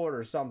wrong cord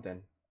or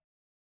something.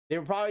 They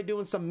were probably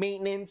doing some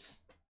maintenance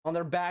on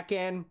their back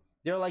end.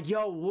 They're like,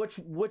 yo,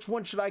 which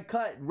one should I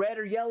cut? Red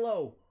or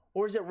yellow?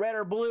 Or is it red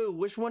or blue?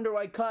 Which one do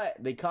I cut?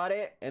 They cut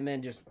it and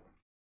then just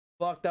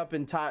fucked up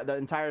the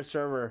entire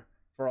server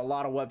for a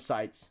lot of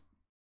websites.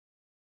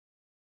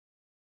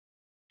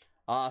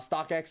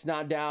 StockX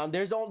not down.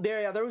 There was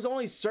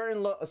only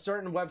certain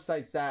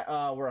websites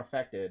that were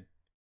affected.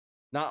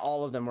 Not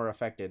all of them were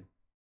affected.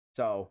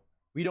 So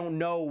we don't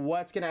know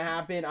what's gonna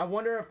happen. I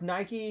wonder if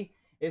Nike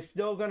is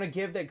still gonna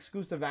give the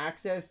exclusive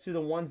access to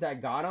the ones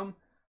that got them,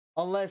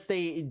 unless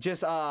they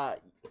just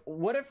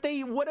what if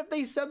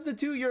they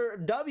substitute your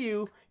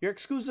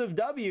exclusive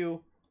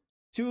W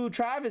to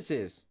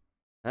Travis's?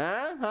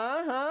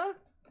 Huh?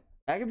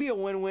 That could be a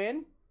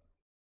win-win.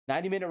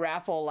 90-minute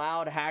raffle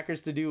allowed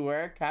hackers to do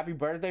work. Happy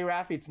birthday,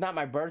 Raffy. It's not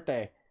my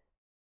birthday.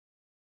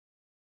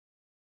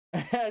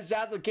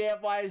 Shouts to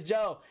KFI's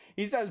Joe.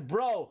 He says,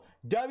 bro,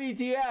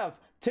 WTF,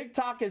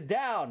 TikTok is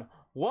down.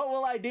 What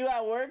will I do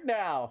at work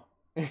now?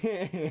 Shouts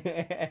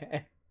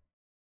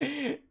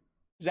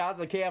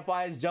to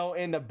KFI's Joe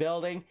in the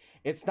building.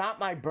 It's not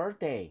my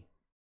birthday.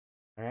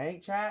 All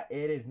right, chat?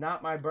 It is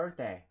not my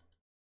birthday.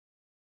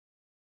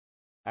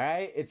 All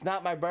right? It's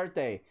not my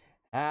birthday.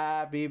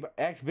 Happy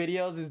X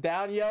videos is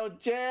down. Yo,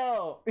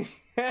 chill.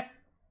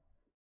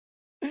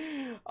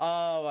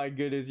 Oh my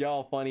goodness,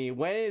 y'all funny.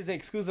 When is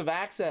exclusive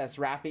access,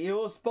 Raffy? It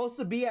was supposed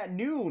to be at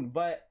noon,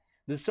 but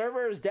the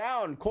server is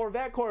down.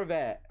 Corvette.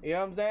 You know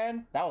what I'm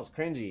saying? That was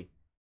cringy.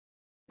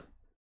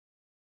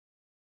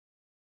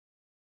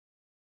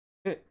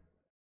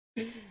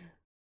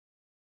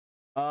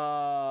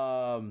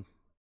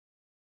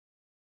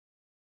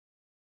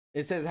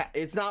 It says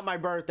it's not my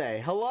birthday.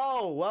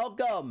 Hello,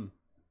 welcome.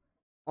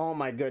 Oh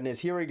my goodness,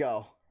 here we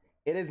go.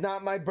 It is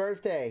not my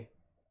birthday.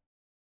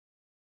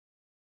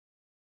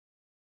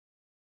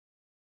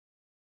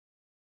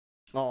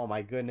 Oh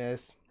my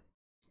goodness.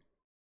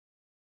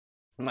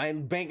 My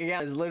bank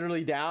account is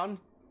literally down.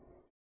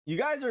 You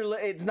guys are,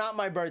 it's not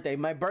my birthday.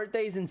 My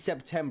birthday is in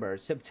September.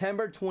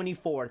 September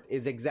 24th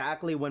is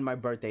exactly when my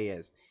birthday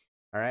is.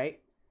 All right.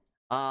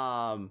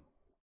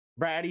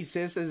 Braddy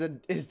sis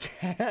is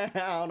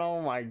down.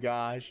 Oh my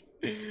gosh.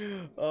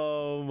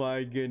 Oh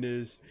my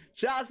goodness.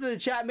 Shouts to the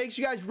chat. Make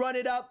sure you guys run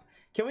it up.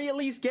 Can we at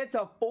least get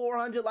to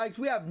 400 likes?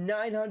 We have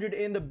 900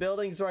 in the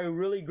building, so I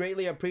really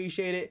greatly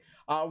appreciate it.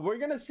 We're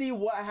gonna see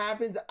what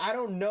happens. I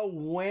don't know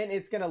when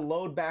it's gonna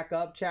load back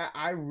up, chat.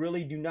 I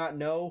really do not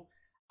know.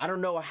 I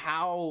don't know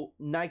how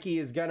Nike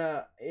is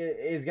gonna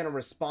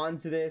respond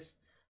to this.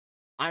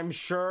 I'm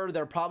sure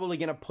they're probably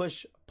gonna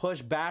push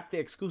back the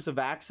exclusive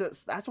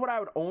access. That's what I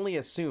would only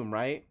assume,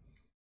 right?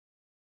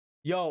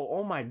 Yo,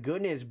 oh my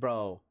goodness,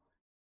 bro.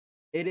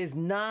 It is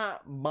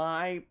not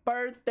my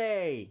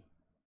birthday.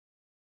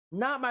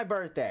 Not my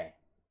birthday.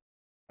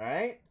 All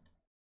right?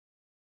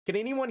 Can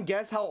anyone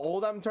guess how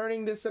old I'm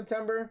turning this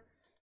September?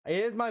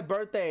 It is my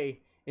birthday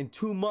in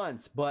 2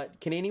 months, but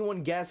can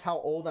anyone guess how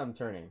old I'm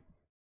turning?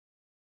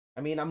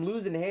 I mean, I'm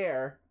losing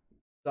hair,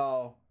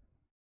 so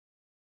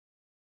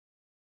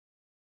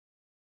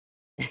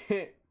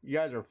you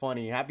guys are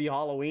funny. Happy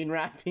Halloween,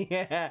 Raffy.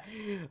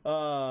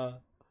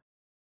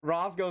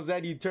 Roscoe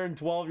said you turned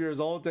 12 years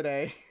old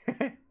today.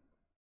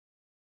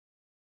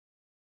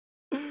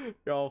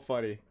 You're all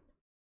funny.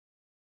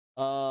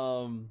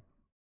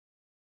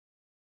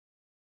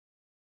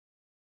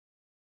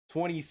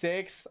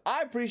 26.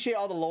 I appreciate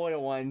all the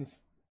loyal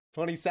ones.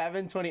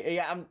 27, 20.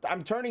 Yeah,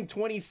 I'm turning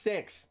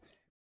 26.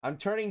 I'm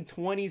turning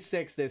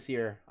 26 this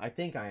year. I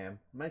think I am.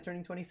 Am I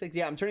turning 26?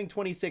 Yeah, I'm turning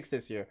 26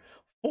 this year.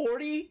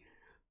 40?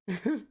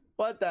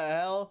 What the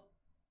hell?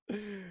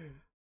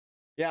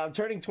 Yeah, I'm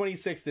turning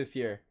 26 this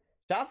year.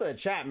 Shouts to the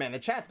chat, man. The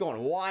chat's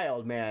going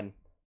wild, man.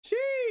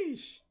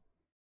 Sheesh.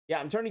 Yeah,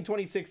 I'm turning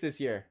 26 this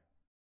year.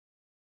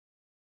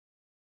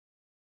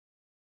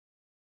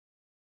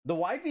 The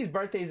wifey's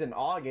birthday is in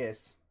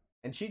August,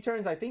 and she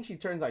turns, I think she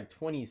turns like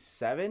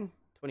 27,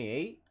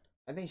 28.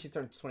 I think she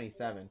turns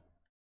 27.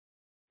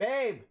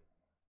 Babe.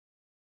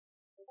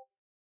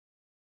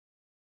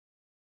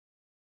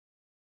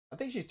 I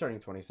think she's turning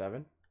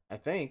 27. I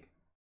think.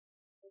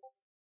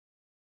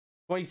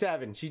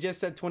 27. She just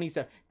said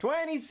 27.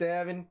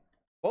 27.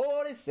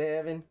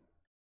 47.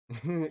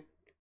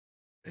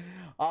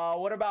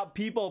 What about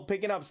people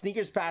picking up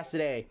sneakers pass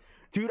today?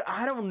 Dude,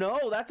 I don't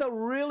know. That's a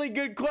really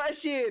good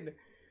question.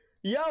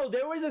 Yo,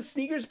 there was a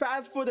sneakers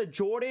pass for the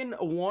Jordan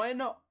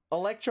 1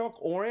 electric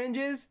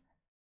oranges.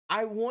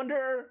 I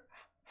wonder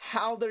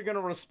how they're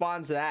gonna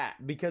respond to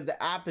that because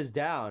the app is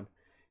down.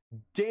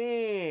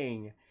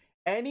 Dang.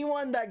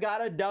 Anyone that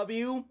got a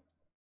W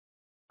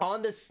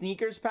on the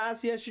sneakers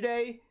pass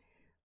yesterday,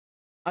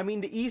 I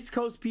mean, the East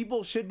Coast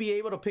people should be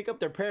able to pick up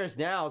their pairs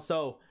now.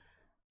 So,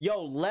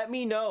 yo, let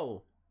me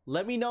know.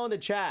 Let me know in the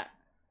chat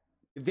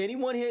if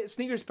anyone hit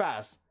sneakers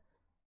pass.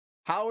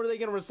 How are they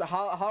gonna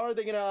how are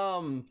they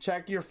gonna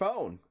check your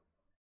phone?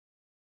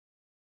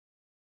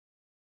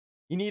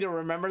 You need to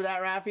remember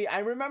that, Raffy. I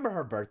remember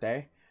her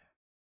birthday.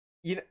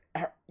 You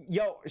know,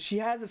 yo, she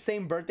has the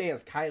same birthday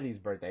as Kylie's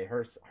birthday.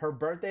 Her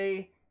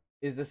birthday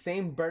is the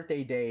same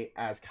birthday day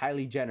as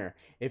Kylie Jenner.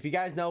 If you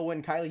guys know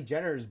when Kylie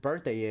Jenner's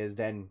birthday is,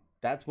 then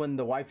that's when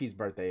the wifey's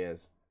birthday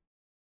is.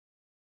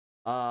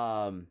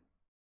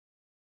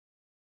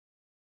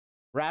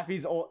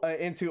 Raffy's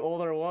into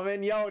older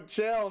woman. Yo,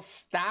 chill.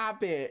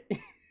 Stop it.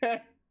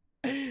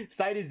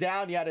 Site is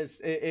down. Yeah,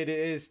 it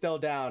is still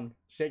down.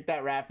 Shake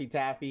that Raffy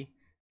Taffy.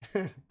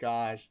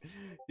 Gosh.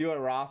 Do what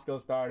Roscoe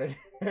started.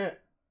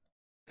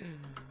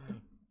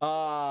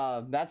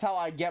 That's how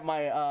I get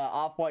my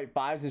off-white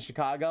 5s in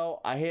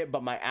Chicago. I hit,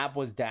 but my app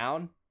was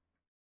down.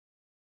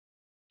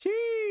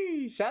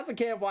 Gee, shouts to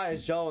Camp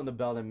Wise Joe in the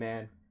building,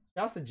 man.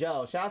 Shouts to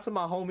Joe. Shouts to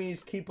my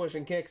homies Keep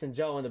Pushing Kicks and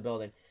Joe in the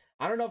building.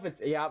 I don't know if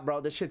it's, yeah, bro,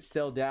 this shit's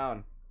still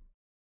down.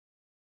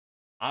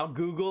 I'll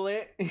Google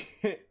it.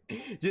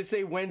 Just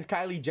say, when's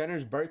Kylie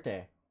Jenner's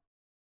birthday?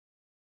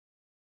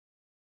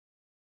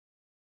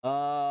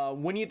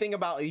 When do you think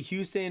about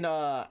Houston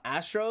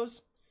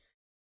Astros?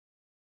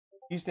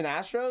 Houston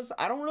Astros?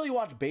 I don't really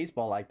watch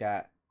baseball like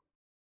that.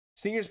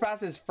 Seniors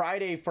Pass is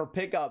Friday for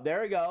pickup.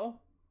 There we go.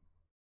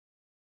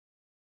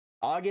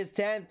 August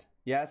 10th.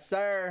 Yes,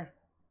 sir.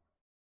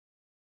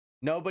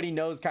 Nobody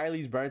knows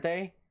Kylie's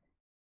birthday.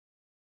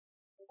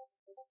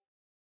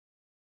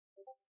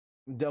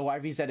 The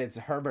wifey said it's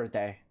her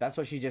birthday. That's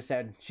what she just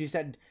said.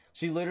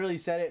 She literally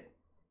said it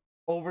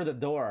over the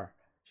door.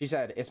 She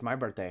said, it's my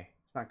birthday.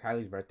 It's not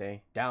Kylie's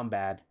birthday. Down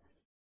bad.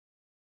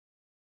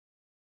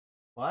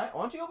 What?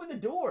 Why don't you open the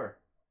door?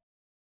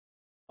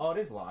 Oh, it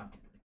is locked.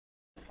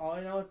 Oh,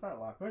 no, it's not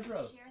locked. Where's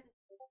Rose?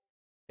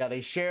 Yeah,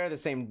 they share the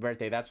same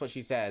birthday. That's what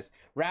she says.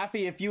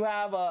 Raffy, if you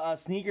have a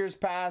sneakers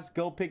pass,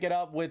 go pick it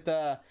up with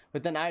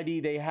an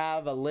ID. They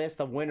have a list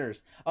of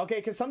winners. Okay,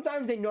 because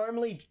sometimes they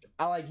normally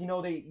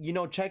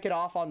check it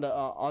off on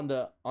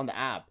the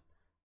app.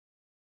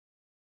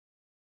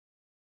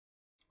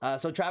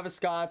 So Travis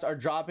Scott's are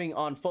dropping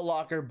on Foot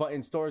Locker, but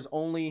in stores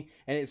only,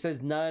 and it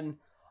says none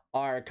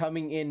are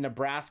coming in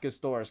Nebraska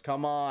stores.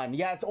 Come on.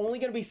 Yeah, it's only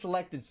gonna be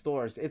selected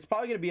stores. It's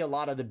probably gonna be a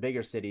lot of the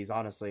bigger cities,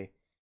 honestly.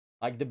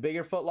 Like the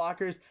bigger Foot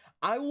Lockers.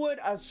 I would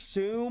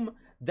assume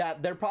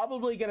that they're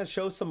probably gonna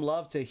show some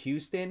love to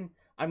Houston.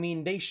 I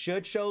mean, they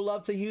should show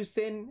love to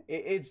Houston.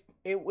 It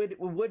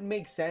would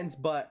make sense,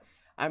 but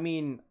I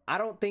mean, I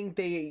don't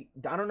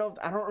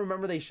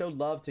remember they showed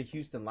love to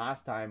Houston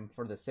last time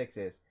for the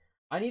Sixes.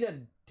 I need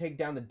to take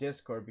down the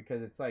Discord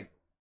because it's like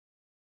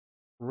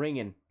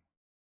ringing.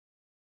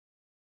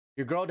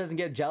 Your girl doesn't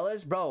get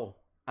jealous? Bro,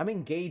 I'm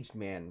engaged,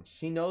 man.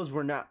 She knows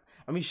we're not.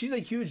 I mean, she's a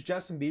huge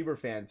Justin Bieber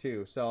fan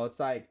too. So it's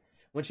like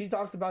when she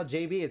talks about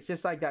JB, it's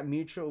just like that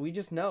mutual. We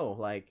just know,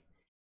 like,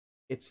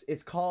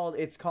 it's called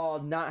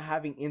not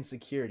having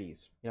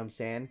insecurities. You know what I'm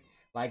saying?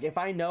 Like, if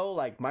I know,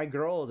 like, my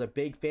girl is a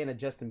big fan of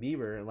Justin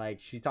Bieber, and like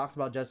she talks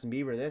about Justin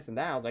Bieber this and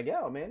that, I was like,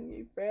 yo, man,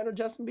 you a fan of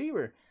Justin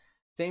Bieber?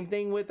 Same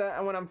thing with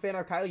when I'm a fan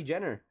of Kylie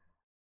Jenner.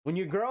 When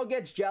your girl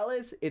gets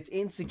jealous, it's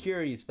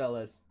insecurities,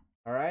 fellas.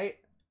 All right.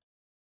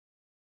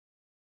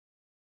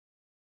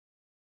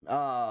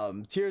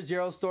 Tier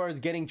 0 store is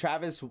getting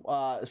Travis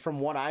from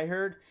what I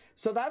heard.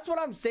 So that's what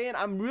I'm saying.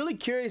 I'm really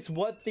curious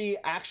what the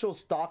actual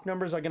stock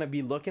numbers are going to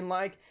be looking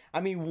like.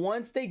 I mean,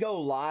 once they go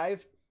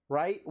live,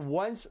 right?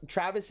 Once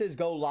Travis's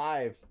go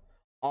live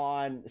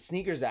on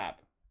Sneakers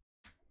app.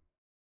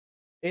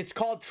 It's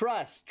called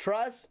Trust.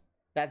 Trust.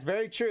 That's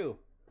very true.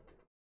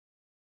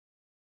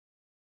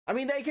 I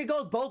mean, they could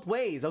go both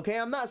ways, okay?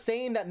 I'm not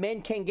saying that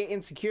men can't get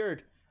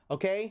insecured,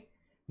 okay?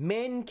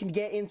 Men can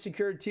get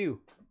insecure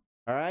too.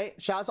 All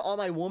right, shout out to all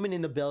my women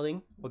in the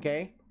building,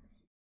 okay?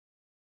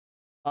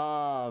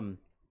 But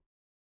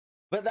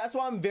that's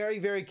why I'm very,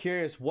 very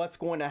curious what's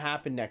going to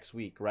happen next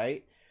week,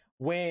 right?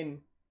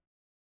 When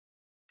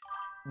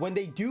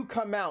they do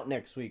come out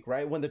next week,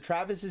 right? When the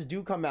Travises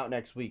do come out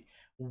next week,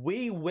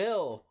 we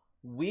will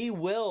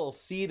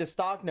see the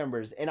stock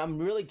numbers, and I'm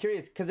really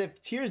curious because if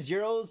Tier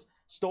 0's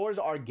stores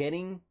are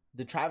getting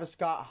the Travis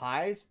Scott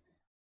highs,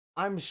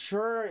 I'm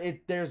sure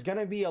there's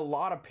gonna be a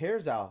lot of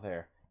pairs out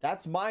there.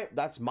 That's my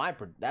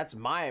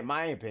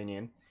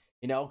opinion.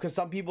 You know, because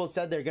some people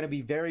said they're going to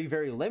be very,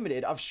 very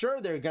limited. I'm sure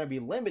they're going to be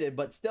limited,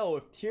 but still,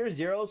 if tier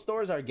 0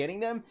 stores are getting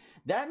them,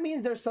 that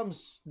means there's some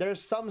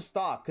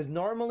stock. Because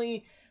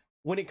normally,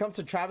 when it comes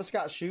to Travis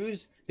Scott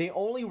shoes, they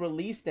only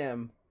release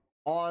them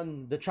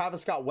on the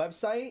Travis Scott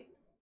website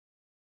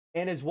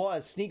and as well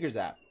as sneakers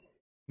app.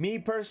 Me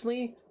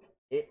personally,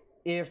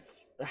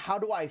 how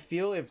do I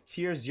feel if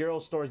tier 0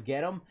 stores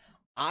get them?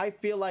 I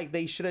feel like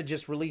they should have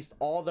just released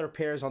all their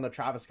pairs on the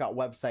Travis Scott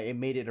website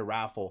and made it a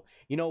raffle.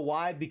 You know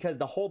why? Because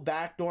the whole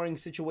backdooring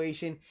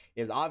situation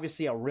is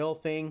obviously a real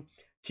thing.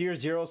 Tier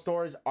 0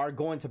 stores are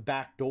going to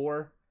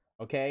backdoor,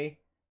 okay?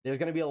 There's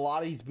going to be a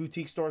lot of these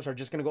boutique stores are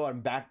just going to go out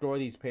and backdoor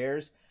these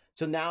pairs.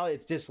 So now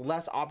it's just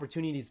less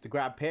opportunities to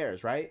grab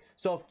pairs, right?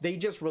 So if they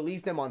just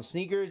release them on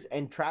sneakers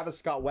and Travis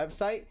Scott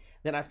website,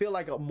 then I feel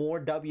like more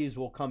W's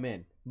will come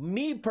in.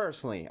 Me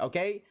personally,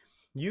 okay?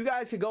 You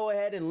guys could go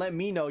ahead and let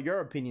me know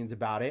your opinions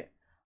about it.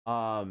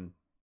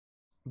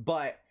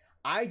 But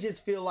I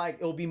just feel like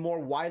it'll be more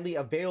widely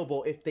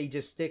available if they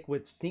just stick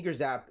with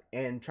sneakers app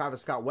and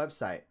Travis Scott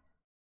website.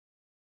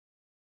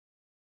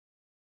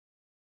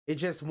 It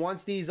just,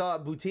 once these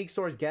boutique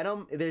stores get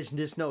them, there's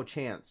just no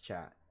chance,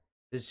 chat.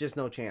 There's just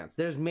no chance.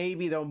 There'll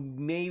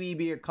maybe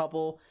be a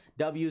couple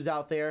W's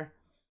out there,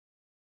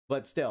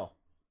 but still,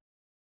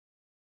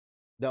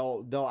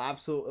 it'll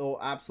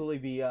absolutely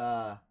be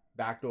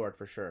backdoored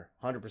for sure,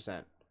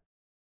 100%.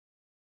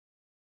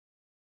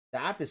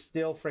 The app is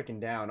still freaking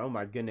down. Oh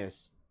my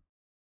goodness.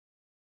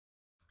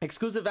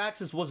 Exclusive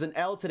access was an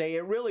L today.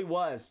 It really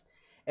was.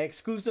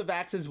 Exclusive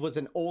access was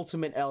an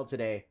ultimate L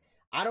today.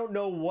 I don't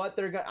know what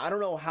they're gonna. I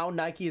don't know how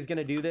Nike is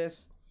gonna do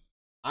this.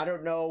 I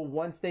don't know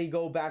once they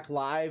go back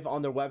live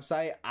on their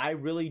website. I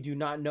really do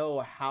not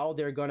know how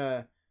they're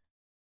gonna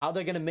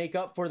make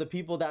up for the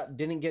people that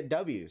didn't get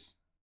W's.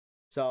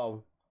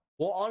 So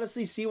we'll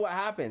honestly see what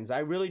happens. I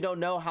really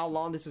don't know how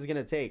long this is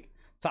gonna take.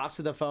 Talks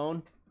to the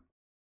phone.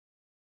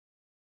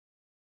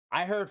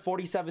 I heard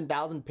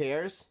 47,000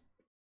 pairs,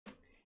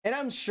 and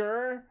I'm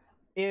sure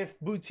if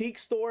boutique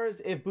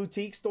stores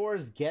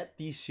get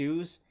these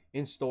shoes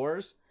in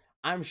stores,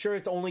 I'm sure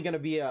it's only going to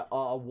be a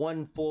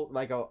one full,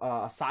 like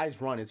a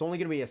size run. It's only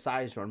going to be a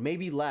size run,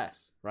 maybe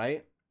less,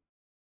 right?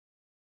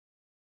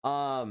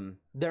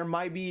 There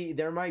might be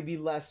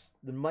less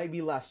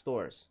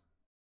stores.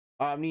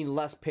 I mean,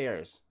 less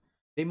pairs.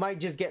 They might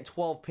just get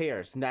 12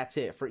 pairs and that's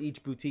it for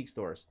each boutique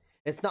stores.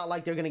 It's not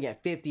like they're going to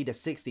get 50 to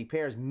 60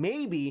 pairs.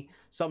 Maybe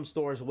some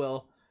stores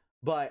will,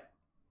 but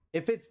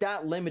if it's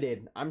that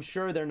limited, I'm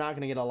sure they're not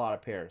going to get a lot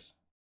of pairs.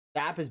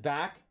 The app is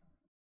back.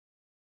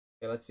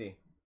 Okay, let's see.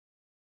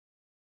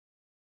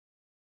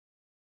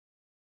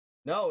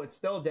 No, it's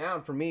still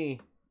down for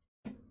me.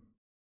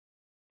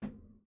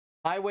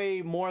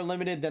 Highway more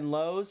limited than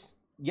lows.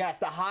 Yes,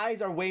 the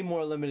highs are way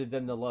more limited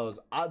than the lows.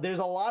 There's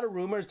a lot of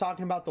rumors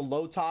talking about the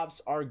low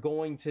tops are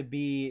going to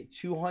be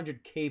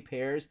 200K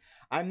pairs.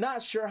 I'm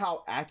not sure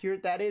how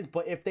accurate that is,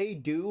 but if they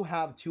do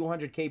have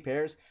 200K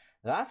pairs,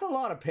 that's a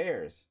lot of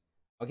pairs.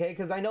 Okay,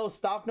 because I know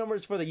stock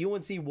numbers for the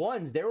UNC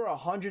ones, there were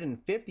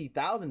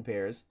 150,000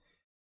 pairs.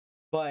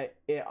 But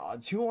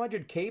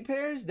 200K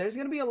pairs, there's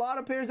going to be a lot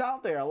of pairs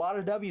out there, a lot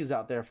of W's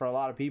out there for a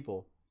lot of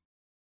people.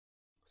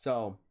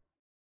 So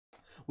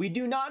we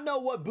do not know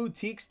what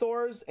boutique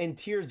stores and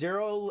tier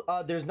 0,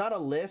 there's not a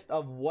list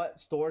of what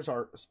stores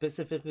are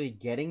specifically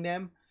getting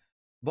them.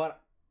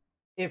 But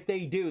if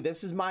they do,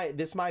 this is my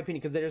opinion,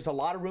 because there's a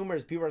lot of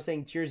rumors. People are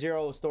saying tier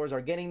 0 stores are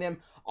getting them.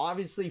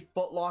 Obviously,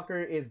 Foot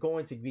Locker is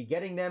going to be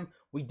getting them.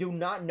 We do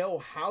not know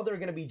how they're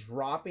going to be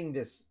dropping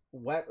this,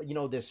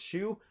 this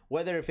shoe,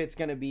 whether if it's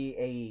going to be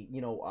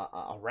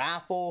a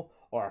raffle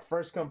or a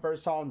first come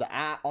first serve on the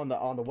app, on the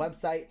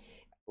website.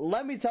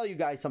 Let me tell you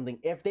guys something.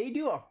 If they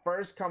do a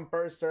first come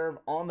first serve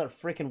on their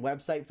freaking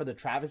website for the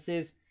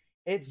Travises,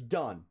 it's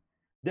done.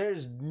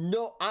 There's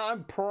no, I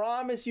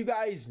promise you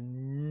guys,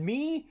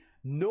 me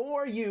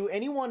nor you,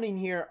 anyone in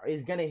here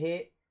is going to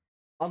hit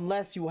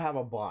unless you have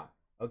a bot.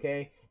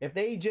 Okay, if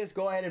they just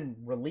go ahead and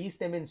release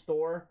them in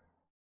store.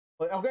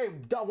 Okay,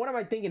 what am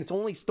I thinking? It's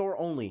only store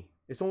only.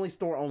 It's only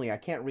store only. I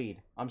can't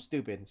read. I'm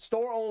stupid.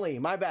 Store only.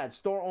 My bad.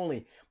 Store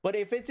only. But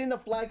if it's in the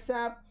Flex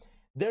app,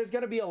 there's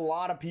going to be a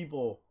lot of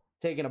people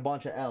taking a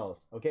bunch of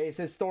L's. Okay, it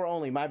says store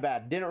only. My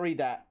bad. Didn't read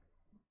that.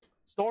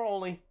 Store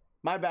only.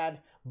 My bad.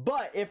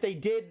 But if they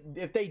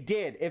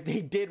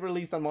did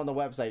release them on the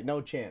website,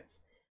 no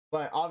chance.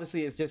 But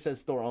obviously it just says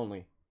store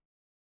only.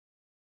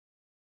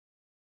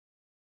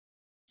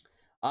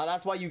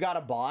 That's why you got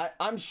a bot.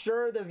 I'm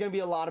sure there's going to be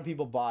a lot of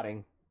people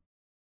botting.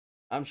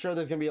 I'm sure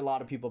there's going to be a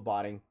lot of people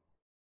botting.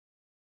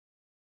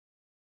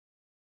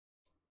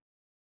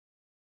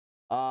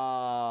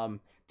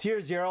 Tier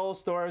 0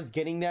 stores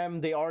getting them.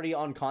 They already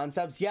on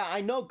Concepts. Yeah,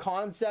 I know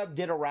Concept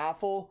did a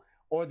raffle,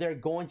 or they're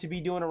going to be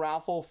doing a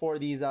raffle for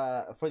these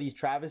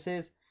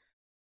Travises.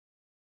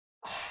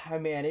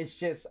 Man, it's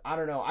just, I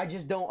don't know. I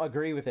just don't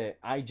agree with it.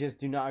 I just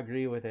do not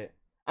agree with it.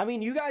 I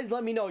mean, you guys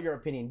let me know your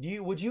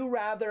opinion. Would you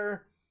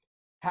rather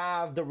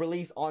have the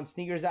release on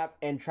Sneakers app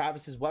and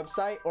Travis's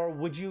website, or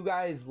would you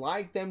guys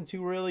like them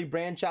to really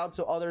branch out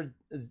to other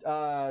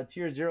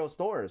tier 0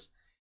 stores?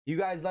 You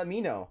guys let me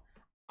know.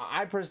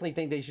 I personally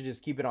think they should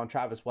just keep it on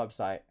Travis'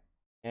 website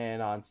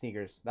and on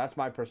Sneakers. That's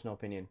my personal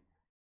opinion.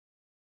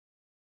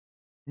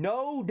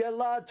 No de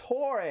la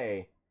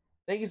Torre,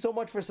 thank you so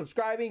much for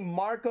subscribing.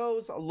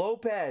 Marcos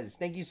Lopez,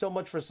 thank you so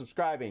much for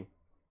subscribing.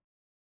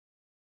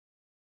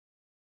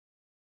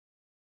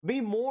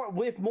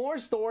 With more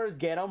stores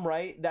get them,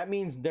 right? That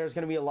means there's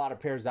going to be a lot of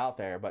pairs out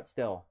there, but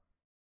still.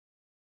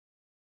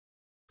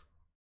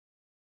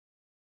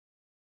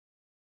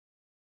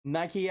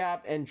 Nike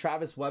app and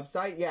Travis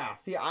website. Yeah,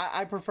 see,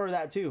 I prefer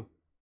that too.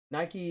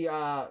 Nike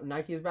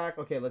is back.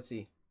 Okay, let's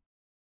see.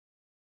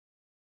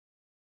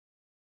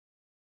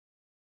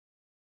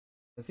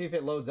 Let's see if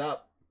it loads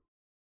up.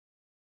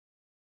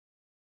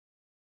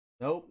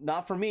 Nope,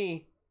 not for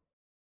me.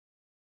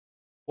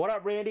 What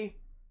up, Randy?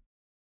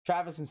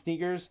 Travis and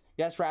Sneakers.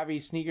 Yes, Ravi,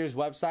 Sneakers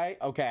website.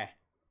 Okay.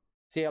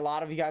 See, a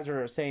lot of you guys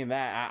are saying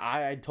that.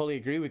 I totally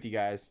agree with you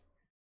guys.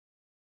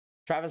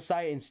 Travis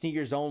site and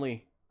Sneakers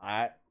only.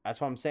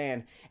 That's what I'm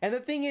saying. And the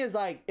thing is,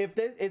 like, if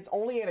it's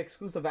only an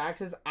exclusive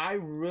access, I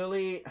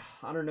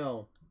don't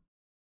know.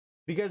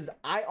 Because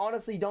I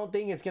honestly don't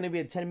think it's going to be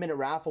a 10-minute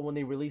raffle when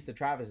they release the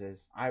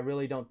Travises. I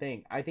really don't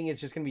think. I think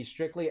it's just going to be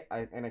strictly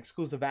an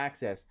exclusive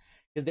access.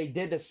 Because they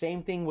did the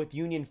same thing with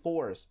Union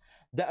 4s.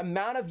 The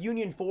amount of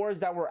Union 4s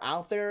that were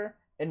out there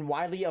and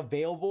widely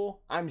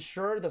available, I'm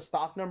sure the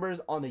stock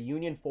numbers on the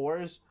Union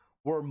 4s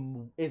were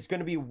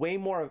way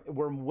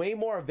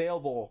more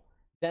available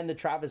than the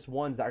Travis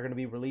ones that are going to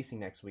be releasing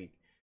next week.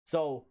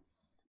 So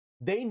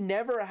they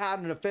never had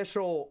an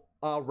official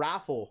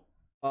raffle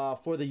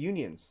for the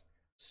Unions.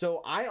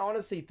 So I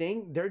honestly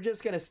think they're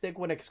just going to stick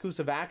with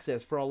exclusive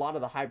access for a lot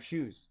of the hype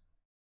shoes,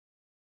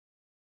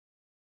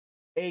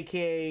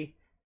 aka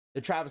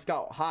the Travis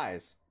Scott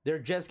highs. They're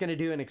just going to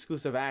do an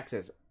exclusive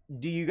access.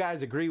 Do you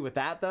guys agree with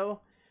that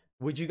though?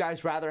 Would you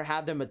guys rather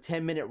have them a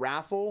 10-minute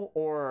raffle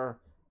or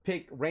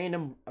pick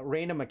random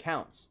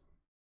accounts?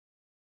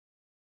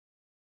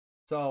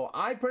 So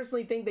I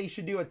personally think they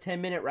should do a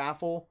 10-minute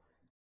raffle.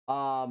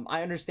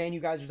 I understand you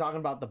guys are talking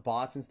about the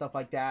bots and stuff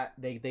like that.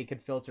 They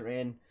could filter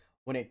in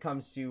when it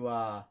comes to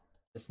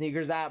the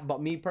Sneakers app.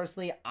 But me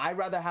personally, I'd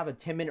rather have a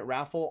 10-minute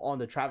raffle on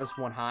the Travis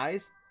 1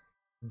 highs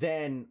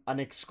than an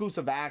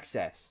exclusive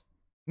access.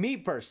 Me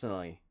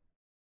personally.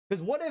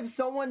 Because what if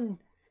someone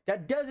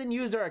that doesn't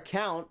use their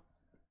account,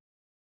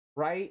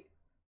 right,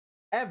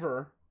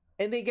 ever,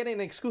 and they get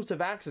an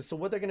exclusive access? So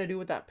what they're going to do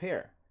with that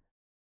pair?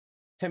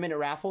 10-minute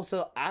raffle?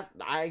 So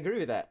I agree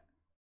with that.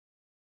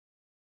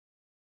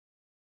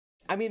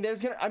 I mean,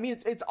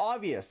 it's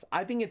obvious.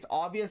 I think it's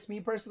obvious, me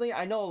personally.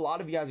 I know a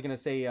lot of you guys are going to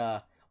say,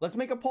 let's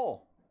make a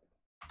poll.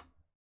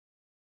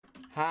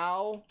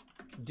 How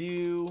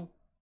do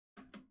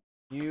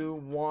you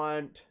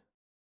want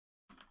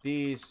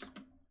these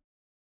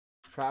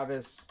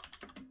Travis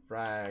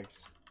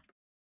frags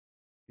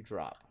to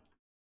drop?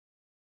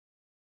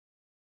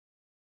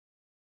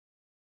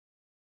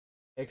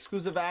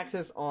 Exclusive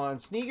access on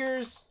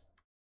Sneakers,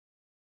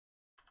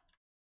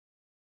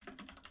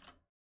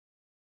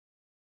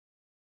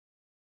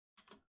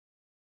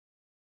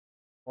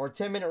 or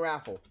 10-minute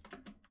raffle.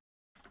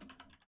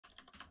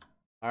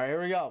 All right,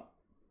 here we go.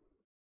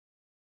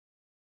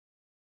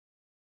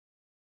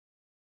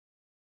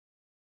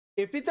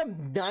 If it's a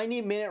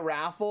 90-minute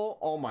raffle,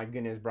 oh my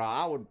goodness,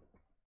 bro,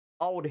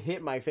 I would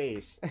hit my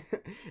face.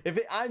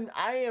 I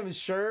am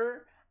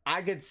sure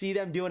I could see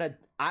them doing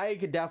I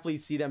could definitely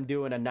see them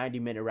doing a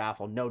 90-minute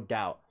raffle, no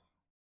doubt.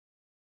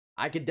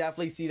 I could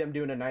definitely see them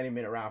doing a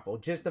 90-minute raffle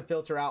just to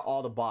filter out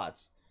all the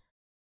bots.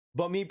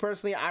 But me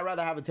personally, I'd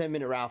rather have a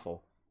 10-minute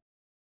raffle.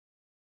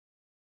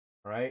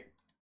 All right.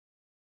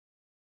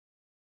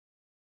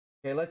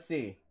 Okay, let's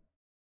see.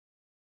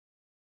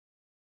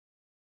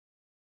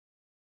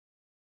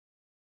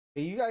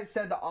 Okay, you guys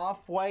said the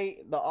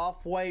off-white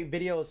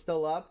video is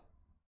still up.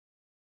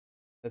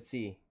 Let's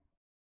see.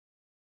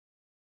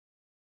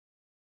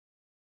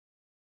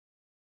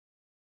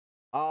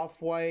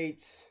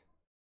 Off-white.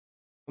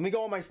 Let me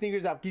go on my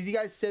Sneakers app because you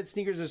guys said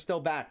Sneakers are still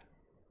back.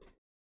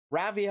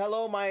 Raffy,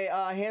 hello, my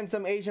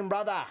handsome Asian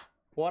brother.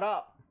 What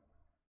up?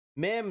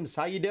 Mims,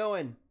 how you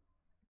doing?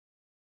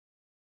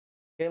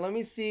 Okay, let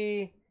me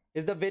see.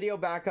 Is the video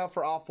back up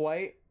for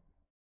Off-White?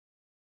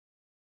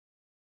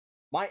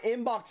 My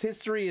inbox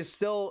history is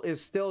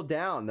still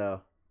down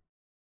though.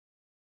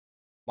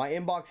 My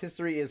inbox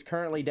history is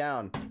currently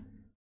down.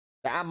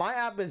 My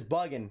app is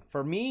bugging.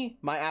 For me,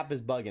 my app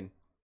is bugging.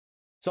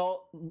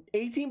 So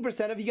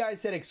 18% of you guys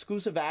said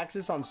exclusive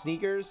access on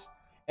Sneakers,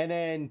 and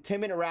then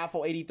 10-minute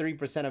raffle,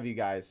 83% of you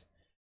guys.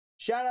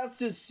 Shout outs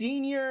to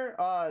Senor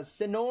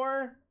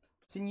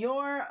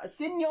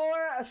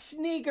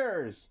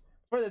Sneakers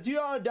for the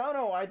 $2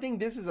 dono. I think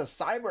this is a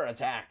cyber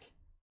attack.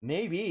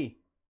 Maybe.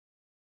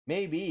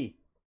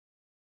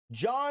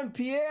 John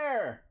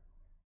Pierre,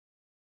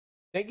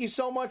 thank you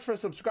so much for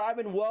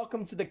subscribing.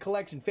 Welcome to the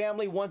collection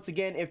family. Once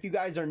again, if you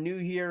guys are new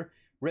here,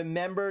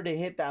 remember to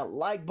hit that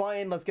like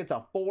button. Let's get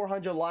to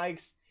 400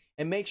 likes.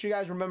 And make sure you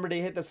guys remember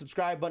to hit the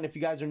subscribe button if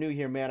you guys are new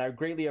here, man. I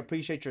greatly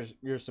appreciate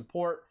your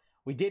support.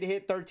 We did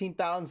hit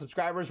 13,000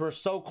 subscribers. We're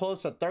so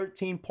close to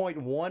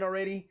 13.1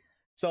 already.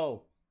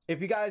 So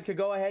if you guys could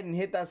go ahead and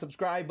hit that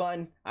subscribe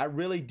button, I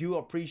really do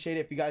appreciate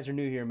it if you guys are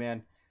new here,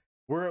 man.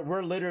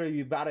 We're literally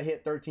about to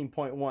hit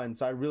 13.1,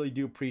 so I really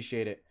do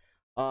appreciate it.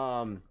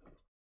 Yeah,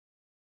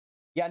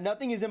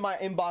 nothing is in my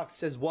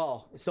inbox as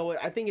well, so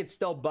I think it's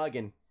still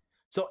bugging.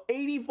 So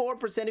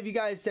 84% of you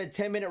guys said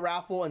 10-minute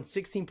raffle, and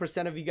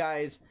 16% of you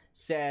guys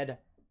said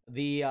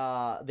the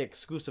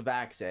exclusive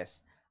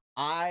access.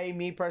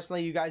 Me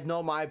personally, you guys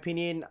know my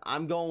opinion.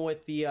 I'm going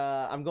with the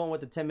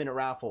 10-minute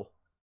raffle.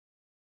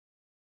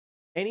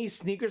 Any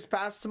sneakers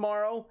pass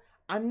tomorrow?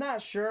 I'm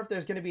not sure if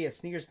there's gonna be a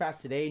sneakers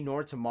pass today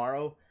nor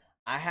tomorrow.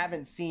 I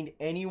haven't seen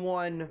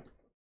anyone.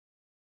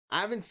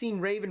 I haven't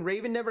seen Raven.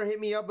 Raven never hit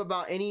me up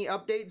about any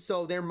updates,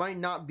 so there might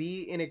not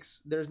be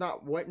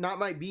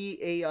might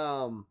be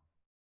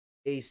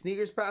a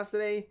sneakers pass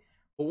today.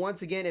 But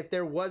once again, if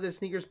there was a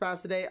sneakers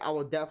pass today, I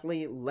will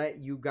definitely let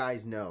you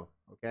guys know.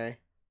 Okay,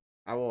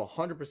 I will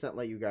 100%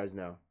 let you guys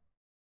know.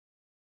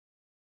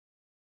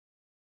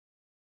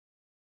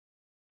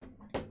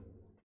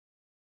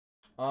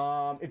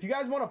 If you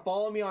guys want to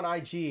follow me on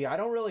IG, I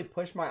don't really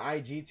push my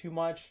IG too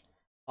much.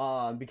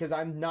 Because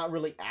I'm not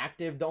really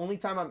active. The only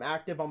time I'm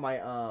active on my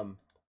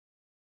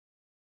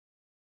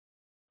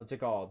what's it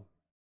called?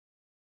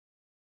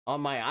 On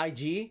my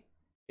IG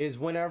is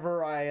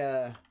whenever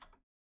I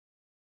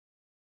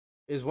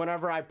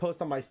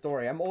post on my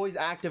story. I'm always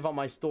active on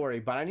my story,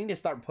 but I need to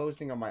start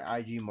posting on my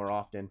IG more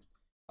often.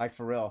 Like,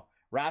 for real.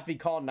 Raffy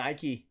called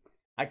Nike.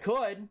 I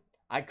could.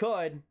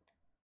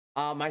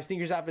 My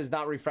sneakers app is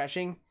not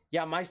refreshing.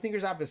 Yeah, my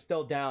sneakers app is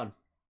still down.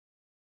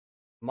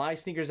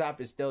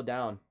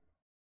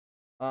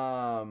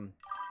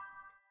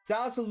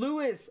 Dallas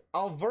Lewis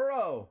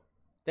Alvaro,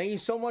 thank you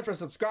so much for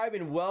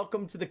subscribing.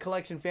 Welcome to the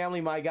collection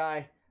family, my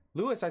guy.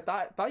 Lewis, I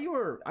thought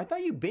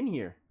you'd been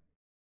here.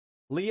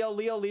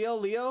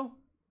 Leo.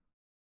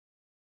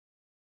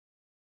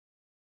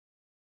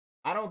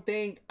 I don't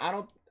think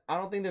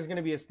there's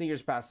gonna be a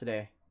sneakers pass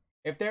today.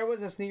 If there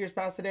was a sneakers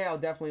pass today, I'll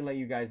definitely let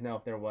you guys know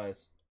if there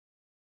was.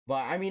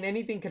 But I mean,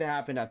 anything could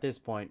happen at this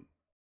point.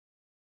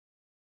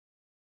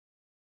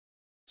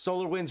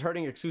 Solar Wind's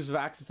hurting exclusive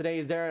access today.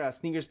 Is there a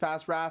sneakers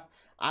pass, Raph?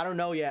 I don't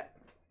know yet.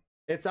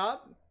 It's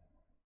up.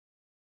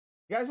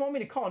 You guys want me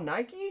to call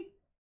Nike?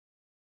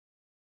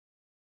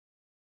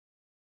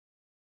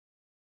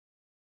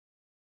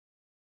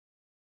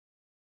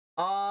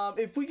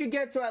 If we could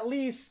get to at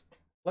least,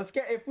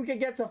 if we could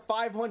get to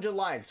 500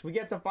 likes. We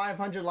get to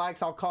 500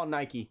 likes, I'll call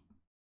Nike.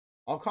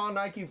 I'll call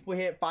Nike if we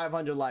hit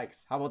 500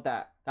 likes. How about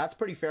that? That's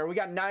pretty fair. We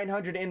got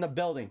 900 in the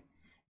building.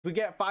 If we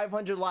get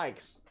 500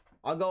 likes,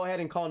 I'll go ahead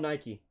and call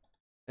Nike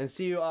and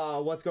see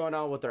what's going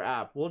on with their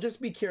app. We'll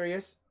just be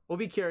curious. We'll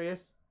be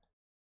curious.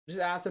 Just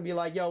ask them, be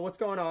like, yo, what's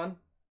going on?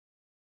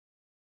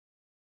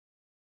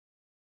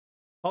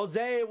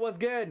 Jose, what's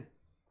good?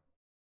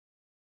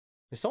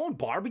 Is someone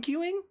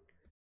barbecuing?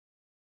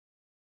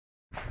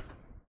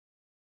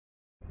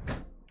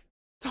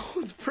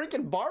 Someone's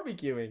freaking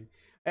barbecuing.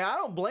 Hey, I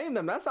don't blame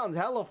them. That sounds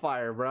hella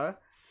fire, bruh.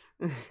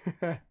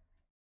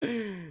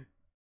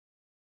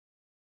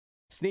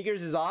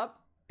 Sneakers is up.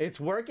 It's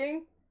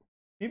working.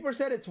 People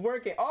said it's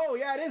working. Oh,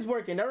 yeah, it is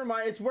working. Never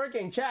mind. It's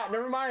working. Chat,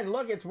 never mind.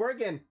 Look, it's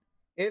working.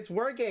 It's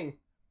working.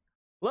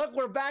 Look,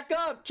 we're back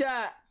up,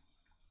 chat.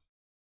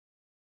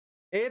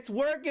 It's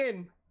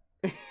working.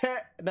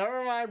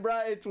 Never mind,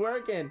 bro. It's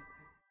working.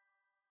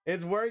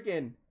 It's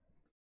working.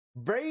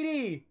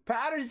 Brady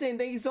Patterson,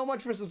 thank you so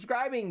much for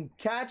subscribing.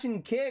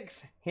 Catching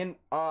Kicks.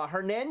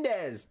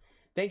 Hernandez,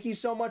 thank you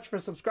so much for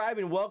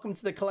subscribing. Welcome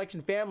to the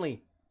collection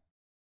family.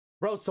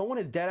 Bro, someone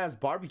is dead ass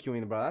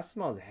barbecuing, bro. That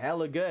smells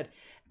hella good.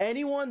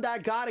 Anyone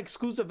that got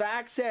exclusive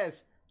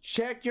access,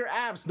 check your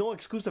apps. No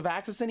exclusive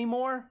access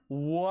anymore?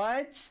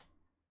 What?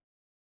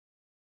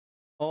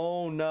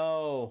 Oh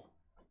no.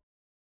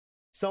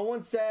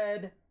 Someone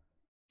said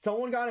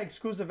someone got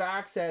exclusive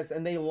access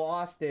and they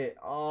lost it.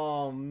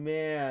 Oh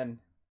man.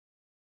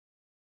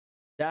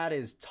 That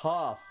is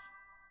tough.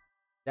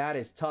 That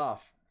is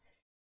tough.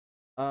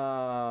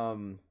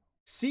 CWAT,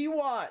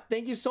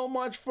 thank you so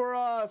much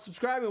for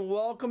subscribing.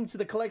 Welcome to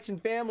the collection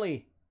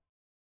family.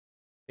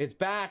 It's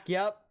back.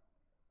 Yep.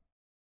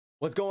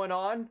 What's going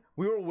on?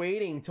 We were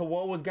waiting to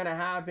what was gonna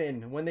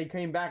happen when they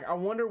came back. I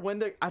wonder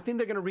when I think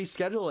they're gonna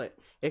reschedule it.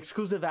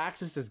 Exclusive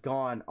access is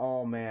gone.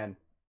 Oh man.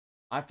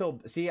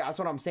 See, that's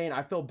what I'm saying.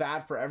 I feel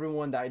bad for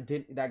everyone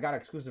that got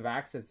exclusive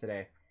access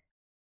today.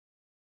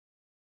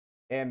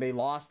 And they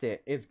lost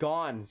it. It's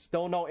gone.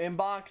 Still no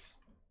inbox.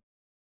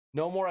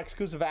 No more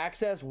exclusive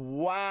access.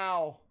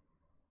 Wow.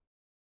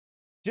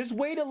 Just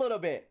wait a little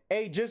bit.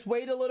 Hey, just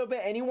wait a little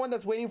bit. Anyone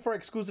that's waiting for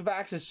exclusive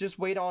access, just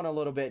wait on a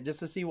little bit just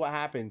to see what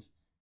happens.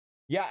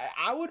 Yeah,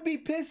 I would be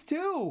pissed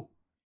too.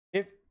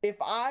 If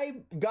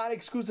I got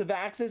exclusive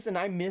access and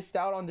I missed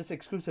out on this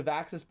exclusive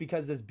access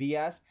because this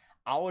BS,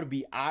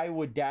 I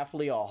would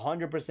definitely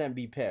 100%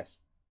 be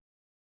pissed.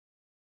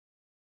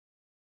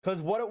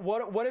 Because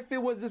what if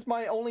it was this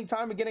my only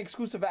time to get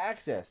exclusive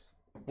access?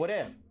 What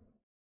if?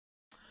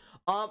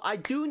 I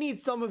do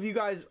need some of you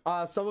guys,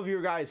 some of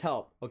your guys'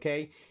 help.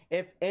 Okay,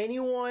 if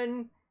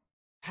anyone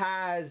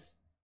has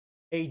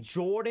a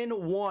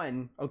Jordan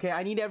 1, okay,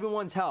 I need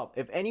everyone's help.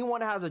 If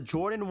anyone has a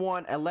Jordan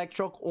 1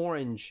 electro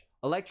orange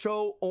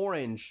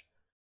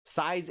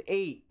size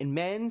 8 in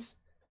men's,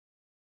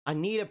 I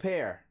need a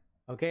pair.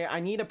 Okay, I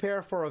need a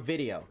pair for a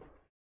video.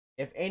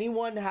 If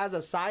anyone has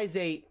a size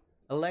 8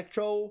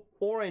 electro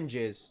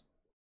oranges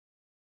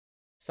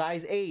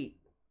size 8,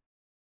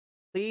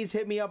 please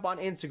hit me up on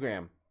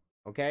Instagram.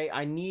 Okay,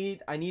 I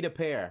need a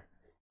pair.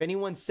 If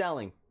anyone's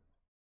selling,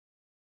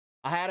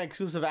 I had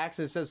exclusive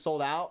access, says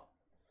sold out.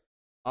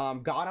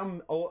 Got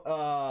him.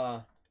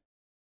 OMG.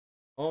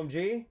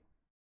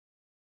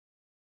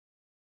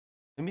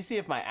 Let me see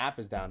if my app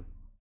is down.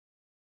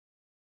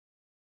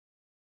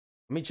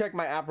 Let me check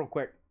my app real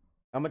quick.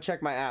 I'm gonna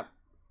check my app.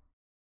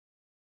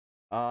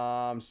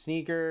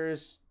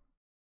 Sneakers.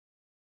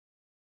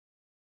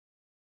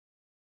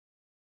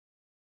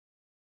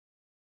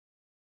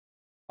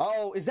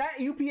 Oh, is that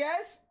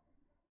UPS?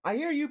 I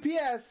hear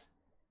UPS.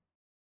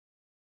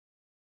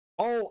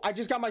 Oh, I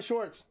just got my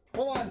shorts.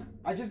 Hold on.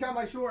 I just got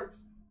my shorts.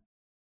 Is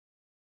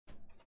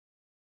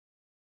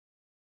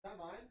that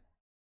mine?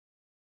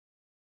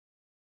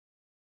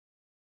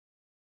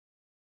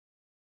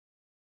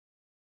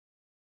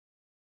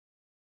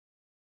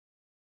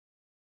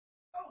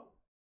 Oh.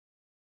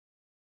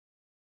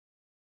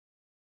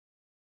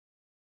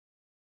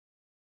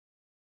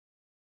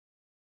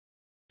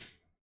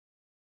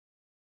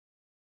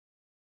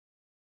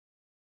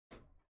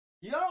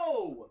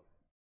 Yo!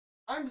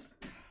 I'm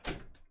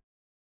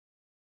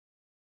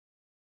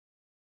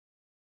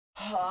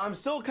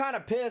still kind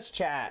of pissed,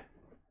 chat.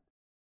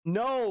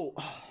 No.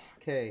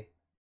 Okay.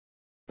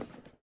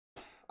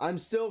 I'm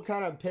still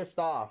kind of pissed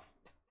off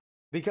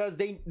because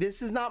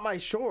this is not my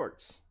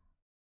shorts.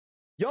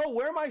 Yo,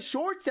 where are my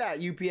shorts at,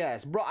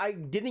 UPS? Bro, I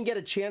didn't get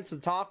a chance to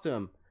talk to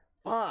him.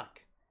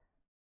 Fuck.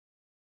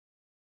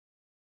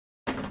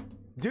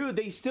 Dude,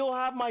 they still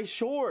have my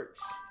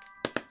shorts.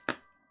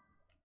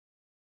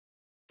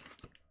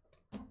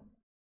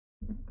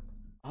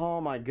 Oh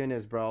my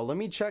goodness, bro. Let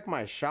me check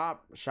my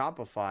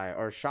Shopify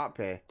or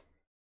ShopPay.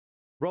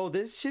 Bro,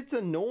 this shit's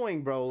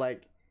annoying, bro.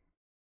 Like,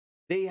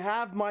 they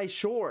have my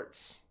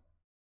shorts.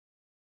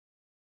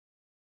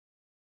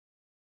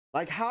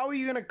 Like, how are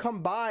you gonna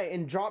come by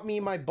and drop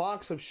me my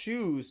box of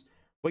shoes,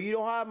 but you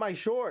don't have my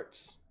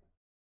shorts?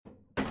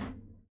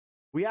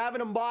 We have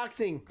an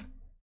unboxing.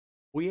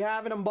 We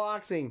have an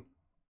unboxing.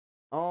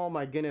 Oh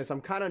my goodness, I'm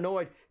kind of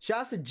annoyed.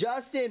 Shouts to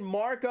Justin,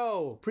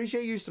 Marco.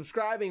 Appreciate you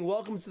subscribing.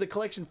 Welcome to the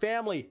collection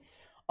family.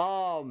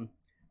 But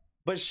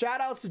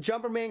shout outs to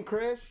Jumperman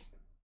Chris.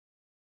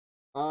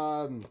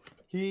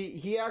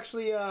 He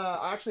actually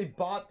I actually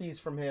bought these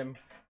from him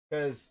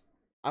because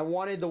I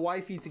wanted the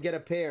wifey to get a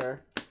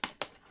pair.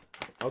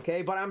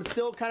 Okay, but I'm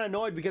still kind of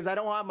annoyed because I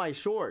don't have my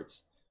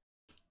shorts.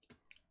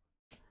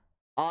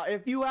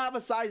 If you have a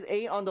size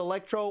 8 on the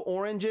electro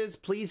oranges,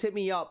 please hit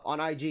me up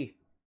on IG.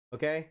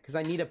 Okay, because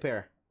I need a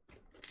pair.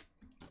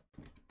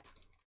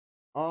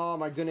 Oh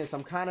my goodness,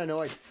 I'm kind of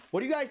annoyed. What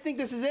do you guys think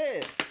this is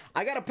it?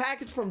 I got a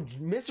package from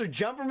Mr.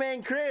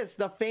 Jumperman Chris,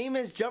 the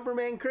famous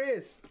Jumperman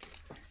Chris.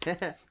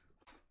 Shout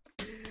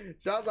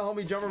out to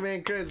homie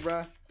Jumperman Chris,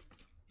 bruh.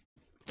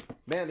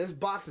 Man, this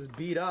box is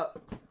beat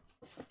up.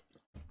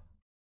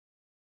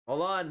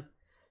 Hold on.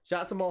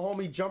 Shout out to my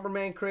homie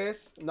Jumperman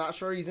Chris. Not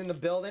sure he's in the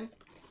building,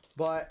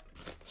 but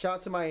shout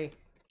out to my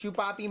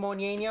Chupapi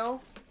Moñeño.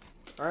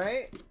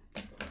 Alright.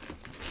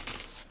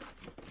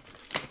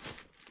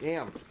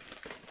 Damn.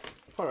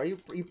 Hold on,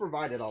 you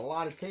provided a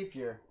lot of tape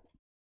here.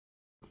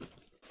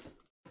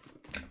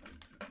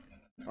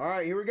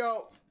 Alright, here we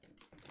go.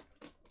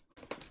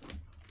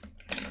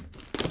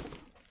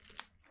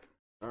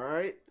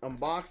 Alright,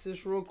 unbox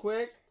this real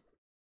quick.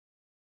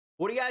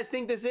 What do you guys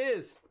think this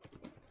is?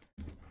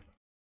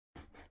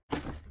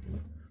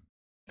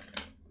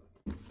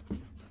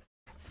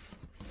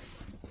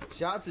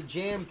 Shout out to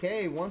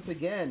JMK once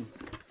again.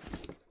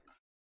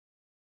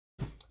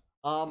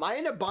 I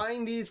ended up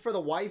buying these for the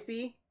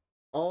wifey.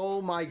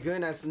 Oh my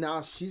goodness,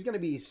 now she's gonna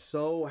be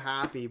so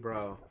happy,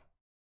 bro.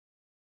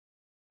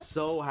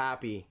 So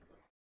happy.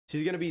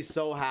 She's gonna be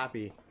so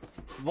happy.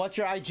 What's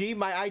your IG?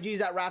 My IG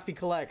is at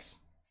RaffyCollects.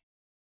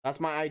 That's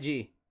my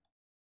IG.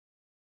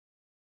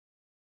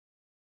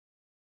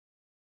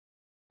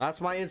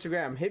 That's my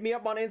Instagram. Hit me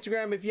up on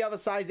Instagram if you have a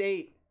size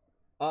 8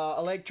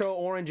 electro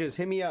oranges.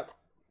 Hit me up.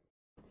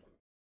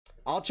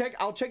 I'll check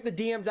the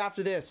DMs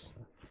after this.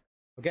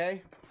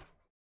 Okay?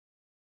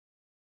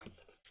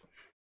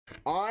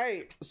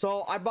 Alright,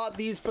 so I bought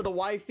these for the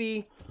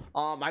wifey.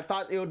 I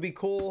thought it would be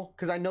cool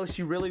because I know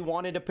she really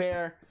wanted a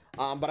pair.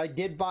 But I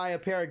did buy a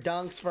pair of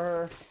Dunks for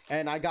her,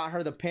 and I got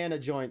her the Panda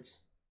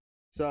joints.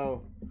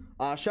 So,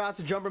 shout out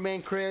to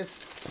Jumperman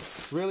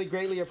Chris. Really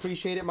greatly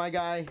appreciate it, my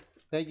guy.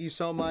 Thank you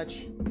so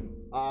much.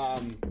 Now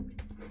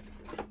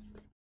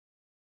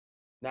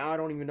I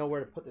don't even know where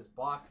to put this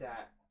box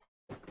at.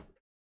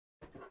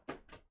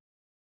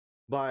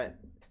 but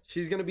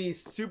she's gonna be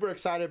super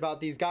excited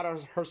about these.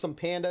 Got her some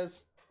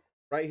pandas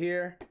right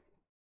here.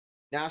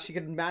 Now she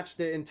could match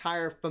the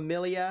entire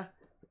familia.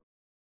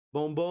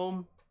 Boom,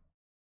 boom.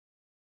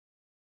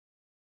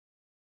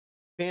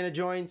 Panda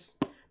joints.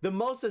 The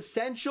most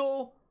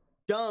essential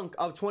dunk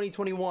of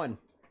 2021.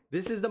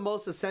 This is the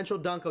most essential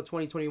dunk of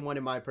 2021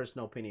 in my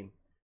personal opinion.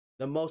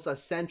 The most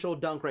essential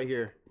dunk right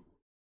here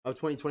of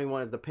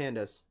 2021 is the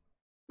pandas.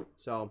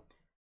 So,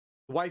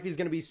 wifey's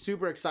gonna be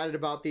super excited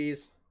about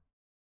these.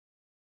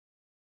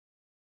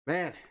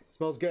 Man,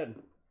 smells good.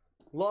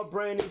 Love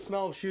brand new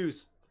smell of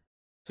shoes.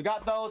 So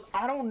got those.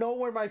 I don't know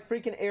where my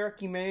freaking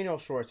Eric Emanuel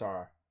shorts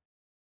are.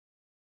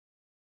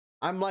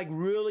 I'm like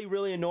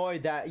really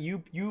annoyed that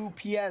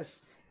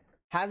UPS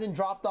hasn't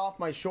dropped off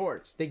my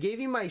shorts. They gave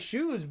me my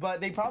shoes, but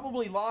they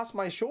probably lost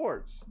my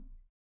shorts.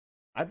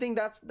 I think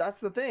that's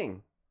the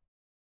thing.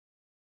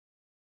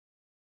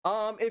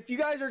 If you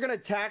guys are gonna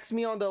tax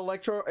me on the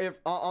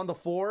on the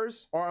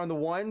 4s or on the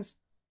 1s,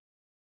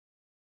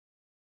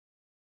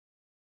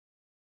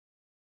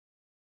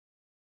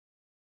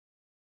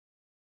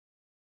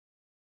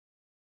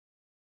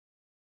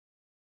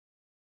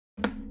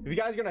 if you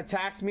guys are gonna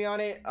tax me on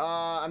it,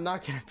 I'm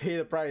not gonna pay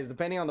the price,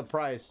 depending on the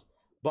price.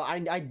 But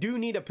I do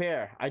need a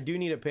pair. I do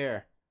need a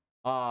pair.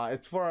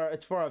 It's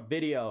for a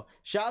video.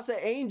 Shouts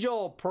to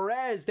Angel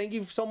Perez. Thank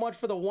you so much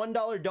for the $1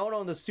 donut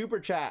on the super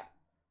chat.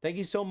 Thank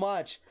you so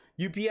much.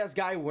 UPS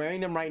guy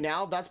wearing them right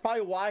now. That's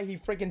probably why he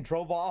freaking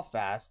drove off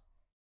fast.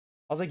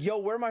 I was like, yo,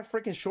 where are my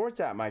freaking shorts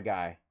at, my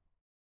guy?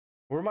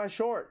 Where are my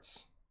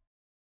shorts?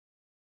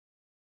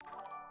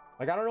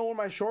 Like, I don't know where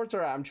my shorts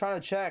are at. I'm trying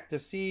to check to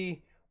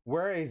see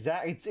where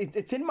exactly.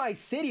 It's in my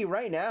city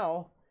right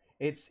now.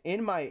 It's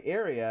in my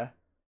area.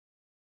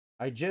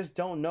 I just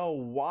don't know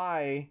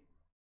why.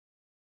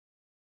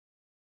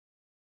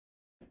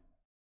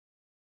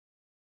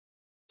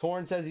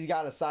 Torn says he's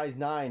got a size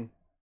 9.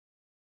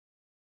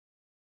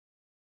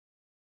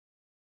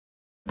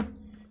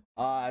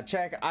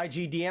 Check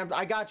IG DMs.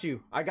 I got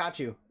you. I got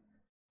you.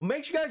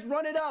 Make sure you guys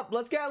run it up.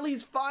 Let's get at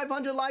least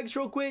 500 likes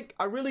real quick.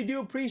 I really do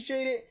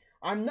appreciate it.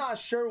 I'm not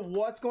sure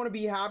what's going to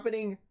be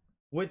happening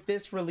with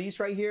this release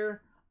right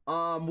here.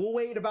 We'll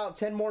wait about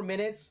 10 more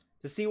minutes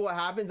to see what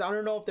happens. I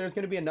don't know if there's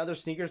going to be another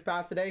sneakers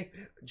pass today.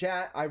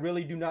 Chat, I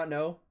really do not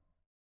know.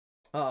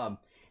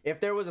 If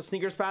there was a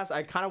sneakers pass,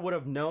 I kind of would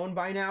have known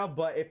by now.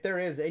 But if there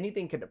is,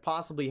 anything could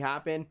possibly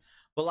happen.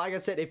 But like I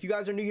said, if you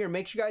guys are new here,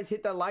 make sure you guys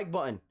hit that like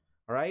button.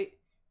 All right?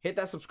 Hit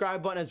that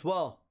subscribe button as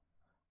well.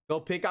 Go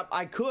pick up.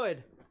 I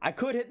could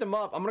hit them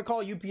up. I'm going to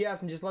call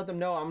UPS and just let them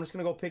know. I'm just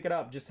going to go pick it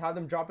up. Just have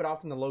them drop it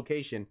off in the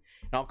location.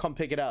 And I'll come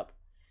pick it up.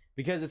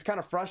 Because it's kind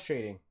of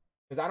frustrating.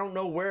 Because I don't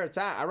know where it's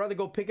at. I'd rather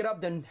go pick it up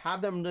than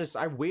have them just,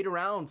 I wait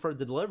around for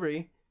the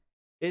delivery.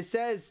 It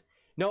says,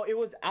 no, it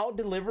was out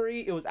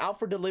delivery. It was out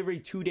for delivery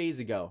 2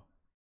 days ago.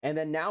 And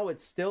then now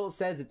it still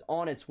says it's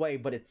on its way.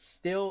 But it's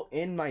still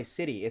in my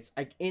city. It's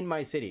like in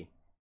my city.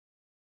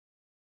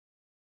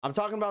 I'm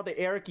talking about the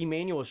Eric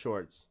Emanuel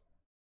shorts.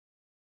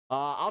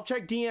 I'll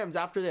check DMs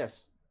after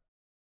this.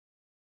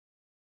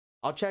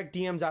 I'll check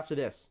DMs after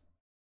this.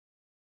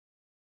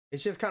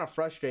 It's just kind of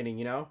frustrating,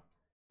 you know?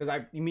 Because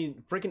I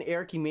mean, freaking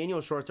Eric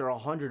Emanuel shorts are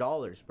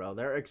 $100, bro.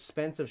 They're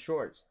expensive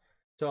shorts.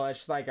 So it's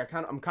just like,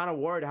 I'm kind of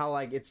worried how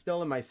like it's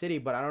still in my city,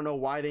 but I don't know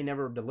why they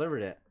never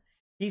delivered it.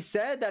 He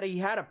said that he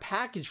had a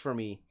package for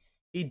me.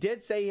 He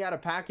did say he had a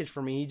package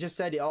for me. He just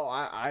said, oh,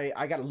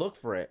 I got to look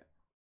for it.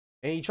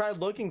 And he tried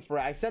looking for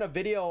it. I sent a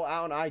video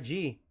out on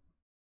IG.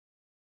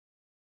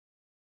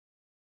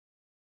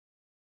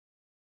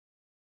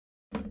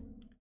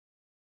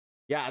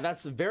 Yeah,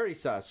 that's very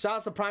sus.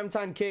 Shouts to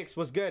Primetime Kicks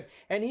was good.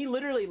 And he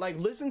literally, like,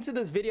 listen to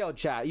this video,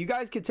 chat. You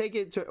guys could take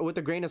it with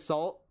a grain of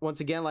salt. Once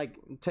again, like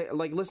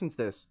listen to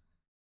this.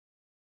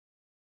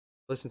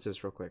 Listen to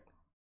this real quick.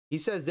 He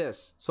says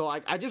this. So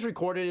I just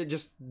recorded it,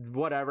 just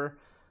whatever.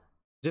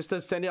 Just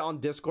to send it on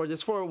Discord.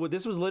 This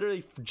was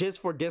literally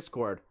just for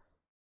Discord.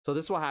 So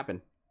this is what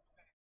happened.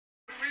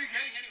 What were you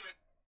getting anyways?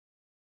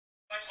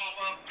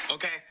 Pop up.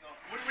 Okay. So,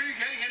 what were you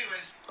getting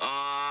anyways?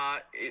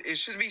 It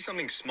should be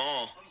something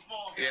small. Something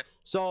small. Okay. Yeah.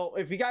 So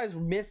if you guys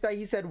missed that,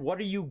 he said, what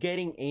are you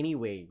getting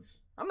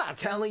anyways? I'm not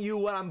telling you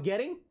what I'm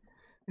getting.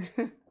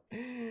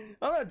 I'm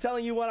not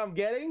telling you what I'm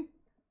getting.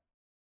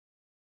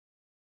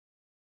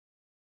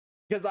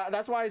 Because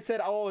that's why I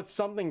said, oh, it's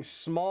something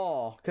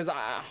small. Because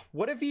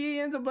what if he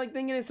ends up like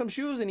thinking it's some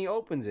shoes and he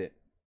opens it?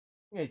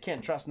 You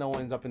can't trust no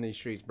one's up in these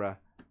streets, bruh.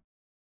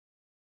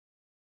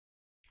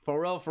 For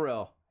real, for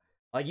real.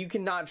 Like, you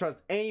cannot trust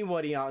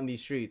anybody out in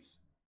these streets.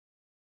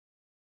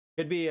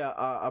 Could be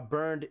a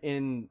burned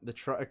in the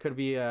truck. It could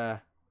be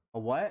a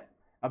what?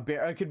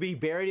 It could be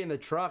buried in the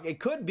truck. It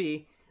could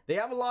be. They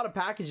have a lot of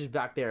packages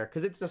back there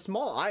because it's a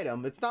small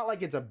item. It's not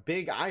like it's a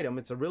big item.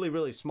 It's a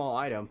really small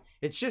item.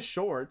 It's just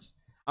shorts.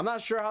 I'm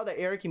not sure how the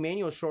Eric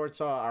Emanuel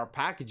shorts are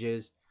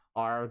packages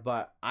are,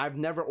 but I've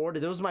never ordered.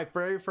 This was my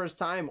very first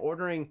time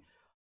ordering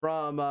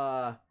from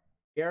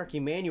Eric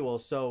Emanuel,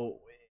 so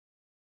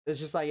it's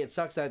just like it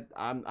sucks that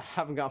I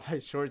haven't got my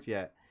shorts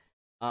yet.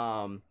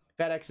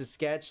 FedEx is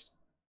sketched.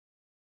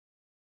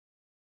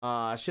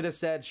 Should have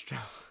said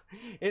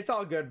it's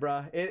all good,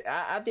 bruh.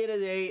 At the end of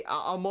the day,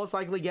 I'll most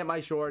likely get my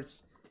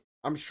shorts.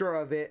 I'm sure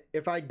of it.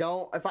 If I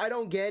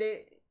don't get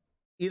it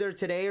either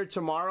today or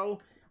tomorrow,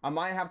 I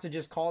might have to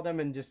just call them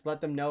and just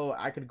let them know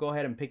I could go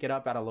ahead and pick it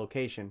up at a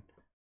location.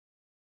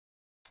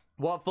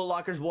 What Foot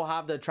Lockers will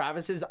have the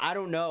Travises? I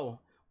don't know.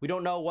 We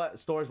don't know what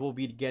stores will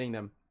be getting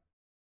them.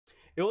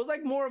 It was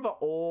like more of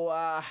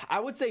a I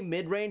would say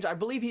mid-range. I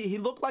believe he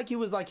looked like he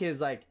was like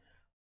his like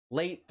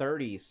late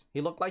 30s.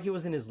 He looked like he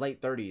was in his late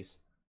 30s.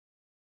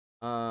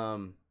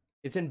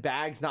 It's in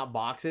bags, not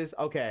boxes.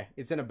 Okay,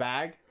 it's in a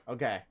bag.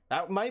 Okay,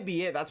 that might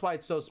be it. That's why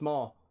it's so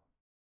small.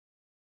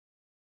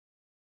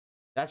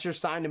 That's your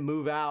sign to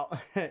move out.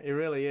 It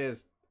really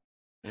is.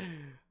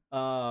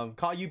 Call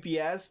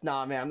UPS.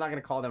 Nah, man, I'm not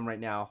gonna call them right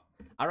now.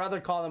 I'd rather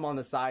call them on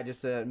the side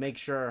just to make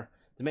sure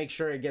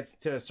it gets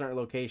to a certain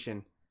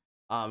location.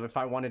 If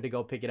I wanted to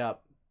go pick it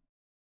up.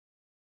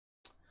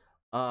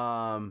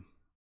 File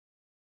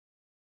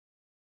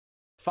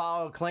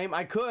a claim.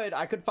 I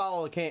could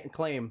file a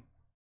claim.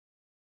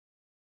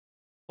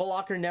 Foot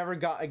Locker never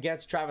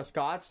gets Travis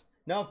Scott's.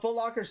 No, Foot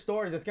Locker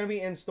stores. It's gonna be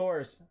in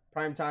stores.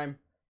 Prime time.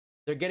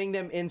 They're getting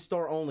them in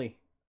store only.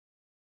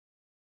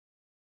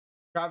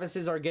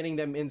 Travis's are getting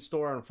them in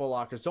store on Foot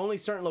Locker. So only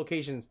certain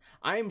locations.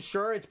 I am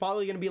sure it's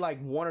probably gonna be like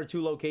 1 or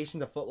 2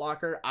 locations of Foot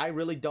Locker. I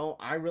really doubt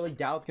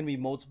it's gonna be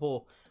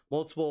multiple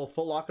Foot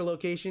Locker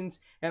locations.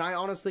 And I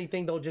honestly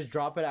think they'll just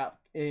drop it out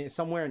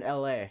somewhere in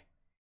LA.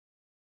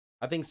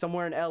 I think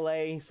somewhere in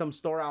LA, some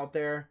store out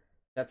there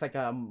that's like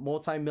a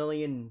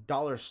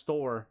multi-million-dollar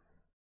store,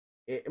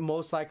 it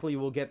most likely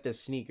will get this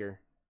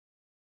sneaker.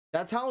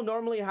 That's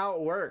normally how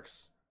it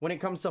works when it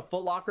comes to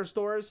Foot Locker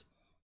stores.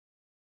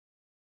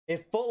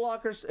 If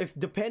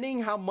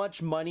depending how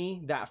much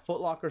money that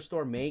Foot Locker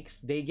store makes,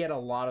 they get a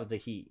lot of the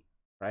heat,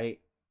 right?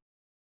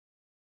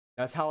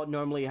 That's how it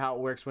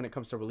works when it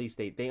comes to release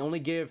date. They only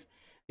give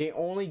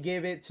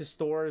it to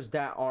stores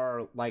that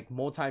are like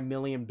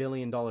multi-million,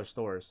 billion-dollar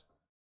stores.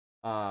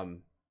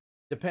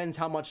 Depends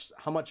how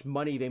much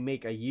money they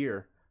make a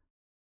year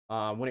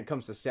when it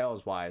comes to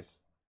sales wise.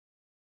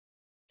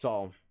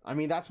 So I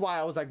mean, that's why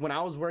I was like, when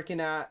I was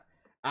working out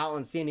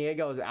in San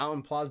Diego, out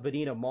in Plaza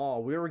Medina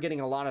Mall, we were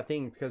getting a lot of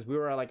things because we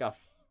were like a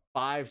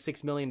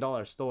 $5-6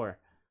 million store.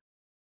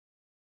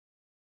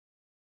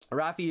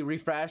 Raffy,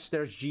 refresh.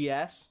 There's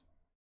GS.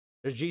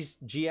 There's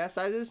GS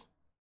sizes.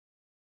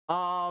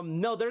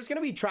 No, there's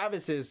gonna be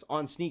Travis's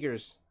on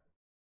sneakers.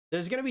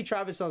 There's gonna be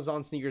Travis's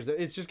on sneakers.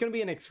 It's just gonna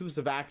be an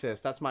exclusive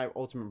access. That's my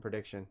ultimate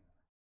prediction.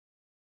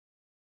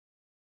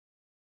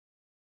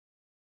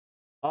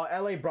 Oh,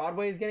 LA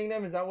Broadway is getting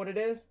them. Is that what it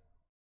is?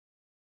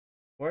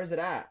 Where is it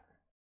at?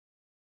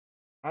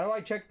 How do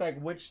I check like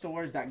which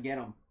stores that get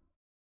them?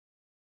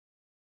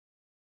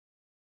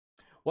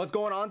 What's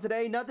going on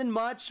today? Nothing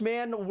much,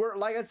 man. We're,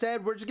 like I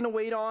said, we're just gonna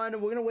wait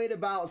on. We're gonna wait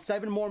about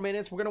 7 more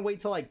minutes. We're gonna wait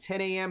till like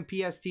 10 a.m.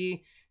 PST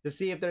to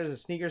see if there's a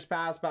sneakers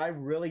pass, but I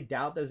really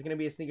doubt there's gonna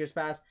be a sneakers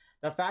pass.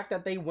 The fact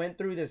that they went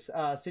through this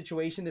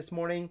situation this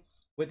morning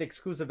with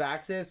exclusive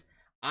access,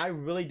 I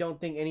really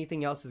don't think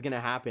anything else is gonna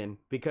happen,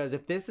 because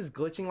if this is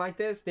glitching like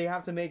this, they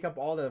have to make up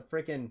all the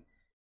freaking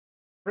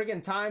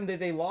time that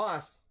they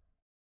lost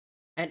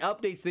and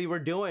updates they were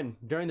doing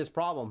during this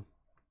problem.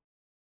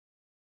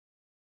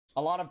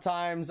 A lot of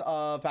times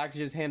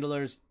packages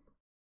handlers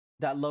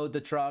that load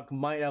the truck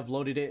might have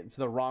loaded it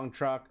into the wrong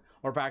truck,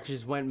 or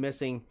packages went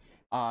missing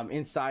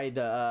inside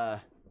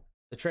the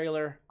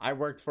trailer. I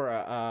worked for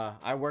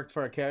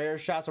a carrier.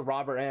 Shouts to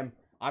Robert M.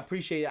 I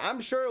appreciate it. I'm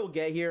sure it'll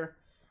get here.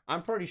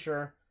 I'm pretty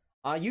sure.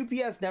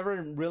 UPS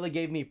never really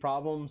gave me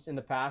problems in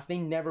the past. They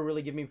never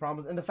really give me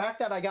problems. And the fact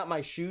that I got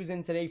my shoes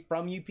in today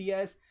from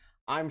UPS,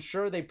 I'm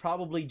sure they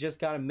probably just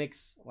got a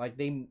mix, like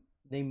they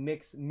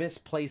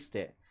misplaced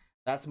it.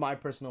 That's my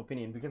personal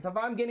opinion, because if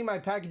I'm getting my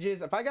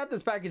packages, if I got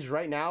this package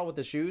right now with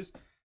the shoes,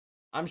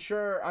 I'm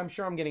sure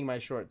I'm getting my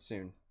shorts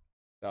soon.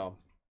 So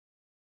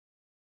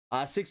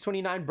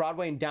 629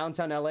 Broadway in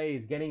downtown LA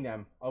is getting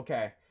them.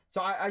 Okay,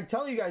 so I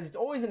tell you guys, it's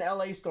always an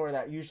LA store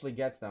that usually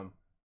gets them.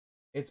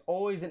 It's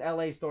always an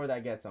LA store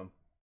that gets them.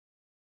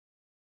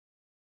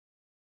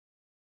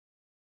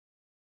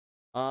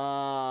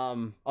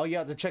 Oh, you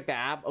have to check the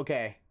app.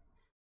 Okay.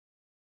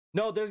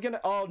 No, there's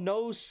gonna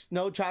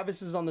no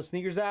Travis's on the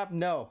sneakers app.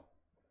 No,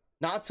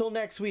 not till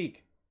next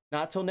week.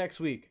 Not till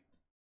next week.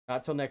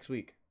 Not till next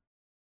week.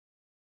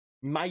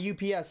 My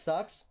UPS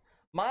sucks.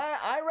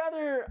 I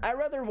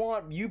rather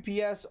want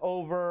UPS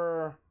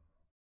over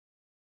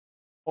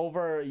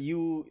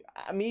you.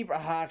 Me,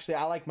 actually,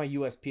 I like my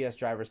USPS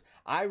drivers.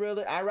 I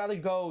rather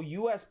go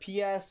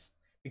USPS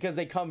because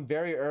they come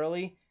very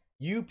early.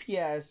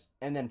 UPS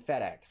and then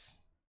FedEx.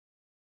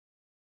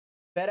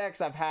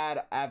 FedEx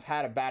I've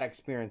had a bad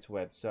experience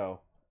with, so.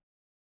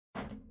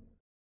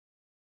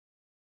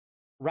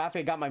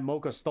 Raffy got my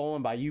mocha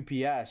stolen by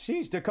UPS.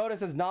 Sheesh. Dakota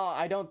says, no,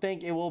 I don't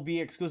think it will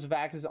be exclusive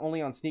access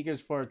only on sneakers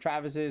for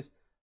Travis's.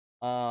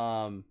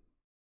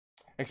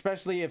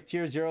 Especially if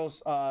tier 0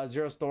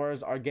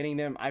 stores are getting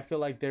them. I feel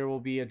like there will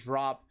be a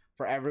drop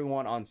for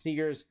everyone on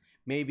sneakers.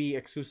 maybe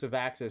exclusive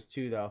access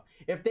too, though.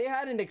 If they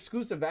had an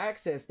exclusive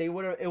access, it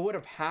would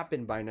have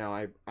happened by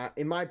now,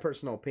 in my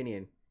personal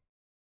opinion.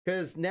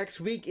 Because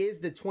next week is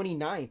the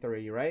 29th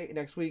already, right?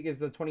 Next week is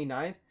the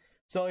 29th.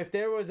 So if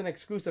there was an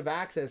exclusive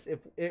access,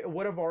 it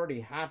would have already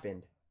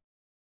happened,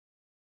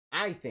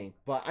 I think.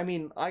 But I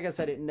mean, like I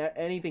said,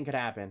 anything could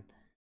happen.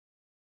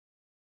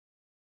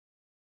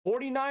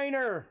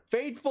 49er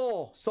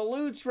Faithful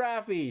salutes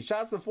Raffy.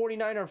 Shouts to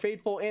 49er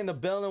Faithful in the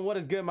building. What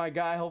is good, my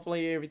guy?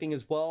 Hopefully everything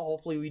is well.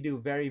 Hopefully we do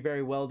very,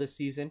 very well this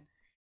season.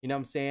 You know what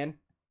I'm saying?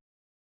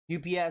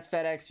 UPS,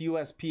 FedEx,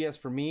 USPS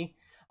for me.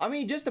 I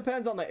mean, it just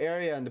depends on the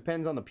area and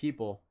depends on the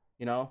people,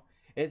 you know?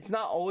 It's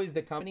not always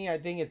the company. I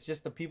think it's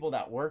just the people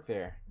that work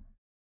there.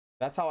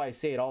 That's how I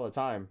say it all the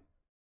time.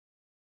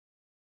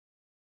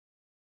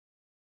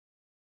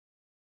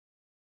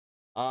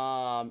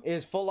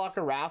 Is Foot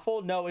Locker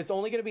raffle? No, it's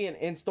only gonna be an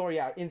in-store,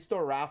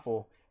 in-store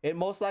raffle. It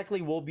most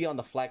likely will be on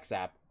the Flex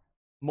app.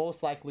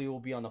 Most likely will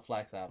be on the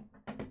Flex app.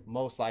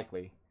 Most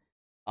likely.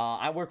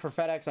 I work for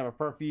FedEx. I'm a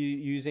prefer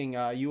using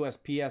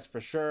USPS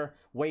for sure.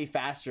 Way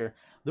faster.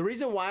 The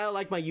reason why I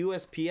like my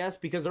USPS,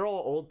 because they're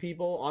all old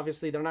people.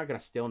 Obviously, they're not gonna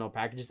steal no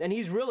packages. And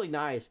he's really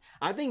nice.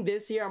 I think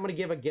this year I'm gonna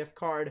give a gift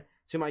card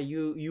to my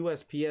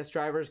USPS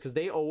drivers, because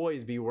they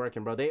always be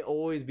working, bro. They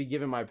always be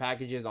giving my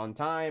packages on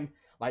time,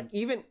 like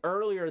even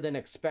earlier than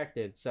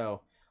expected.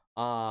 So,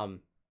 and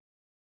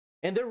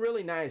they're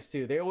really nice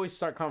too. They always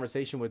start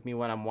conversation with me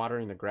when I'm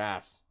watering the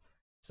grass.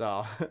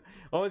 So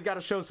always got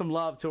to show some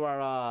love to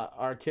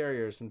our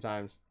carriers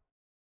sometimes.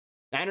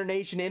 Niner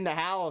Nation in the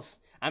house.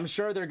 I'm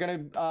sure they're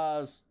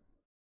gonna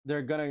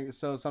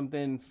show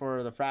something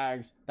for the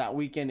Frags that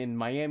weekend in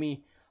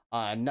Miami.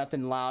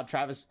 Nothing loud.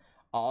 Travis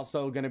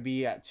also gonna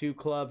be at 2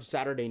 Club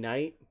Saturday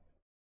night.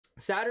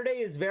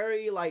 Saturday is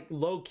very like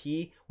low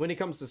key when it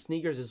comes to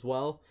sneakers as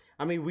well.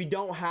 I mean, we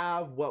don't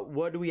have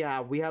what do we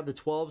have? We have the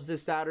 12s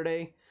this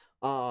Saturday.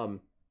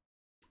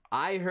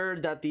 I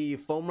heard that the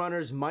foam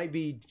runners might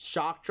be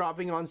shock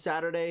dropping on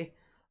Saturday.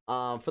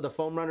 For the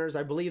foam runners,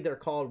 I believe they're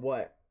called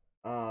what?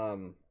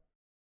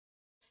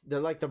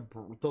 They're like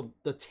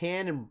the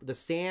tan and the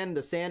sand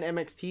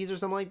MXTs or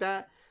something like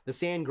that. The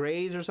sand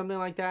grays or something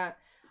like that.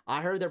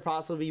 I heard there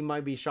possibly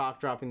might be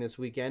shock dropping this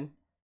weekend.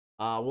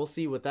 We'll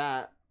see with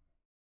that.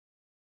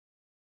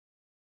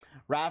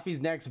 Raffy's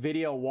next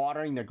video,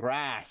 watering the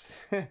grass.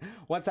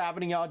 What's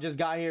happening, y'all? Just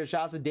got here.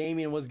 Shouts to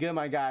Damien. What's good,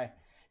 my guy?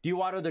 Do you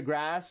water the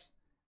grass?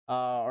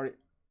 Or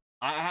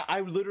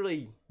I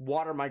literally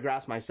water my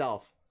grass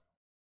myself.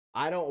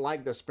 I don't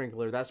like the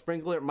sprinkler. That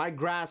sprinkler, my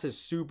grass is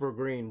super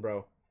green,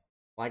 bro.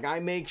 Like, I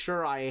make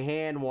sure I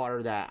hand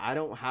water that. I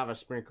don't have a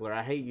sprinkler.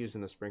 I hate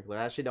using the sprinkler.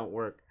 That shit don't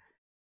work.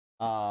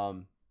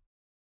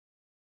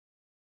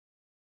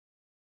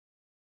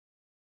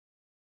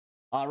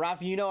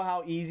 Raffy, you know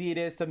how easy it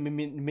is to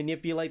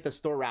manipulate the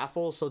store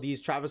raffle so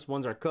these Travis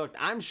ones are cooked.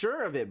 I'm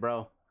sure of it,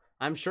 bro.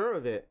 I'm sure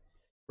of it.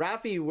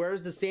 Raffy,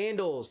 where's the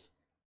sandals?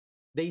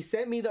 They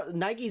sent me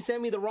Nike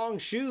sent me the wrong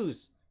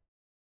shoes.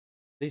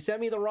 They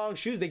sent me the wrong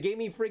shoes. They gave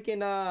me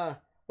freaking,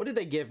 what did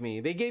they give me?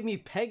 They gave me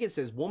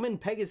Pegasus, woman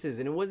Pegasus,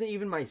 and it wasn't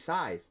even my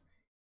size.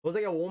 It was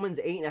like a woman's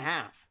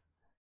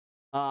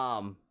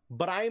 8.5.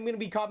 But I am going to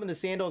be copping the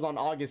sandals on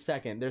August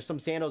 2nd. There's some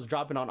sandals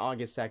dropping on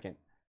August 2nd.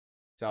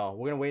 So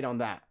we're going to wait on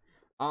that.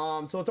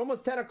 So it's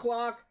almost 10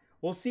 o'clock.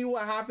 We'll see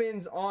what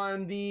happens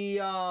on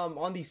the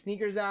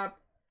sneakers app.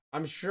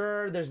 I'm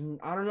sure there's,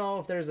 I don't know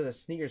if there's a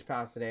sneakers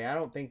pass today. I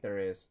don't think there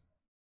is.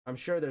 I'm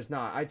sure there's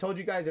not. I told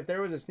you guys if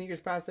there was a sneakers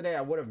pass today,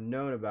 I would have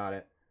known about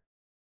it.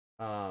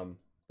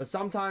 But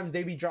sometimes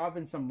they be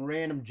dropping some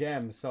random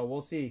gems. So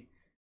we'll see.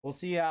 We'll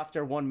see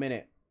after 1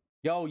 minute.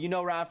 Yo, you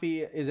know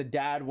Raffy is a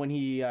dad when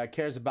he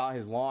cares about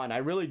his lawn. I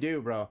really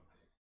do, bro.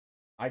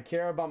 I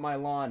care about my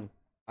lawn.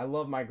 I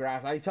love my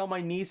grass. I tell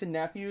my niece and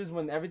nephews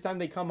when every time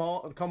they come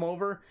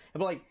over,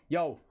 I'm like,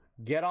 yo,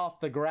 get off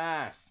the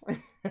grass.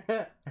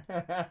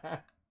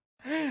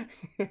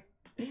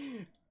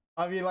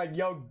 I mean, like,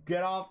 yo,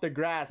 get off the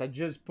grass. I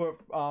just put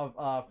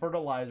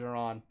fertilizer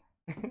on.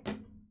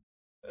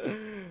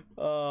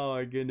 Oh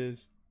my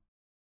goodness.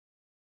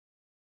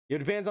 It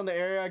depends on the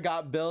area. I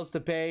got bills to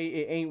pay.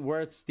 It ain't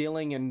worth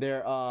stealing, and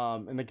they're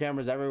and the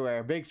cameras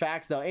everywhere. Big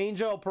facts though.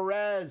 Angel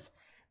Perez,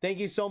 thank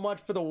you so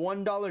much for the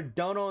 $1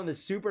 dono in the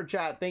super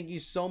chat. Thank you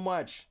so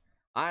much.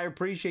 I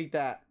appreciate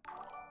that.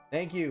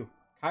 Thank you.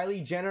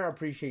 Kylie Jenner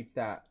appreciates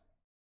that.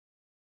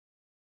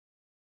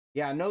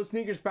 Yeah, no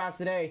sneakers pass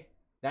today.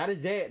 That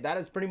is it. That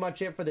is pretty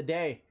much it for the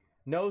day.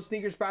 No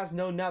sneakers pass,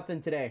 no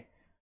nothing today.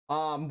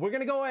 We're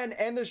gonna go ahead and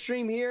end the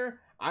stream here.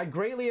 I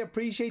greatly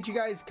appreciate you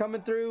guys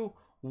coming through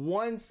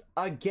once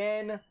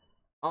again.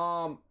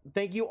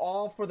 Thank you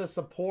all for the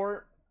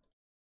support.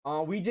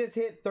 We just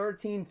hit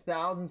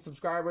 13,000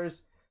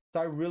 subscribers,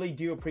 so I really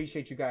do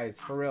appreciate you guys,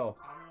 for real.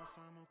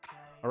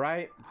 All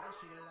right,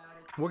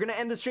 we're gonna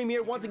end the stream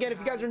here once again. If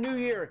you guys are new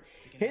here,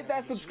 hit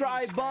that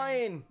subscribe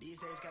button.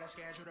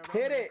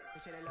 Hit it.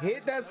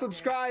 Hit that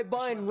subscribe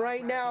button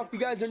right now if you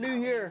guys are new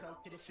here.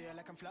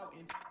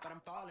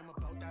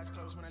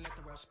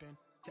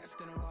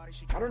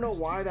 I don't know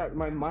why that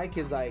my mic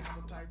is like.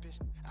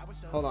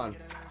 Hold on.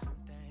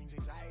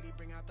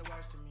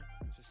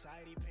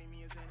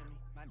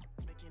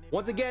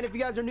 Once again, if you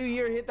guys are new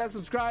here, hit that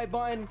subscribe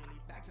button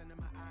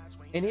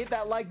and hit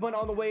that like button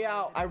on the way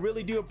out. I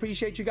really do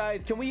appreciate you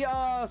guys. Can we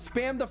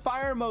spam the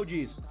fire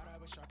emojis?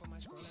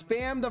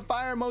 Spam the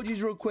fire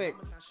emojis real quick.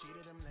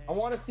 I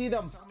want to see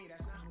them.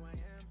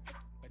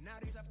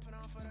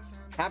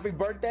 Happy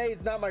birthday.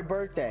 It's not my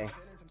birthday.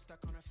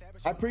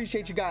 I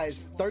appreciate you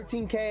guys.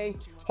 13K.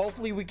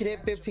 Hopefully we can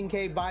hit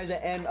 15K by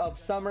the end of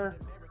summer.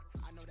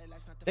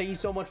 Thank you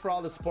so much for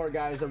all the support,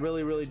 guys. I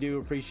really, really do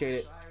appreciate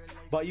it.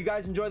 But you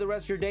guys enjoy the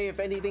rest of your day. If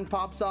anything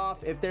pops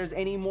off, if there's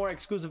any more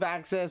exclusive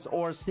access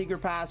or sneaker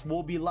pass,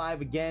 we'll be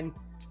live again.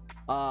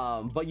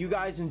 But you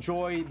guys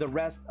enjoy the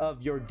rest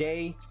of your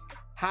day.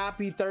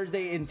 Happy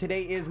Thursday. And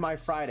today is my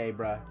Friday,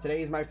 bruh.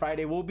 Today is my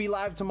Friday. We'll be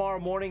live tomorrow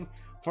morning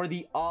for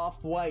the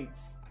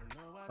off-whites.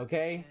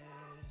 Okay?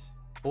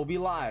 We'll be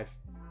live.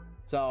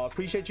 So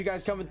appreciate you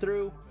guys coming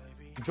through.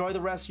 Enjoy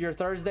the rest of your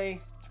Thursday.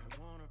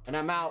 And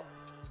I'm out.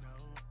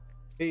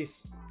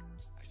 Peace.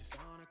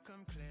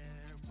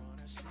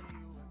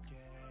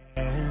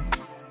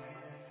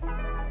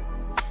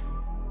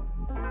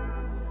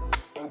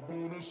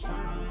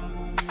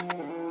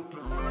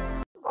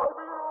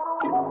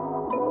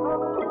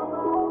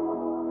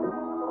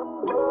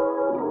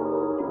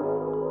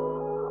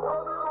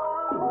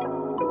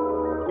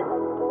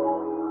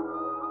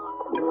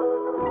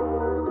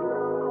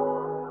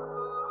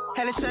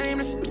 Hella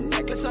shameless,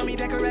 necklace on me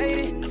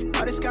decorated.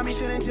 All this got me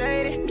feeling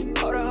jaded.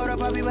 Hold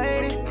up, I'll be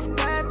waiting.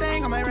 Bad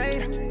thing on my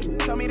radar.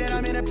 Told me that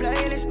I'm in a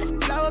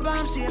playlist. Flower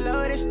bomb, she a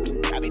lotus.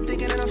 Got me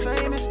thinking that I'm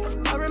famous.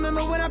 I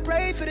remember when I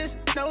prayed for this.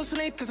 No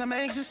sleep, cause I'm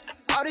anxious.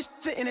 All this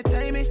for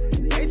entertainment.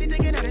 Crazy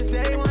thinking that it's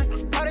day one.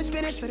 All this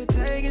spinach for the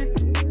taking.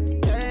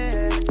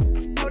 Yeah,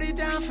 hold it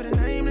down for the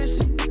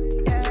nameless.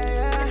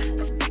 Yeah,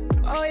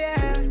 oh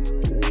yeah.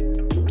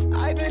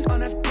 I've been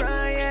on a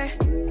grind, yeah.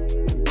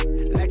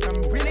 Like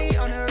I'm really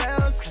on the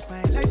rails.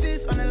 My life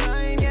is on the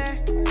line, yeah.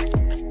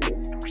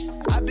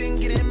 I've been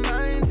getting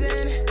mines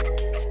in.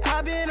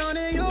 I've been on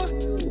the you,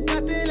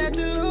 nothing left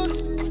to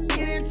lose.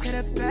 Get into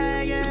the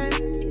bag, yeah.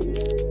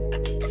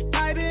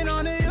 I've been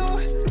on the you,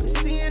 I'm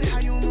seeing how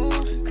you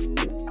move.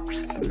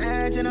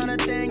 Imagine all the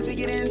things we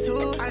get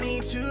into. I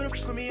need you to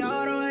put me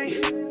all the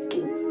way.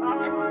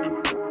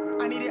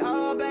 I need it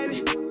all,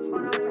 baby.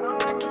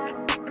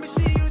 Let me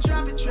see you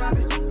drop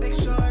it. Make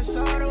sure it's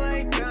all the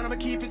way down. I'ma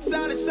keep it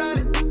solid.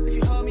 If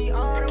you hold me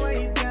all the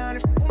way down,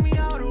 if you pull me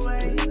all the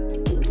way.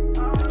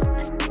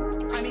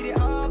 I need it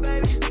all,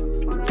 baby.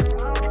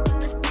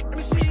 Let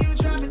me see you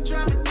drop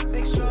it.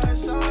 Make sure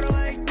it's all the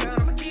way down.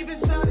 I'ma keep it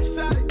solid.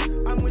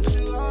 I'm with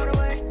you all the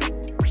way.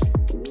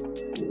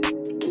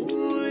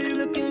 Ooh, you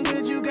looking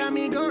good, you got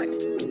me going.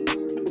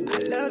 I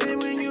love it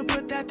when you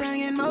put that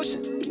thing in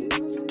motion.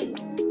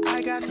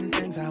 I got some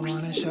things I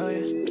wanna show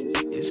you.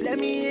 Just let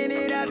me in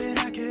it, I bet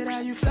I could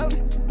have you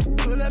floating.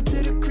 Pull up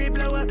to the crib,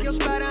 blow up your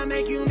spot, I'll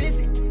make you miss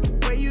it.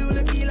 Where you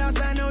looky lost,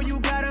 I know you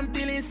got them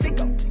feeling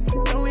sicko.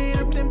 Throwing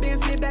up them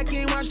bands, sit back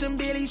and watch them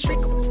Billies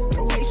trickle.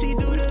 The way she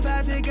do the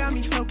vibes, it got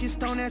me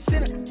focused on that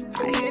center.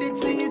 I hit it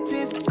to your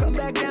tits, come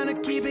back down to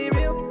keep